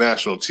that on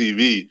national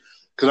TV,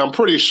 because I'm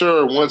pretty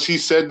sure once he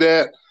said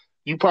that,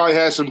 you probably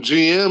had some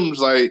GMs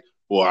like,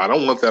 well, I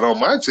don't want that on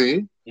my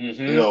team,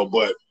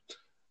 but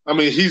I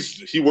mean,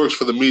 he works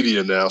for the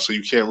media now, so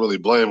you can't really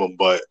blame him,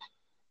 but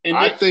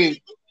I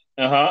think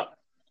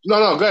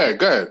No, go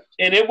ahead.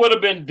 And it would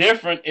have been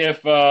different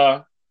if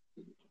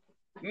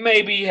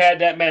maybe he had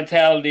that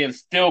mentality and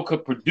still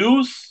could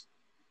produce,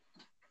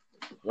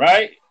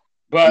 right?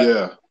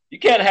 But you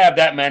can't have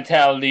that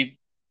mentality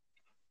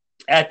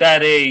at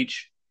that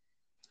age.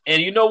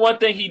 And you know, one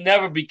thing he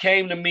never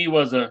became to me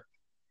was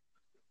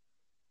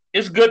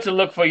it's good to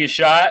look for your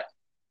shot,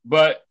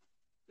 but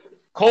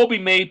Kobe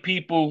made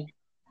people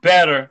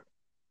better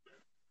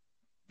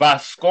by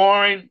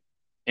scoring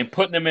and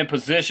putting them in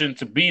position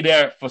to be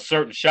there for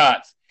certain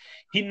shots.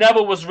 He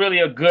never was really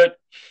a good,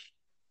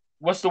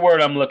 what's the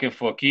word I'm looking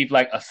for, Keith?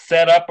 Like a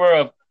set-upper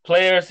of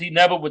players. He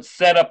never would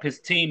set up his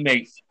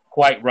teammates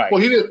quite right.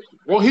 Well, he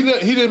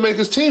didn't make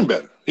his team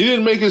better. He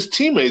didn't make his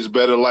teammates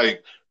better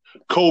like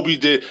Kobe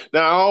did.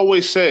 Now, I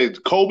always say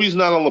Kobe's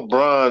not on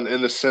LeBron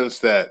in the sense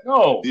that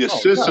the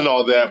assists and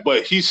all that,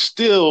 but he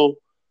still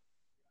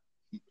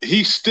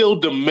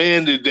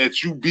demanded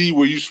that you be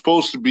where you're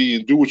supposed to be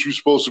and do what you're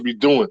supposed to be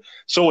doing.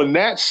 So in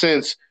that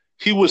sense,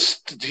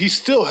 he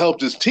still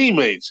helped his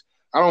teammates.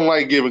 I don't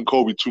like giving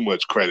Kobe too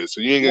much credit,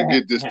 so you ain't gonna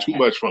get this too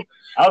much from.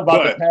 I was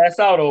about to pass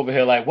out over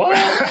here, like what?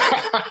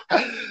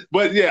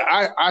 But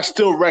yeah, I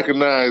still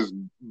recognize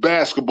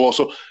basketball.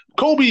 So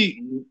Kobe,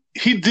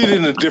 he did it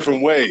in a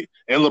different way,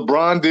 and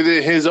LeBron did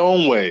it his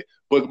own way.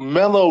 But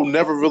Melo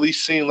never really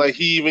seemed like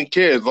he even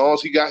cared. As long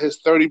as he got his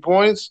 30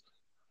 points,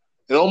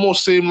 it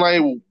almost seemed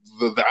like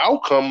the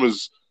outcome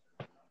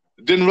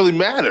didn't really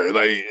matter.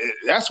 Like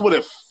that's what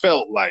it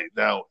felt like.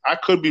 Now I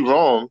could be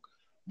wrong,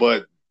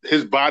 but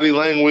his body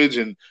language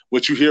and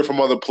what you hear from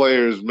other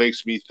players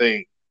makes me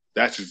think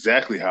that's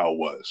exactly how it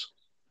was.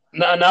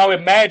 Now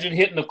imagine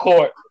hitting the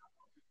court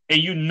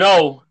and you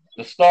know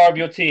the star of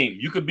your team.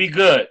 You could be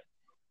good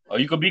or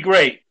you could be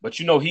great, but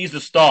you know he's the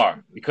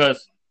star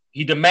because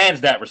he demands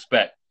that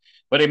respect.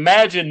 But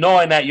imagine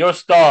knowing that your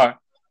star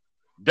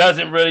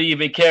doesn't really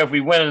even care if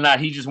we win or not.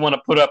 He just want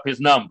to put up his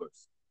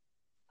numbers.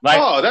 Like,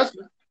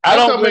 I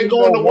don't really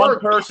know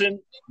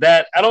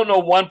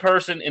one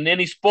person in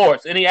any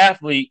sports, any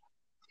athlete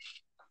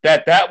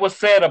that was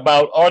said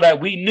about or that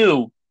we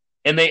knew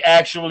and they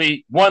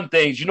actually won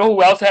things. You know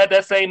who else had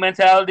that same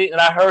mentality? And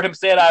I heard him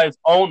say it out of his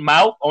own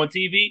mouth on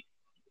TV.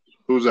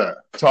 Who's that?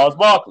 Charles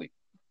Barkley.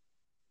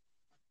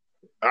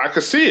 I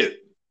could see it.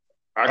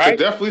 I could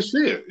definitely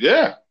see it.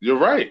 Yeah, you're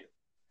right.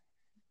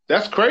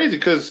 That's crazy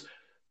because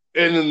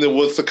and then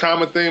what's the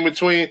common thing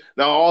between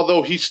now,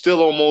 although he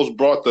still almost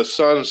brought the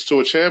Suns to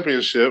a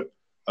championship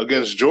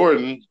against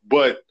Jordan,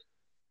 but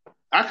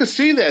I could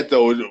see that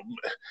though.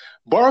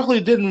 Barkley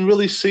didn't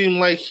really seem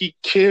like he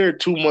cared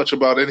too much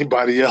about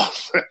anybody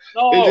else.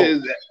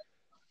 No.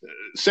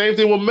 Same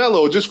thing with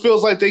Melo. It just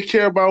feels like they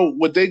care about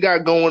what they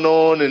got going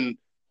on, and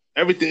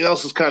everything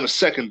else is kind of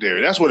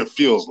secondary. That's what it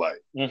feels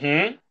like.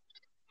 Mm-hmm.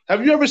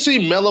 Have you ever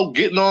seen Melo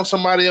getting on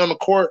somebody on the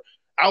court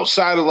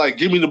outside of like,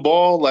 give me the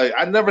ball? Like,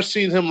 I never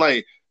seen him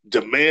like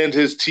demand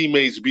his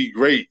teammates be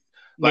great.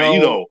 Like, No, you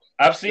know,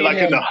 I've seen like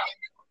him.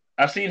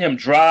 I've seen him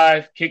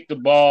drive, kick the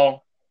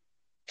ball,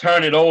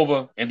 turn it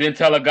over, and then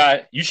tell a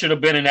guy, "You should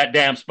have been in that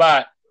damn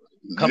spot."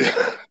 Come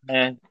on,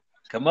 man.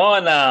 Come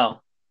on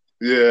now.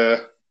 Yeah,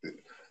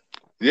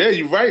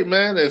 you're right,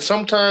 man. And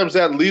sometimes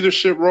that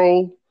leadership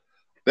role,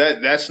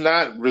 that's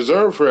not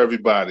reserved for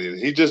everybody.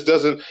 He just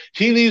doesn't.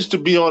 He needs to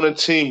be on a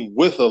team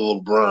with a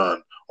LeBron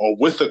or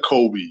with a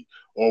Kobe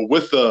or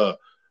with a,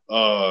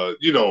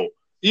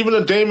 even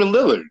a Damian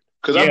Lillard.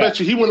 Because I bet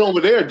you he went over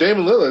there,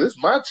 Damian Lillard. This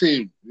is my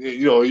team.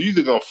 You know, you're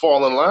either gonna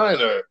fall in line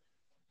or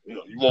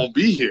you won't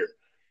be here.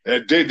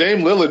 And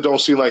Dame Lillard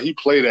don't seem like he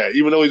play that.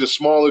 Even though he's a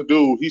smaller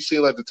dude, he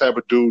seemed like the type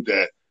of dude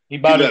that he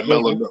let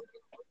Melo know.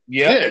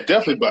 Yeah,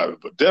 definitely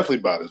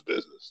about his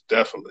business.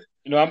 Definitely.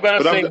 You know, I'm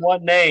gonna say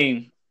one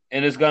name,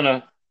 and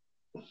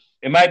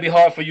it might be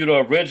hard for you to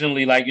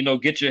originally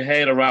get your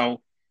head around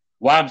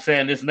why I'm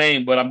saying this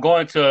name, but I'm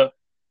going to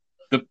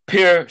the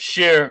pure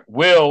sheer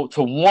will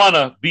to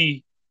wanna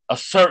be a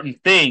certain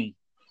thing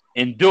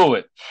and do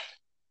it.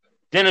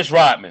 Dennis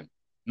Rodman.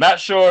 Not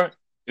sure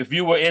if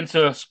you were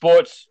into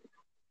sports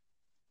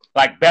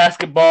like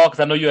basketball,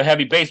 because I know you're a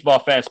heavy baseball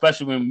fan,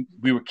 especially when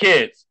we were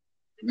kids.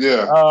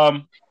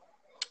 Yeah.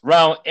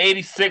 Around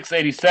 86,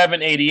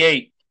 87,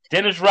 88,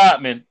 Dennis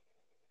Rodman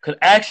could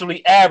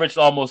actually average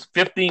almost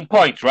 15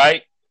 points,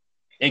 right?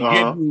 And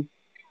give you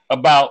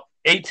about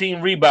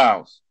 18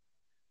 rebounds.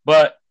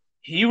 But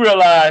he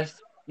realized,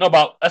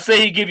 let's say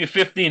he give you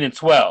 15 and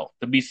 12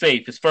 to be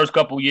safe his first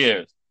couple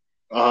years.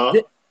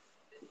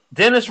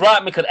 Dennis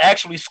Rodman could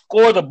actually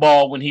score the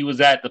ball when he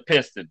was at the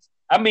Pistons.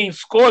 I mean,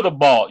 score the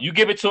ball. You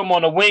give it to him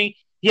on the wing,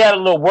 he had a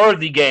little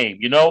worthy game,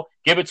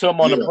 Give it to him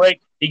on the break,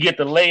 he get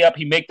the layup,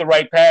 he make the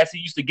right pass. He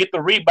used to get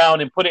the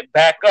rebound and put it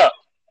back up.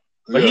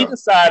 But he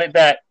decided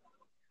that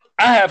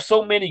I have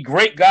so many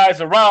great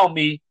guys around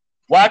me,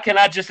 why can't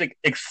I just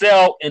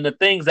excel in the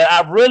things that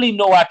I really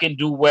know I can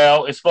do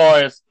well as far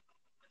as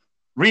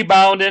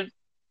rebounding,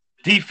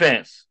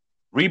 defense.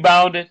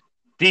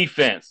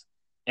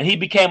 And he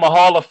became a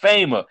Hall of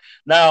Famer.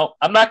 Now,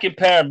 I'm not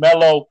comparing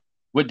Melo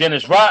with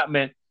Dennis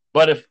Rodman,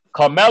 but if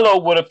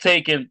Carmello would have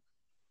taken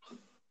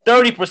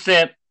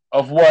 30%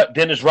 of what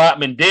Dennis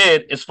Rodman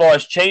did as far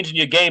as changing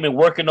your game and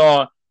working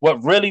on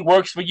what really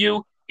works for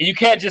you, and you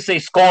can't just say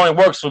scoring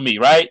works for me,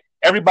 right?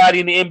 Everybody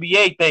in the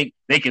NBA think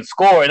they can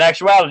score. In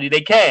actuality,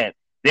 they can.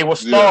 They were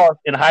stars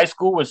in high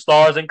school and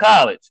stars in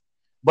college.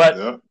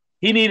 But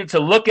he needed to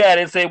look at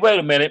it and say, wait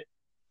a minute,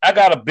 I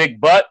got a big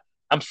butt.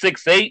 I'm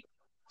 6'8".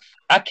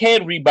 I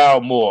can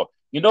rebound more.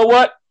 You know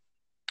what?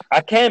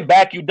 I can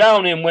back you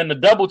down, and when the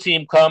double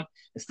team come,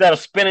 instead of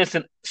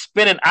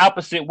spinning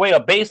opposite way, a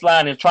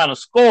baseline and trying to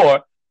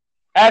score,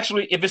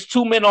 actually, if it's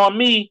 2 men on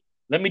me,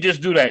 let me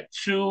just do that.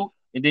 2,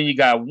 and then you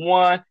got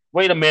 1.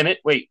 Wait a minute.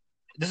 Wait.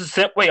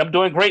 I'm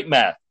doing great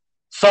math.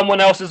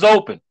 Someone else is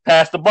open.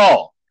 Pass the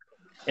ball.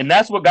 And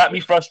that's what got me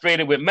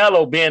frustrated with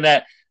Melo, being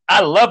that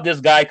I love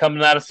this guy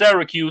coming out of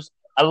Syracuse.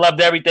 I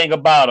loved everything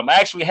about him. I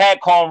actually had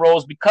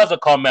cornrows because of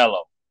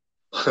Carmello.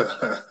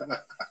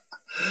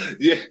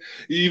 Yeah.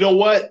 You know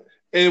what?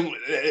 And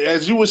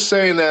as you were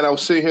saying that, I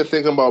was sitting here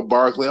thinking about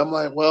Barkley. I'm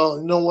like, well,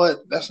 you know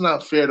what? That's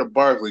not fair to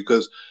Barkley,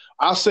 because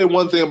I'll say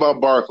one thing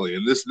about Barkley,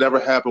 and this never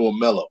happened with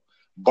Melo.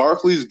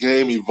 Barkley's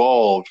game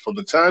evolved from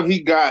the time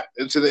he got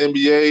into the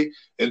NBA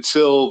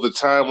until the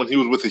time when he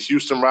was with the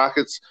Houston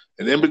Rockets.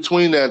 And in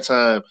between that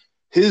time,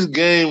 his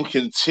game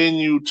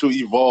continued to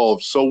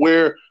evolve. So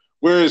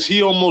whereas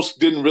he almost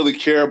didn't really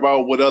care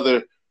about what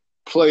other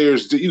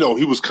players did,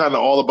 he was kind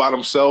of all about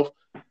himself.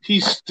 He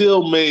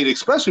still made,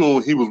 especially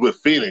when he was with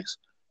Phoenix,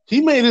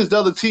 he made his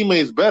other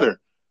teammates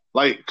better.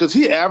 Like, because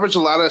he averaged a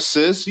lot of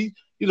assists. He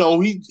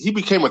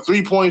became a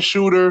 3-point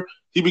shooter.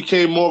 He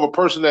became more of a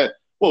person that,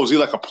 was he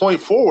like a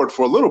point forward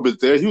for a little bit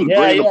there? He was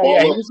bringing the ball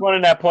up. He was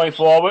running that point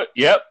forward.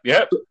 Yep.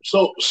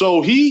 So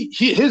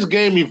his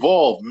game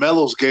evolved.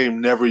 Melo's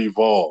game never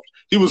evolved.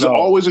 He was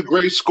always a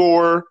great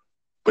scorer,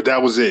 but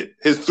that was it.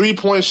 His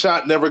 3-point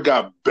shot never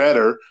got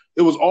better.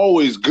 It was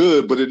always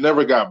good, but it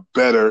never got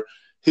better.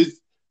 He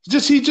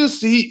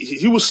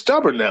was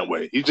stubborn that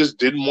way. He just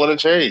didn't want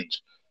to change.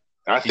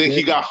 I think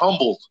he got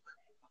humbled.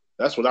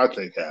 That's what I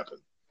think happened.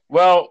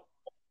 Well,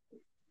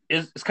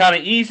 it's kind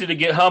of easy to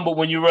get humbled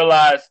when you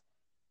realize,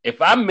 if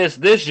I miss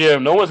this year,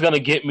 no one's going to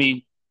get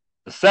me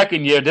the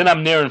second year, then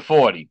I'm nearing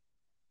 40.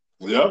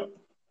 Yep. All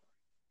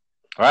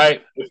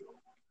right?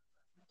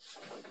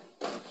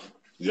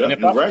 Yep,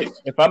 you're right.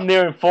 If I'm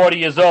nearing 40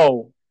 years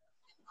old,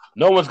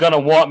 no one's going to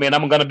want me, and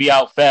I'm going to be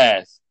out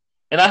fast.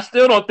 And I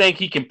still don't think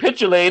he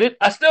capitulated.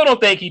 I still don't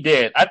think he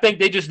did. I think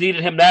they just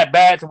needed him that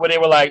bad to where they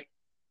were like,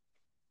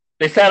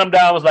 they sat him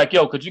down and was like,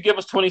 yo, could you give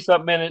us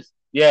 20-something minutes?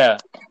 Yeah.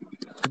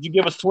 Could you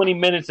give us 20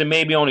 minutes and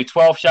maybe only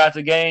 12 shots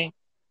a game?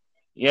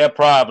 Yeah,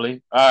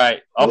 probably. All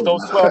right. Off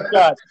those 12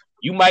 shots,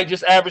 you might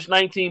just average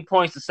 19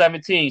 points to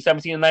 17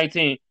 to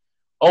 19.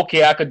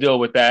 Okay, I could deal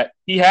with that.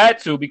 He had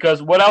to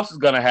because what else is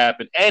going to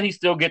happen? And he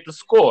still get the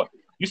score.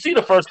 You see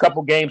the first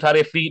couple games, how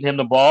they feed him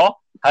the ball,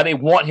 how they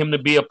want him to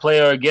be a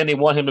player again. They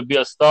want him to be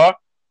a star.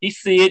 He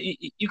see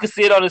it. You can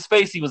see it on his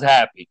face. He was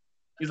happy.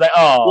 He's like,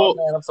 oh,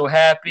 man, I'm so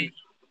happy.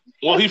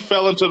 Well, he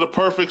fell into the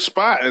perfect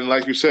spot. And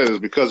like you said, it's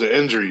because of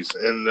injuries.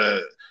 And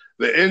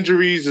the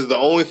injuries is the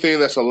only thing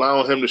that's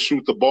allowing him to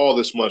shoot the ball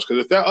this much.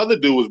 Because if that other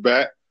dude was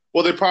back,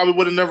 well, they probably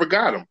would have never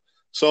got him.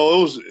 So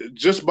it was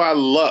just by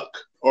luck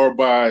or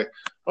by –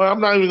 well,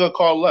 I'm not even going to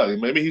call it luck.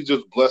 Maybe he's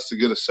just blessed to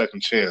get a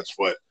second chance.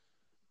 But,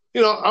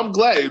 you know, I'm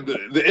glad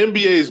the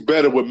NBA is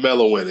better with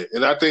Melo in it.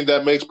 And I think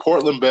that makes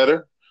Portland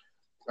better.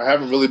 I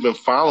haven't really been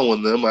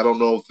following them. I don't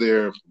know if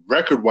they're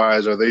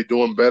record-wise, are they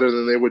doing better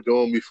than they were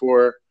doing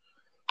before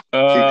he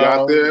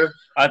got there?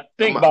 I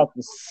think about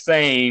the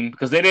same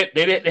because they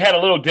had a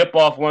little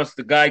dip-off once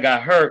the guy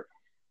got hurt.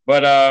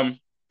 But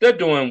they're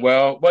doing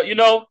well. But, you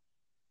know,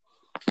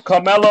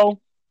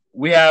 Carmello,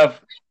 we have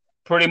 –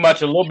 pretty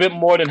much a little bit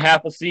more than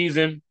half a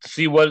season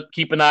to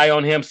keep an eye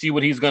on him, see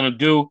what he's going to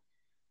do.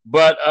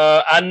 But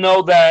I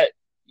know that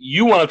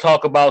you want to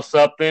talk about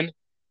something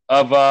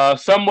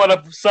somewhat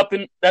of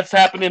something that's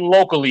happening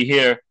locally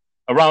here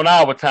around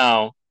our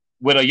town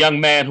with a young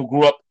man who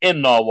grew up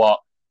in Norwalk.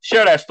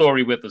 Share that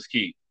story with us,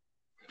 Keith.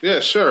 Yeah,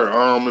 sure.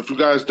 If you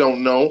guys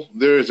don't know,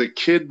 there is a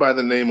kid by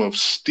the name of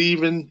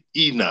Stephen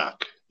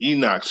Enoch.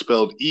 Enoch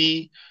spelled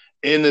E,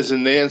 N as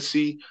in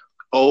Nancy,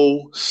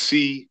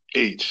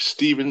 O-C-H,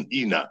 Stephen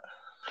Enoch.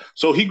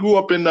 So he grew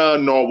up in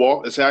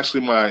Norwalk. It's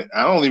actually I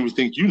don't even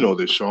think you know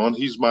this, Sean.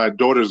 He's my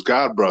daughter's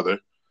godbrother.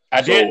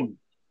 I didn't.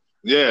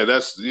 Yeah,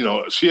 that's, you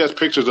know, she has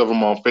pictures of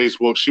him on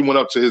Facebook. She went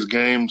up to his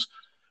games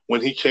when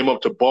he came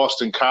up to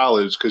Boston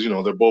College because, you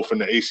know, they're both in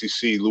the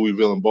ACC,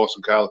 Louisville and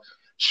Boston College.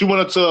 She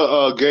went up to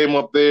a game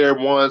up there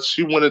once.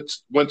 She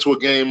went to a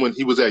game when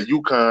he was at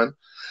UConn.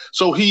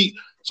 So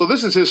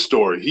this is his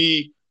story.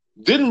 He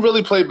didn't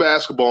really play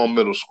basketball in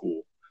middle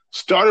school.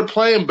 Started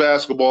playing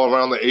basketball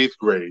around the 8th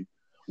grade.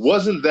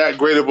 Wasn't that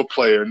great of a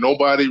player.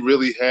 Nobody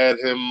really had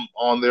him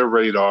on their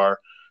radar.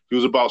 He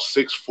was about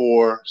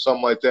 6'4",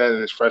 something like that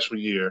in his freshman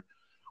year.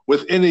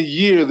 Within a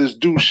year, this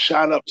dude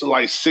shot up to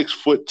like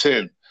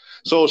 6'10".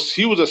 So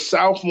he was a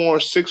sophomore,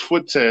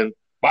 6'10".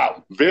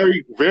 Wow.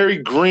 Very, very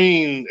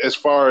green as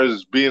far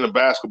as being a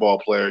basketball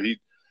player.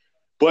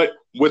 But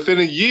within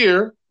a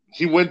year,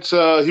 he went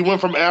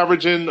from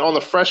averaging on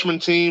the freshman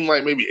team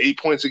like maybe 8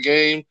 points a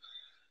game.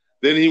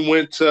 Then he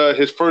went to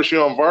his first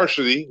year on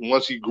varsity.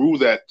 Once he grew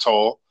that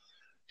tall,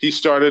 he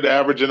started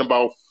averaging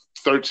about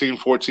 13,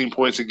 14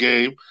 points a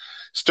game.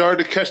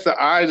 Started to catch the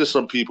eyes of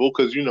some people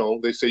because, you know,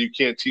 they say you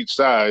can't teach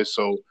size.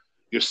 So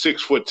you're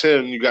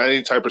 6'10", you got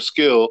any type of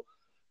skill,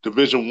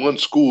 Division I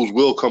schools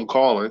will come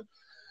calling.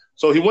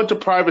 So he went to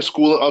private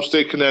school in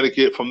upstate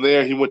Connecticut. From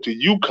there, he went to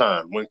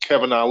UConn when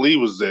Kevin Ali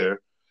was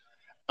there.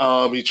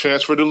 He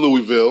transferred to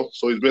Louisville.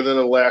 So he's been there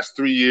the last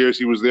 3 years.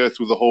 He was there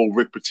through the whole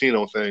Rick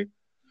Pitino thing.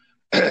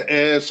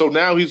 And so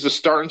now he's the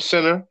starting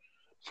center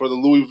for the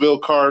Louisville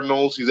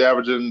Cardinals. He's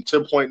averaging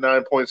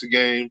 10.9 points a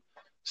game,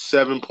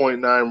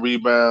 7.9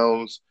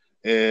 rebounds,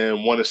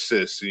 and 1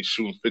 assist. He's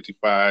shooting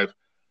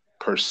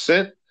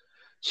 55%.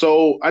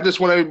 So I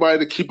just want everybody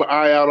to keep an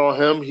eye out on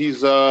him.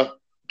 He's what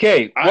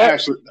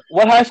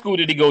high school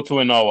did he go to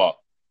in Norwalk?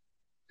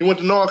 He went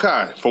to Norwalk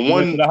High.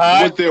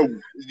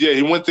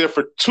 He went there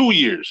for 2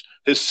 years.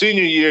 His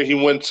senior year, he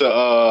went to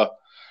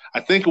I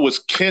think it was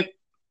Kent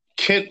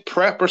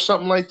Prep or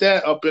something like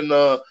that up in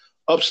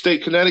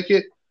upstate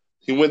Connecticut.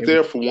 He went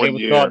there for 1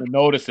 year. They were starting to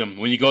notice him.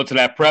 When you go to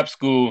that prep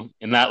school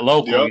and not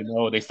local, you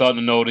know, they starting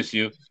to notice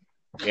you.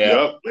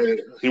 Yeah. Yep.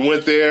 He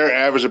went there,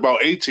 averaged about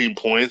 18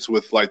 points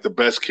with like the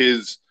best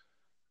kids,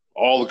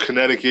 all of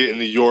Connecticut and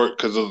New York,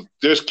 because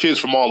there's kids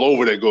from all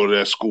over that go to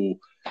that school.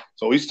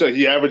 So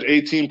he averaged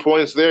 18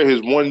 points there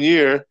his 1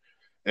 year,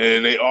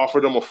 and they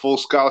offered him a full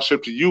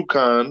scholarship to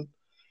UConn.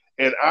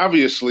 And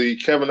obviously,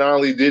 Kevin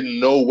Ollie didn't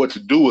know what to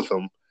do with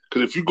him.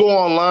 Because if you go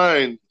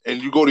online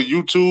and you go to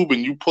YouTube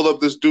and you pull up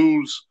this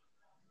dude's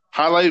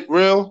highlight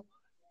reel,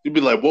 you'd be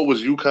like, what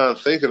was UConn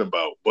thinking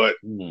about? But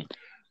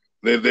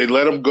they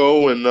let him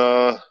go, and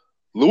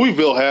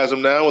Louisville has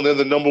him now, and they're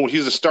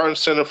he's the starting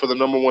center for the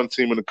number 1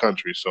 team in the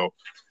country. So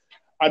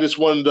I just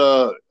wanted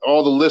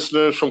all the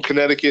listeners from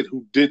Connecticut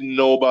who didn't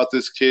know about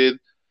this kid,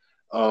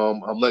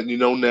 I'm letting you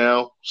know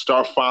now.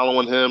 Start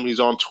following him. He's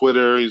on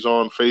Twitter. He's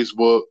on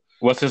Facebook.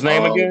 What's his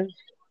name again?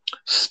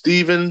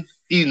 Stephen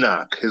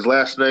Enoch. His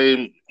last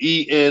name,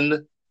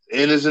 E-N,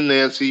 N as in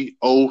Nancy,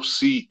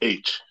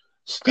 O-C-H.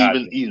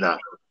 Stephen Enoch.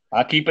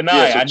 I'll keep an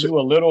eye. I knew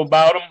a little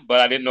about him, but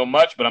I didn't know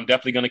much, but I'm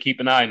definitely going to keep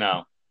an eye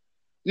now.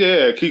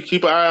 Yeah,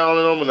 keep an eye on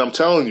him, and I'm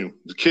telling you,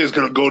 the kid's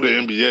going to go to the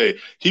NBA.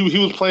 He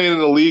was playing in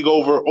the league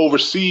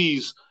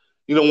overseas,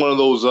 you know, one of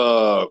those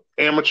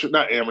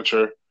not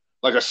amateur,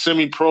 like a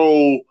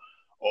semi-pro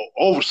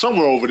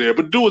somewhere over there.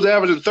 But dude was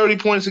averaging 30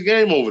 points a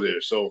game over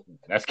there. So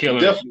that's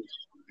killing it.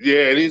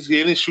 Yeah, and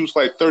he shoots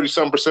like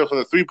 30-something% from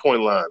the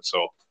 3-point line.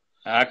 So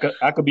I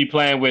could be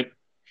playing with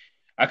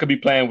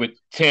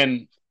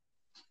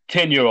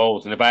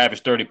 10-year-olds, and if I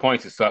average 30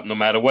 points or something, no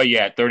matter where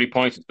you're at, 30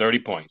 points is 30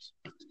 points.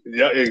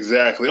 yeah,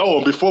 exactly. Oh,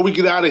 and before we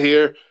get out of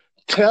here,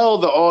 tell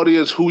the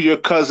audience who your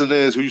cousin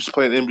is who used to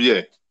play in the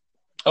NBA.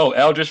 Oh,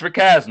 Eldridge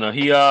Rakasna.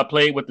 He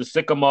played with the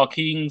Sycamore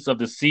Kings of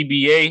the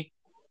CBA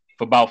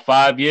for about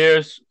 5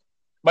 years,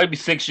 maybe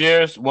 6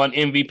 years, won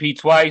MVP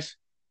twice.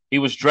 He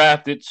was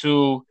drafted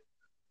to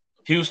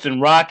Houston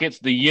Rockets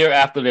the year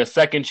after their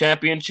second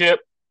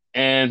championship,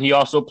 and he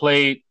also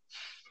played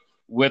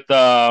with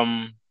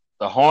the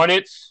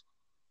Hornets.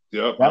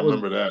 Yep, I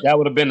remember that. That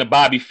would have been the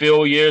Bobby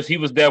Phil years. He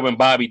was there when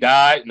Bobby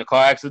died in the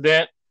car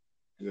accident.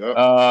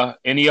 Yep.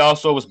 And he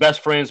also was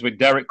best friends with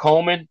Derek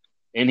Coleman,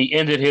 and he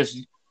ended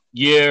his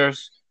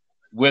years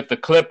with the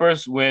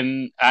Clippers.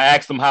 When I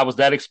asked him how was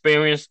that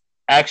experience,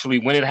 actually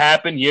when it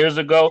happened years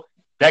ago,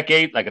 like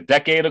a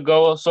decade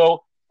ago or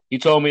so, he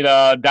told me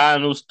that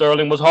Donald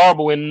Sterling was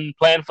horrible and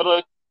playing for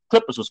the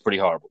Clippers was pretty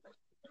horrible.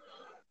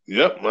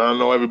 Yep, I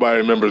know everybody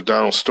remembers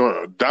Donald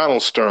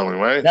Sterling,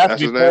 right?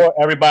 That's his before name?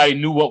 everybody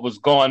knew what was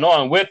going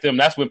on with him.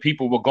 That's when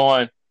people were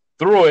going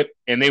through it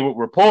and they would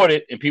report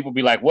it and people would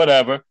be like,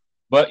 whatever.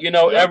 But,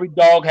 every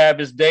dog have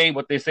his day.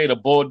 What they say, the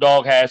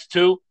bulldog has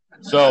two.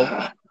 So,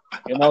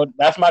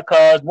 that's my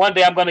cuz. One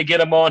day I'm going to get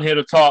him on here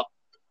to talk.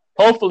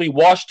 Hopefully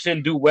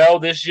Washington do well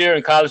this year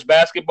in college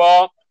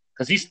basketball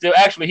because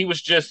he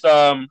was just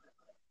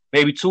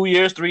maybe 3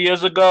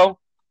 years ago.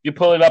 You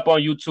pull it up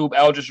on YouTube,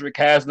 Eldridge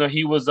Rakasna.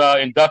 He was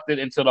inducted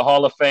into the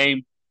Hall of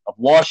Fame of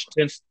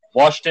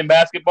Washington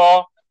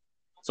basketball.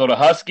 So the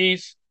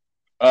Huskies.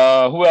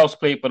 Who else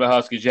played for the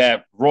Huskies? You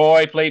had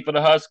Roy played for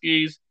the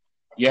Huskies.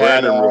 You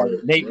had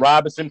Nate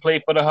Robinson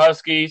played for the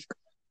Huskies.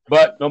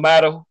 But no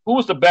matter who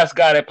was the best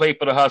guy that played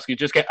for the Huskies,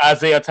 just get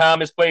Isaiah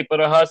Thomas played for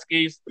the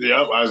Huskies.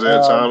 Yep, Isaiah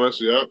Thomas,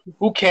 yep.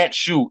 Who can't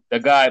shoot? The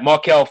guy,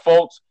 Markelle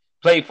Fultz,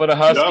 played for the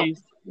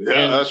Huskies. Yep.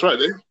 Yeah, that's right.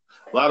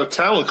 A lot of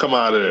talent come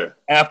out of there.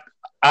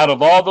 Out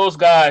of all those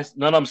guys,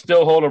 none of them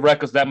still hold the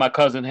records that my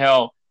cousin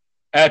held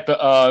at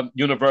the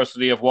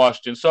University of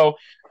Washington. So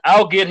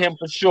I'll get him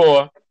for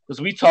sure because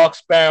we talk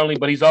sparingly,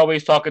 but he's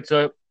always talking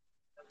to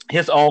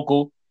his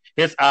uncle,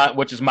 his aunt,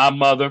 which is my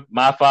mother,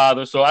 my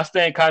father. So I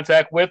stay in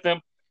contact with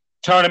him.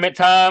 Tournament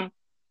time,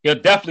 he'll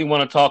definitely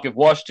want to talk if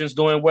Washington's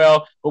doing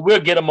well, but we'll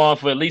get him on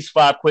for at least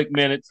 5 quick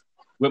minutes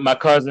with my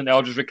cousin,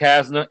 Eldridge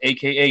Rakasna,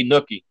 a.k.a.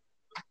 Nookie.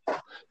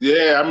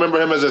 Yeah, I remember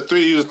him he was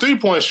a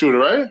 3-point shooter,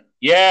 right?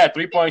 Yeah,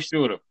 3-point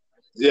shooter.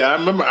 Yeah,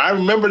 I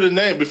remember the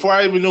name. Before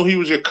I even knew he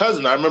was your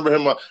cousin, I remember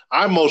him.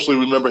 I mostly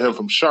remember him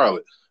from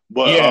Charlotte.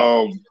 But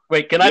yeah.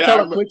 Wait, can I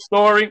tell a quick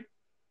story?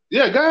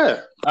 Yeah, go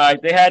ahead. All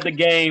right, they had the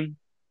game.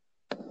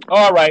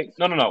 All right,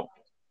 no.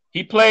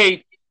 He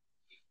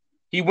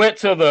went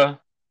to the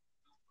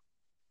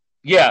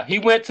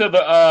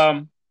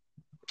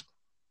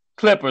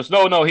Clippers.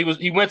 No,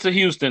 he went to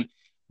Houston.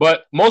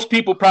 But most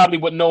people probably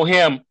would know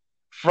him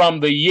from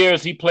the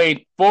years he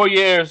played 4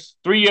 years,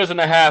 3 years and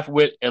a half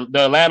with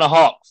the Atlanta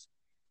Hawks.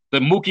 The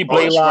Mookie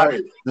Blaylock,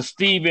 the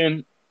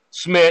Steven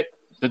Smith,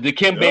 the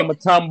Dikembe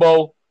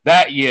Mutombo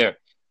that year.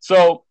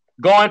 So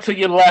going to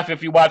your left,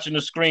 if you're watching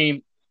the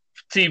screen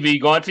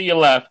TV, going to your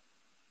left,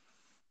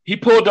 he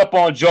pulled up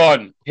on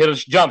Jordan, hit a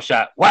jump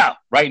shot. Wow,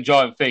 right in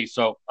Jordan's face.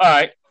 So, all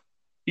right.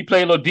 He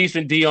played a little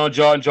decent D on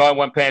Jordan. Jordan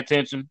wasn't paying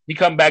attention. He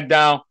come back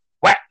down,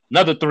 whack,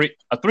 another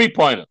a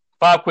 3-pointer,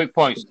 5 quick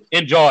points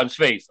in Jordan's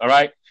face, all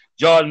right?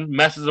 Jordan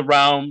messes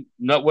around,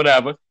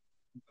 whatever.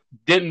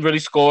 Didn't really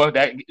score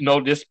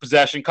this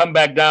possession. Come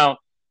back down.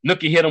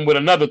 Nookie hit him with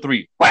another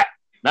 3. Whack,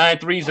 9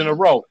 threes in a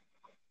row.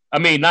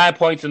 9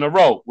 points in a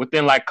row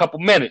within like a couple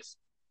minutes.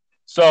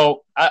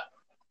 So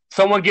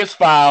someone gets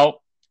fouled.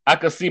 I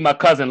could see my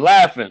cousin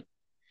laughing.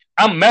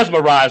 I'm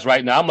mesmerized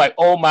right now. I'm like,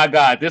 oh, my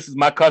God, this is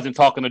my cousin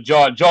talking to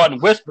Jordan. Jordan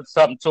whispered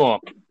something to him.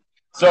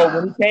 So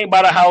when he came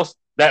by the house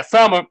that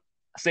summer,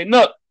 I said,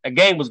 look, that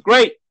game was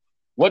great.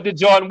 What did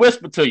Jordan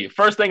whisper to you?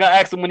 First thing I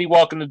asked him when he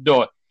walked in the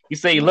door, he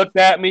said he looked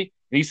at me,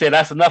 and he said,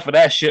 that's enough of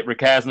that shit,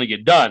 Rakasna. You're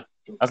done.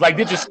 I was like,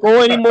 did you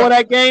score any more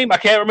that game? I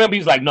can't remember.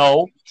 He's like,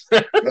 no.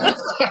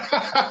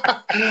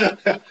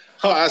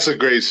 Oh, that's a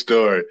great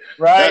story.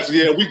 Right?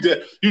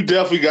 You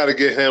definitely got to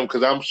get him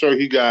because I'm sure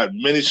he got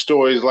many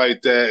stories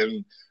like that,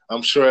 and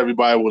I'm sure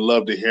everybody would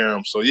love to hear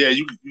him. So, yeah,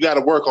 you got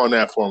to work on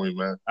that for me,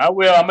 man. I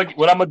will.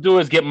 What I'm going to do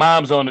is get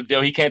moms on the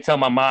deal. He can't tell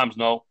my moms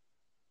no.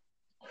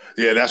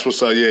 Yeah, that's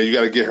what's up. Yeah, you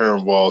got to get her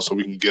involved so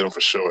we can get him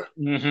for sure.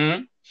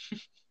 Mm-hmm.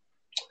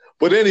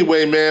 But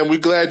anyway, man, we're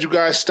glad you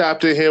guys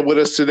stopped in here with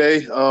us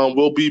today.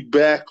 We'll be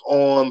back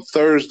on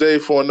Thursday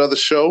for another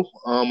show,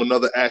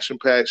 another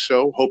action-packed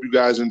show. Hope you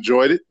guys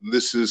enjoyed it.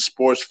 This is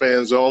Sports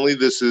Fans Only.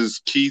 This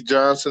is Keith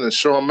Johnson and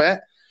Sean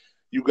Matt.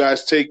 You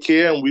guys take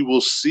care, and we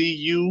will see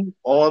you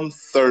on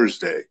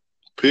Thursday.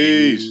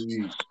 Peace.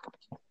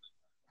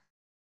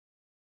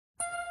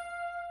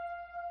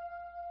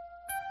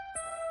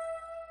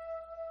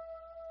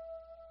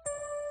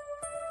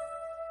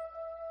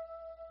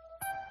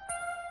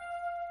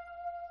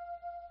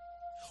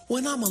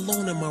 When I'm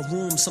alone in my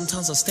room,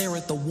 sometimes I stare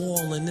at the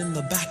wall, and in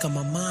the back of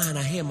my mind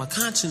I hear my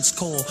conscience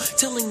call,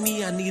 telling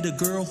me I need a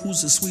girl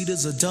who's as sweet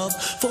as a dove.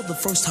 For the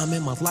first time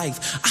in my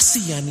life, I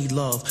see I need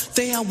love.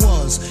 There I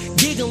was,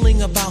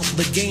 giggling about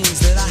the games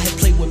that I had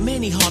played with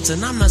many hearts,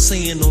 and I'm not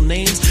saying no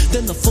names.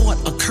 Then the thought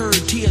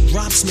occurred,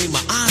 teardrops made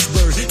my eyes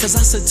burn, cause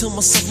I said to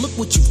myself, look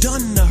what you've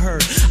done to her.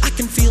 I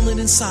can feel it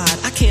inside,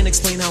 I can't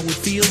explain how it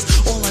feels.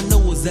 All I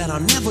know is that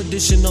I'm never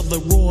dishing of the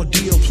raw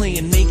deal,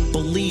 playing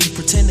make-believe,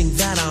 pretending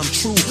that I'm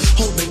true.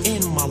 Holding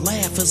in my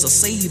laugh as I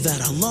say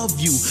that I love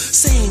you,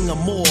 saying I'm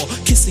more,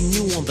 kissing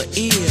you on the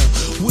ear,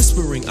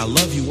 whispering I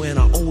love you and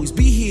I'll always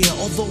be here.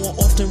 Although I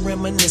often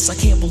reminisce, I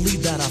can't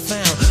believe that I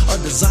found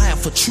a desire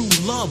for true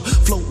love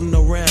floating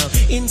around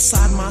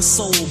inside my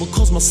soul,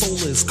 because my soul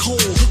is cold.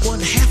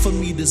 One half of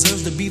me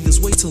deserves to be this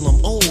way till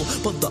I'm old,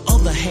 but the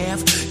other half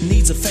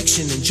needs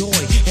affection and joy,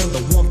 and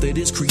the warmth that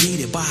is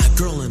created by a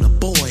girl and a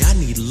boy. I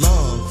need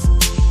love.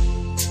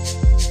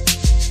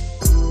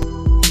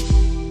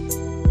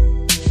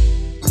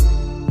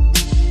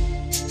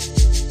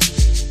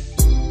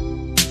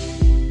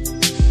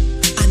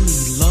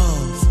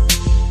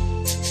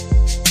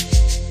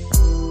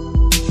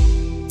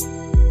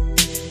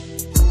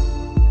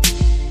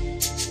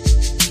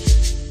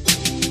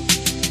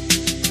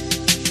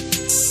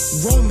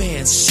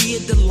 Sheer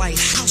delight,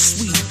 how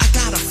sweet. I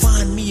gotta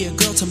find me a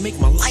girl to make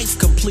my life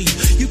complete.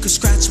 You can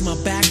scratch my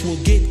back,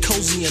 we'll get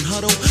cozy and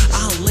huddle.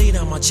 I'll lay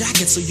down my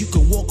jacket so you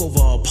can walk over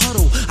a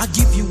puddle. I'll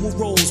give you a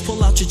rose,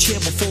 pull out your chair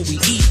before we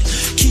eat.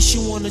 Kiss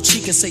you on the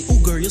cheek and say, ooh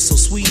girl, you're so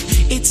sweet.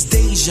 It's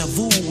deja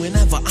vu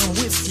whenever I'm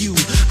with you.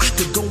 I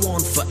could go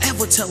on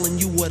forever telling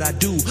you what I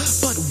do,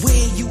 but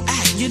where you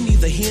at, you're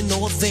neither here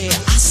nor there.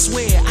 I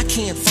swear I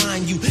can't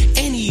find you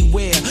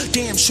anywhere.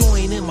 Damn sure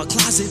ain't in my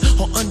closet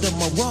or under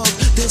my rug.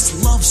 This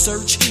love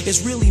search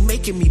is really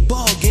making me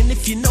bug. And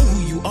if you know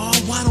who you are,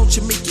 why don't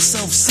you make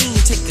yourself seen?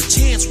 Take a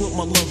chance with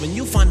my love and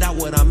you'll find out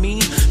what I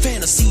mean.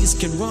 Fantasies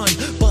can run,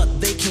 but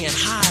they can't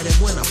hide. And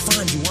when I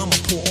find you, I'ma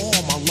pour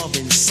all my love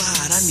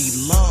inside. I need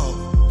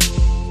love.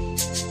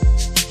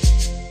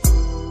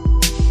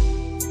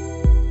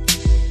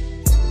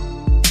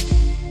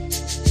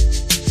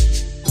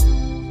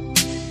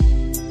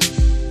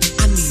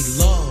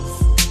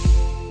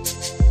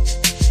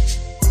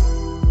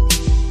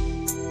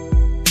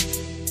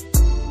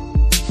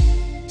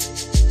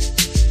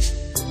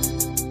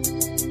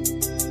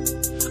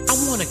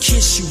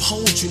 Kiss you,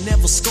 hold you,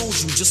 never scold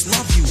you, just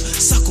love you.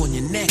 Suck on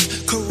your neck,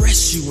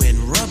 caress you and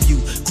rub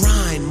you.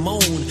 Grind,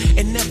 moan,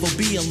 and never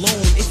be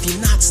alone. If you're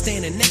not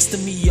standing next to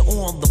me, you're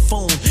on the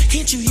phone.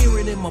 Can't you hear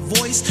it in my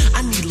voice?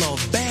 I need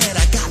love bad.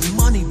 I got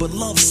money, but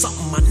love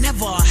something I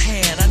never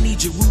had. I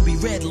need your ruby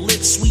red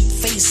lips, sweet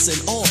face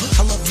and all.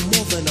 I love you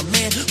more than a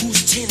man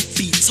who's 10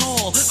 feet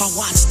tall. I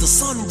watch the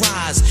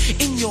sunrise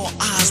in your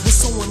eyes. We're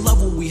so in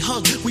love when we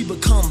hug, we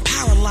become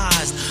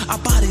paralyzed. Our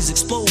bodies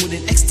explode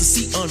in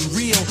ecstasy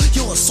unreal.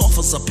 You're as soft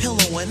as a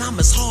pillow and I'm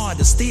as hard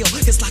as steel.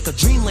 It's like a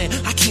dreamland,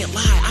 I can't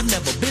lie, I've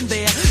never been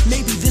there.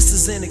 Maybe this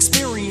is an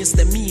experience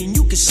that me and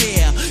you can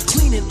share.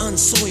 Clean and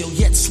unsoiled,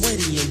 yet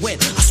sweaty and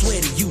wet. I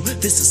swear to you,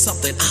 this is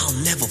something I'll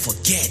never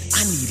forget.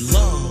 I need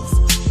love.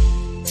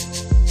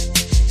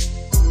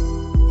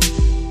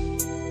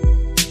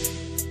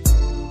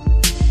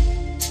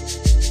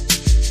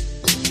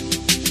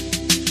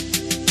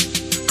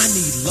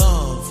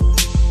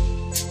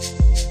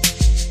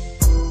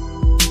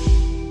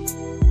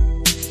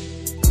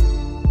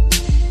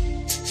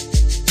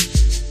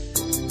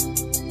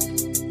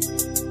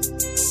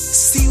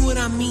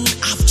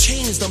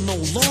 I'm no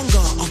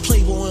longer a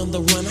playboy on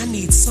the run. I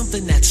need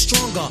something that's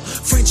stronger.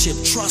 Friendship,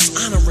 trust,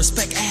 honor,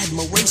 respect,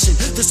 admiration.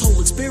 This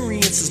whole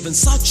experience has been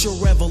such a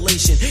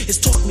revelation. It's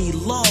taught me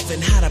love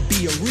and how to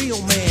be a real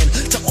man.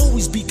 To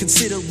always be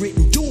considerate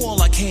and do all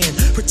I can.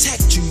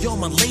 Protect you, you're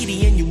my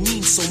lady and you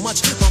mean so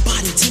much. My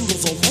body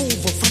tingles all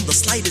over from the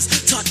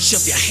slightest touch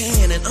of your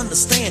hand. And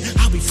understand,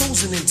 I'll be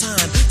frozen in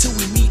time till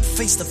we meet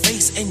face to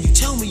face and you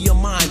tell me you're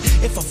mine.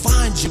 If I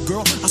find you,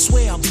 girl, I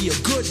swear I'll be a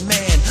good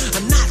man.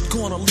 I'm not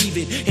gonna leave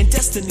it in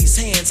destiny's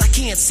hands. I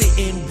can't sit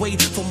and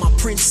wait for my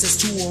princess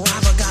to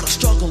arrive. I gotta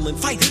struggle and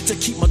fight to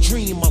keep my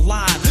dream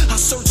alive. I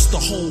search the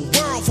whole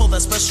world for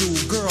that special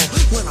girl.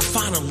 When I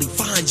finally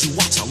find you,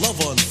 watch our love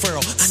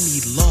unfurl. I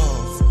need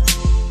love.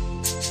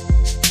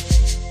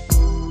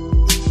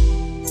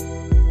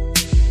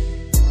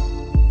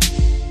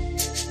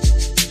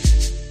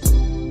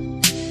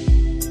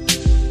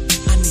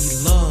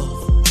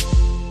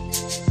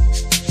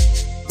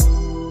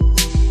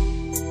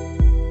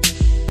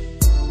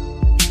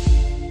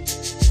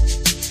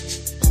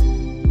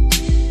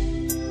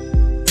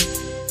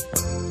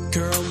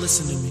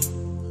 Listen to me.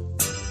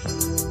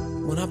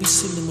 When I be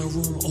sitting in my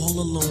room all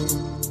alone,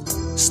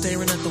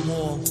 staring at the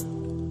wall,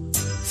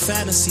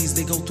 fantasies,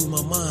 they go through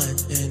my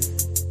mind. And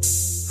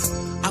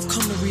I've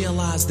come to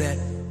realize that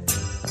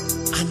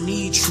I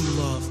need true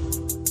love.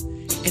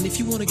 And if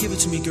you want to give it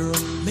to me, girl,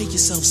 make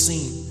yourself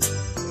seen.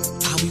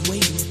 I'll be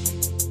waiting.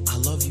 I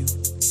love you.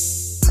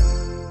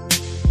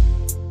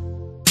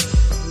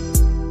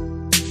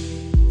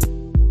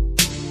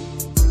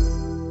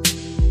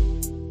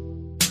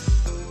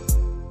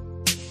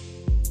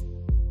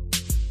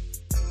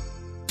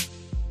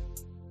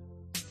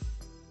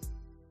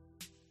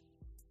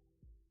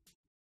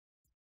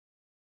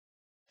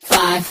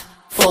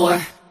 4,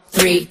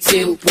 3,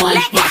 2, 1.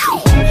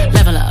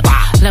 Level up,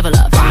 level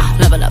up,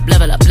 level up,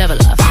 level up,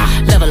 level up,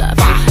 level up,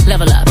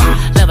 level up,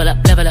 level up,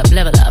 level up,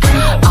 level up.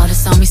 All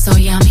this on me so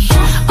yummy,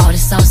 all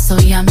this sauce so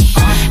yummy.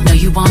 Know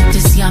you want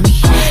this yummy,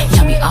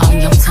 yummy all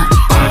in your tummy.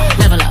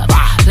 Level up,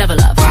 level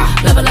up,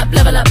 level up,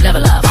 level up,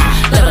 level up,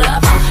 level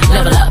up,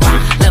 level up,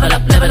 level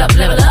up, level up,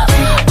 level up.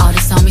 All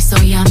this on me so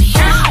yummy,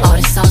 all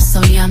this sauce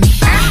so yummy.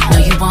 Know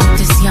you want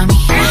this yummy,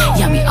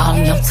 yummy all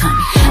in your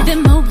tummy.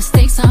 Them old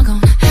mistakes are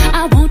gone,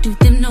 I won't do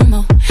them no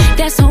more.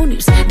 That's old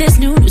news, that's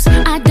new news,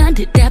 I done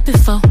did that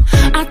before.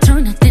 I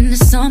turn nothing to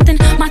something,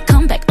 my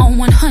comeback on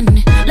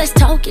 100. Let's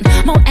talk it,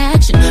 more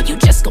action, you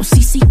just gon'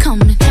 see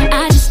coming.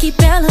 I just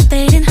keep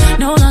elevating,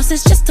 no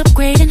losses, just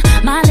upgrading.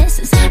 My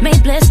lessons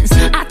made blessings,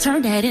 I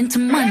turn that into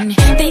money.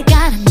 They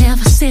gotta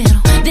never settle,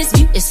 this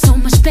view is so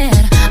much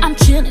better. I'm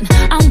chilling,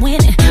 I'm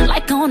winning,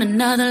 like on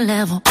another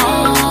level.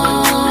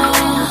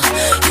 Oh,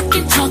 you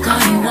can talk all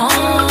you want.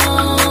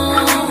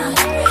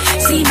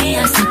 See me,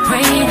 I stay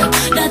prayed up,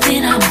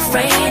 nothing I'm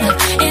afraid of,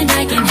 and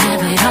I can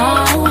have it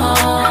all.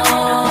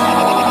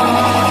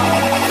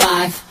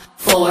 5,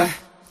 4,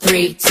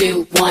 3,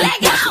 2, 1.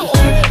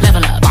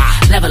 Level up,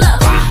 level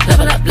up,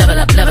 level up, level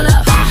up, level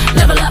up,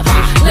 level up,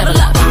 level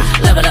up,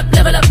 level up,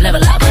 level up,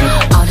 level up.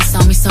 All this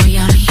on me so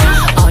yummy,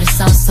 all this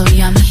sauce so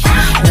yummy.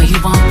 Know you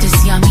want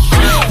this yummy,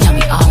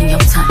 yummy all in your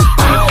tummy.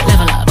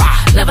 Level up,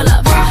 level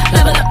up,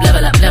 level up,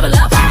 level up, level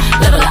up,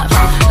 level up,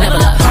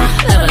 level up,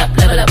 level up,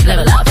 level up,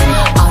 level up.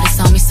 All this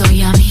on me so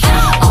yummy,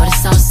 all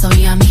this sauce so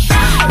yummy.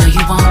 Know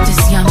you want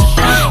this yummy,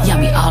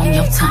 yummy all in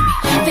your tummy.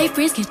 Fake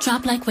friends get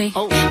dropped like weight.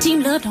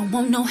 Team love don't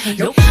want no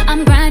hate.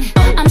 I'm grinding,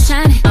 I'm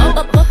shining,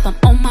 up, I'm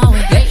on my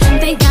way.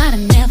 They gotta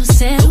never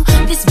settle,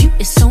 this view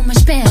is so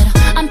much better.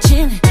 I'm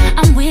chilling,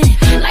 I'm winning,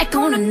 like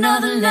on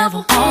another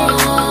level.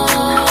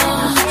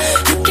 Oh,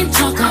 you can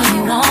talk all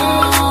you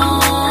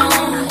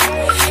want.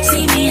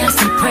 See me, I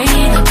stay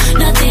prayed up,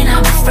 nothing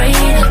I'm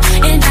afraid of,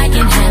 and I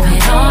can have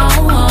it all.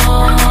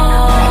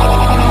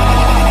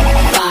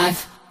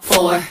 5,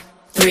 4,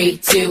 3,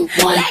 2,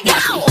 1.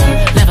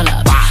 Level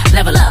up,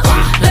 level up,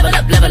 level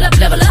up, level up,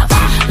 level up,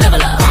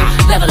 level up,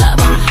 level up,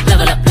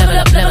 level up, level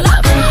up, level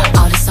up.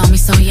 All this on me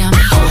so yummy,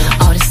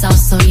 all this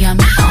sauce so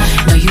yummy.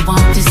 Know you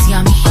want this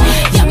yummy,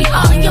 yummy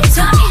all in your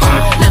tummy.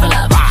 Level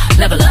up,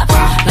 level up,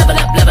 level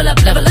up, level up,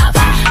 level up,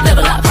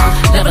 level up,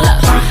 level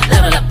up,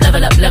 level up,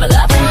 level up, level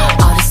up.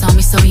 All this on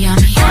me so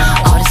yummy,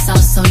 all this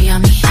sauce so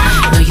yummy.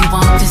 Know you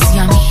want this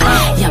yummy,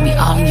 yummy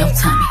all in your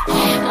tummy.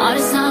 All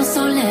this sauce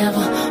so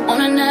level,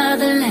 on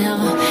another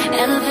level.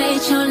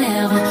 Elevate your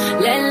level,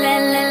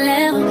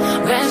 level,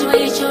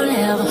 graduate your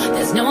level.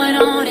 There's no one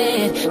on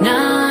it,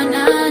 nah,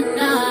 nah,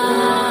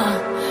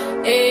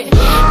 nah. Eh.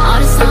 All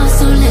this sauce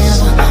so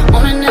level,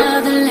 on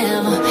another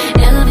level.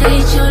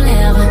 Elevate your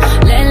level,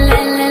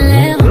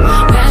 level,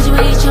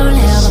 graduate your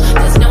level.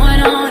 There's no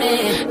one on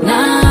it,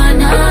 nah,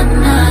 nah,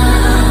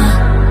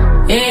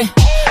 nah. Eh.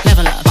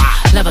 Level up,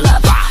 level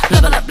up,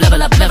 level up,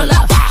 level up, level up,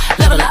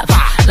 level up,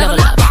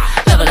 level up,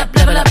 level up,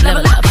 level up,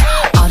 level up.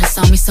 All this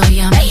on me so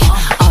yummy,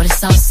 all this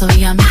sauce so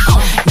yummy.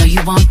 Know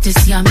you want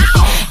this yummy,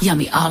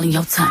 yummy all in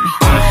your tummy.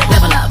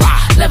 Level up,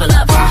 level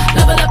up,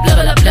 level up,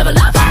 level up, level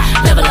up,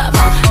 level up,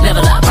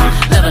 level up,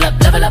 level up,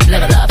 level up,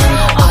 level up.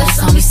 All this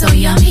on me so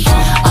yummy,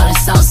 all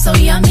this sauce so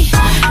yummy.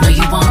 Know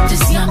you want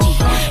this yummy,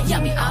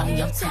 yummy all in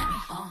your tummy.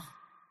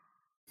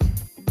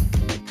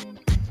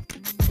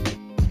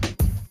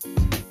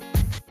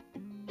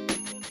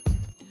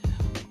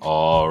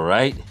 All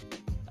right.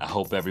 I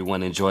hope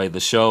everyone enjoyed the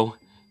show.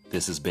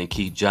 This has been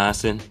Keith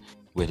Johnson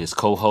with his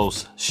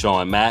co-host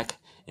Sean Mack,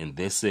 and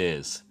this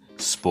is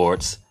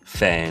Sports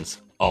Fans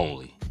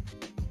Only.